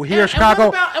people here in And Chicago. what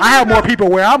about- and I what have more about- people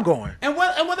where I'm going. And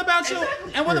what about you?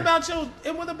 Exactly. And what about your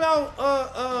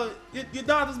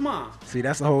daughter's mom? See,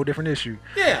 that's a whole different issue.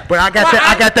 Yeah. But I got that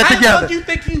How together.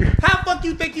 How fuck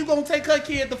you think you gonna take her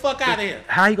kid the fuck out of here?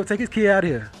 How you gonna take his kid out of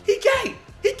here? He can't.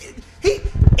 He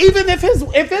even if his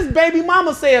baby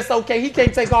mama says it's okay, he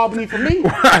can't take Albany from me. See,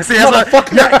 that's y'all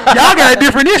got a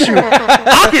different issue.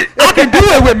 I can do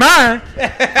it with mine.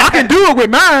 I can do it with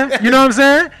mine. You know what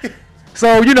I'm saying?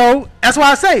 So, that's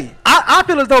why I say I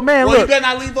feel as though, man, Well, you look. better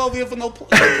not leave over here for no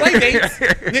play dates.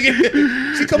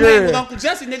 Nigga, she come in with Uncle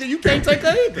Jesse, nigga, you can't take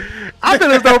her either. I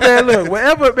feel as though, man, look,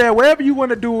 whatever you want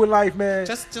to do in life, man,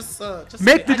 Just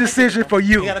make the decision for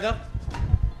you. You gotta go.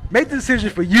 Make the decision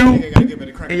for Nigga you gotta get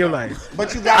ready to crank in it your up. life.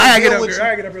 But you I gotta gotta deal get with up. I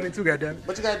gotta get up early too, goddamn.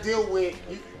 But you gotta deal with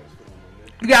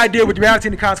You gotta deal with the reality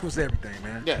and the consequences of everything,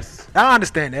 man. yes. I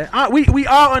understand that. We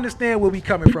all understand where we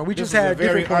coming from. We This just is a had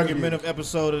very different point of view. argumentative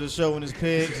episode of the show and his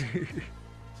pigs.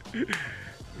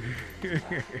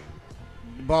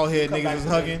 Bald head niggas is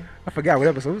hugging. I forgot what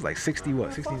episode. It was like 60,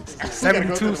 what? 60,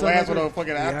 72, something. the last like one on that.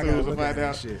 fucking Yeah, I iTunes gotta to look find at that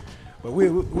out. shit. But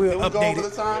we'll Did we go update over the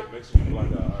it. time?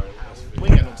 We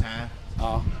ain't got no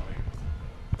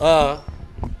time.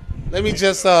 Let me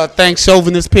just thank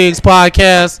Chauvinist Pigs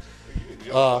podcast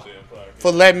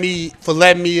for letting me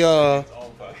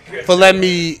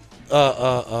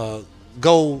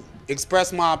go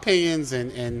express my opinions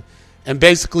and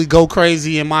basically go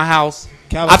crazy in my house.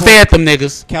 I fed them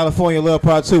niggas. California Love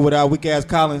Part 2 without weak ass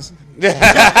Collins.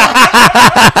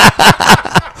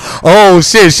 Oh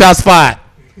shit! Shots fired.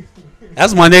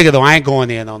 That's my nigga though. I ain't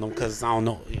going in on them because I don't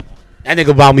know. That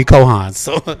nigga bought me Kohan.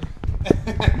 So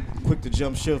Quick to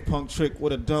jump shift punk trick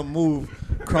with a dumb move.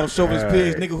 Cross shoulders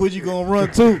pigs. Nigga, who you gonna run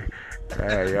to?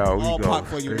 Hey, yo, All pop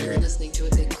for you, You're nigga. listening to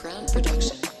a Big Crown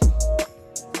production.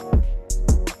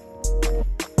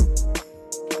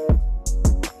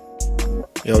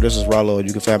 Yo, this is Rollo.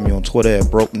 You can find me on Twitter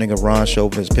at Broke Nigga Ron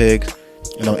Chauvinist Pigs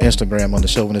and on Instagram under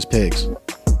Chauvinist Pigs.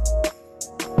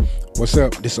 What's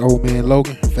up? This is Old Man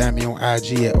Logan. Find me on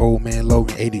IG at Old Man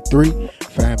Logan 83.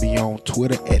 Find me on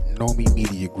Twitter at Nomi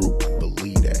Media Group.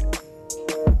 Believe that.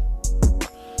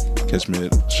 Catch me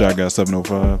at Shy Guy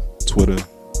 705, Twitter,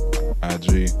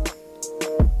 IG,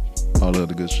 all the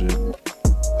other good shit.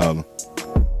 Holla.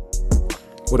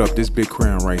 What up, this Big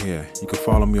Crown right here. You can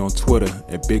follow me on Twitter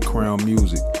at Big Crown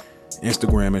Music,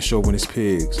 Instagram at Chauvinist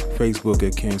Pigs, Facebook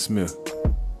at Ken Smith.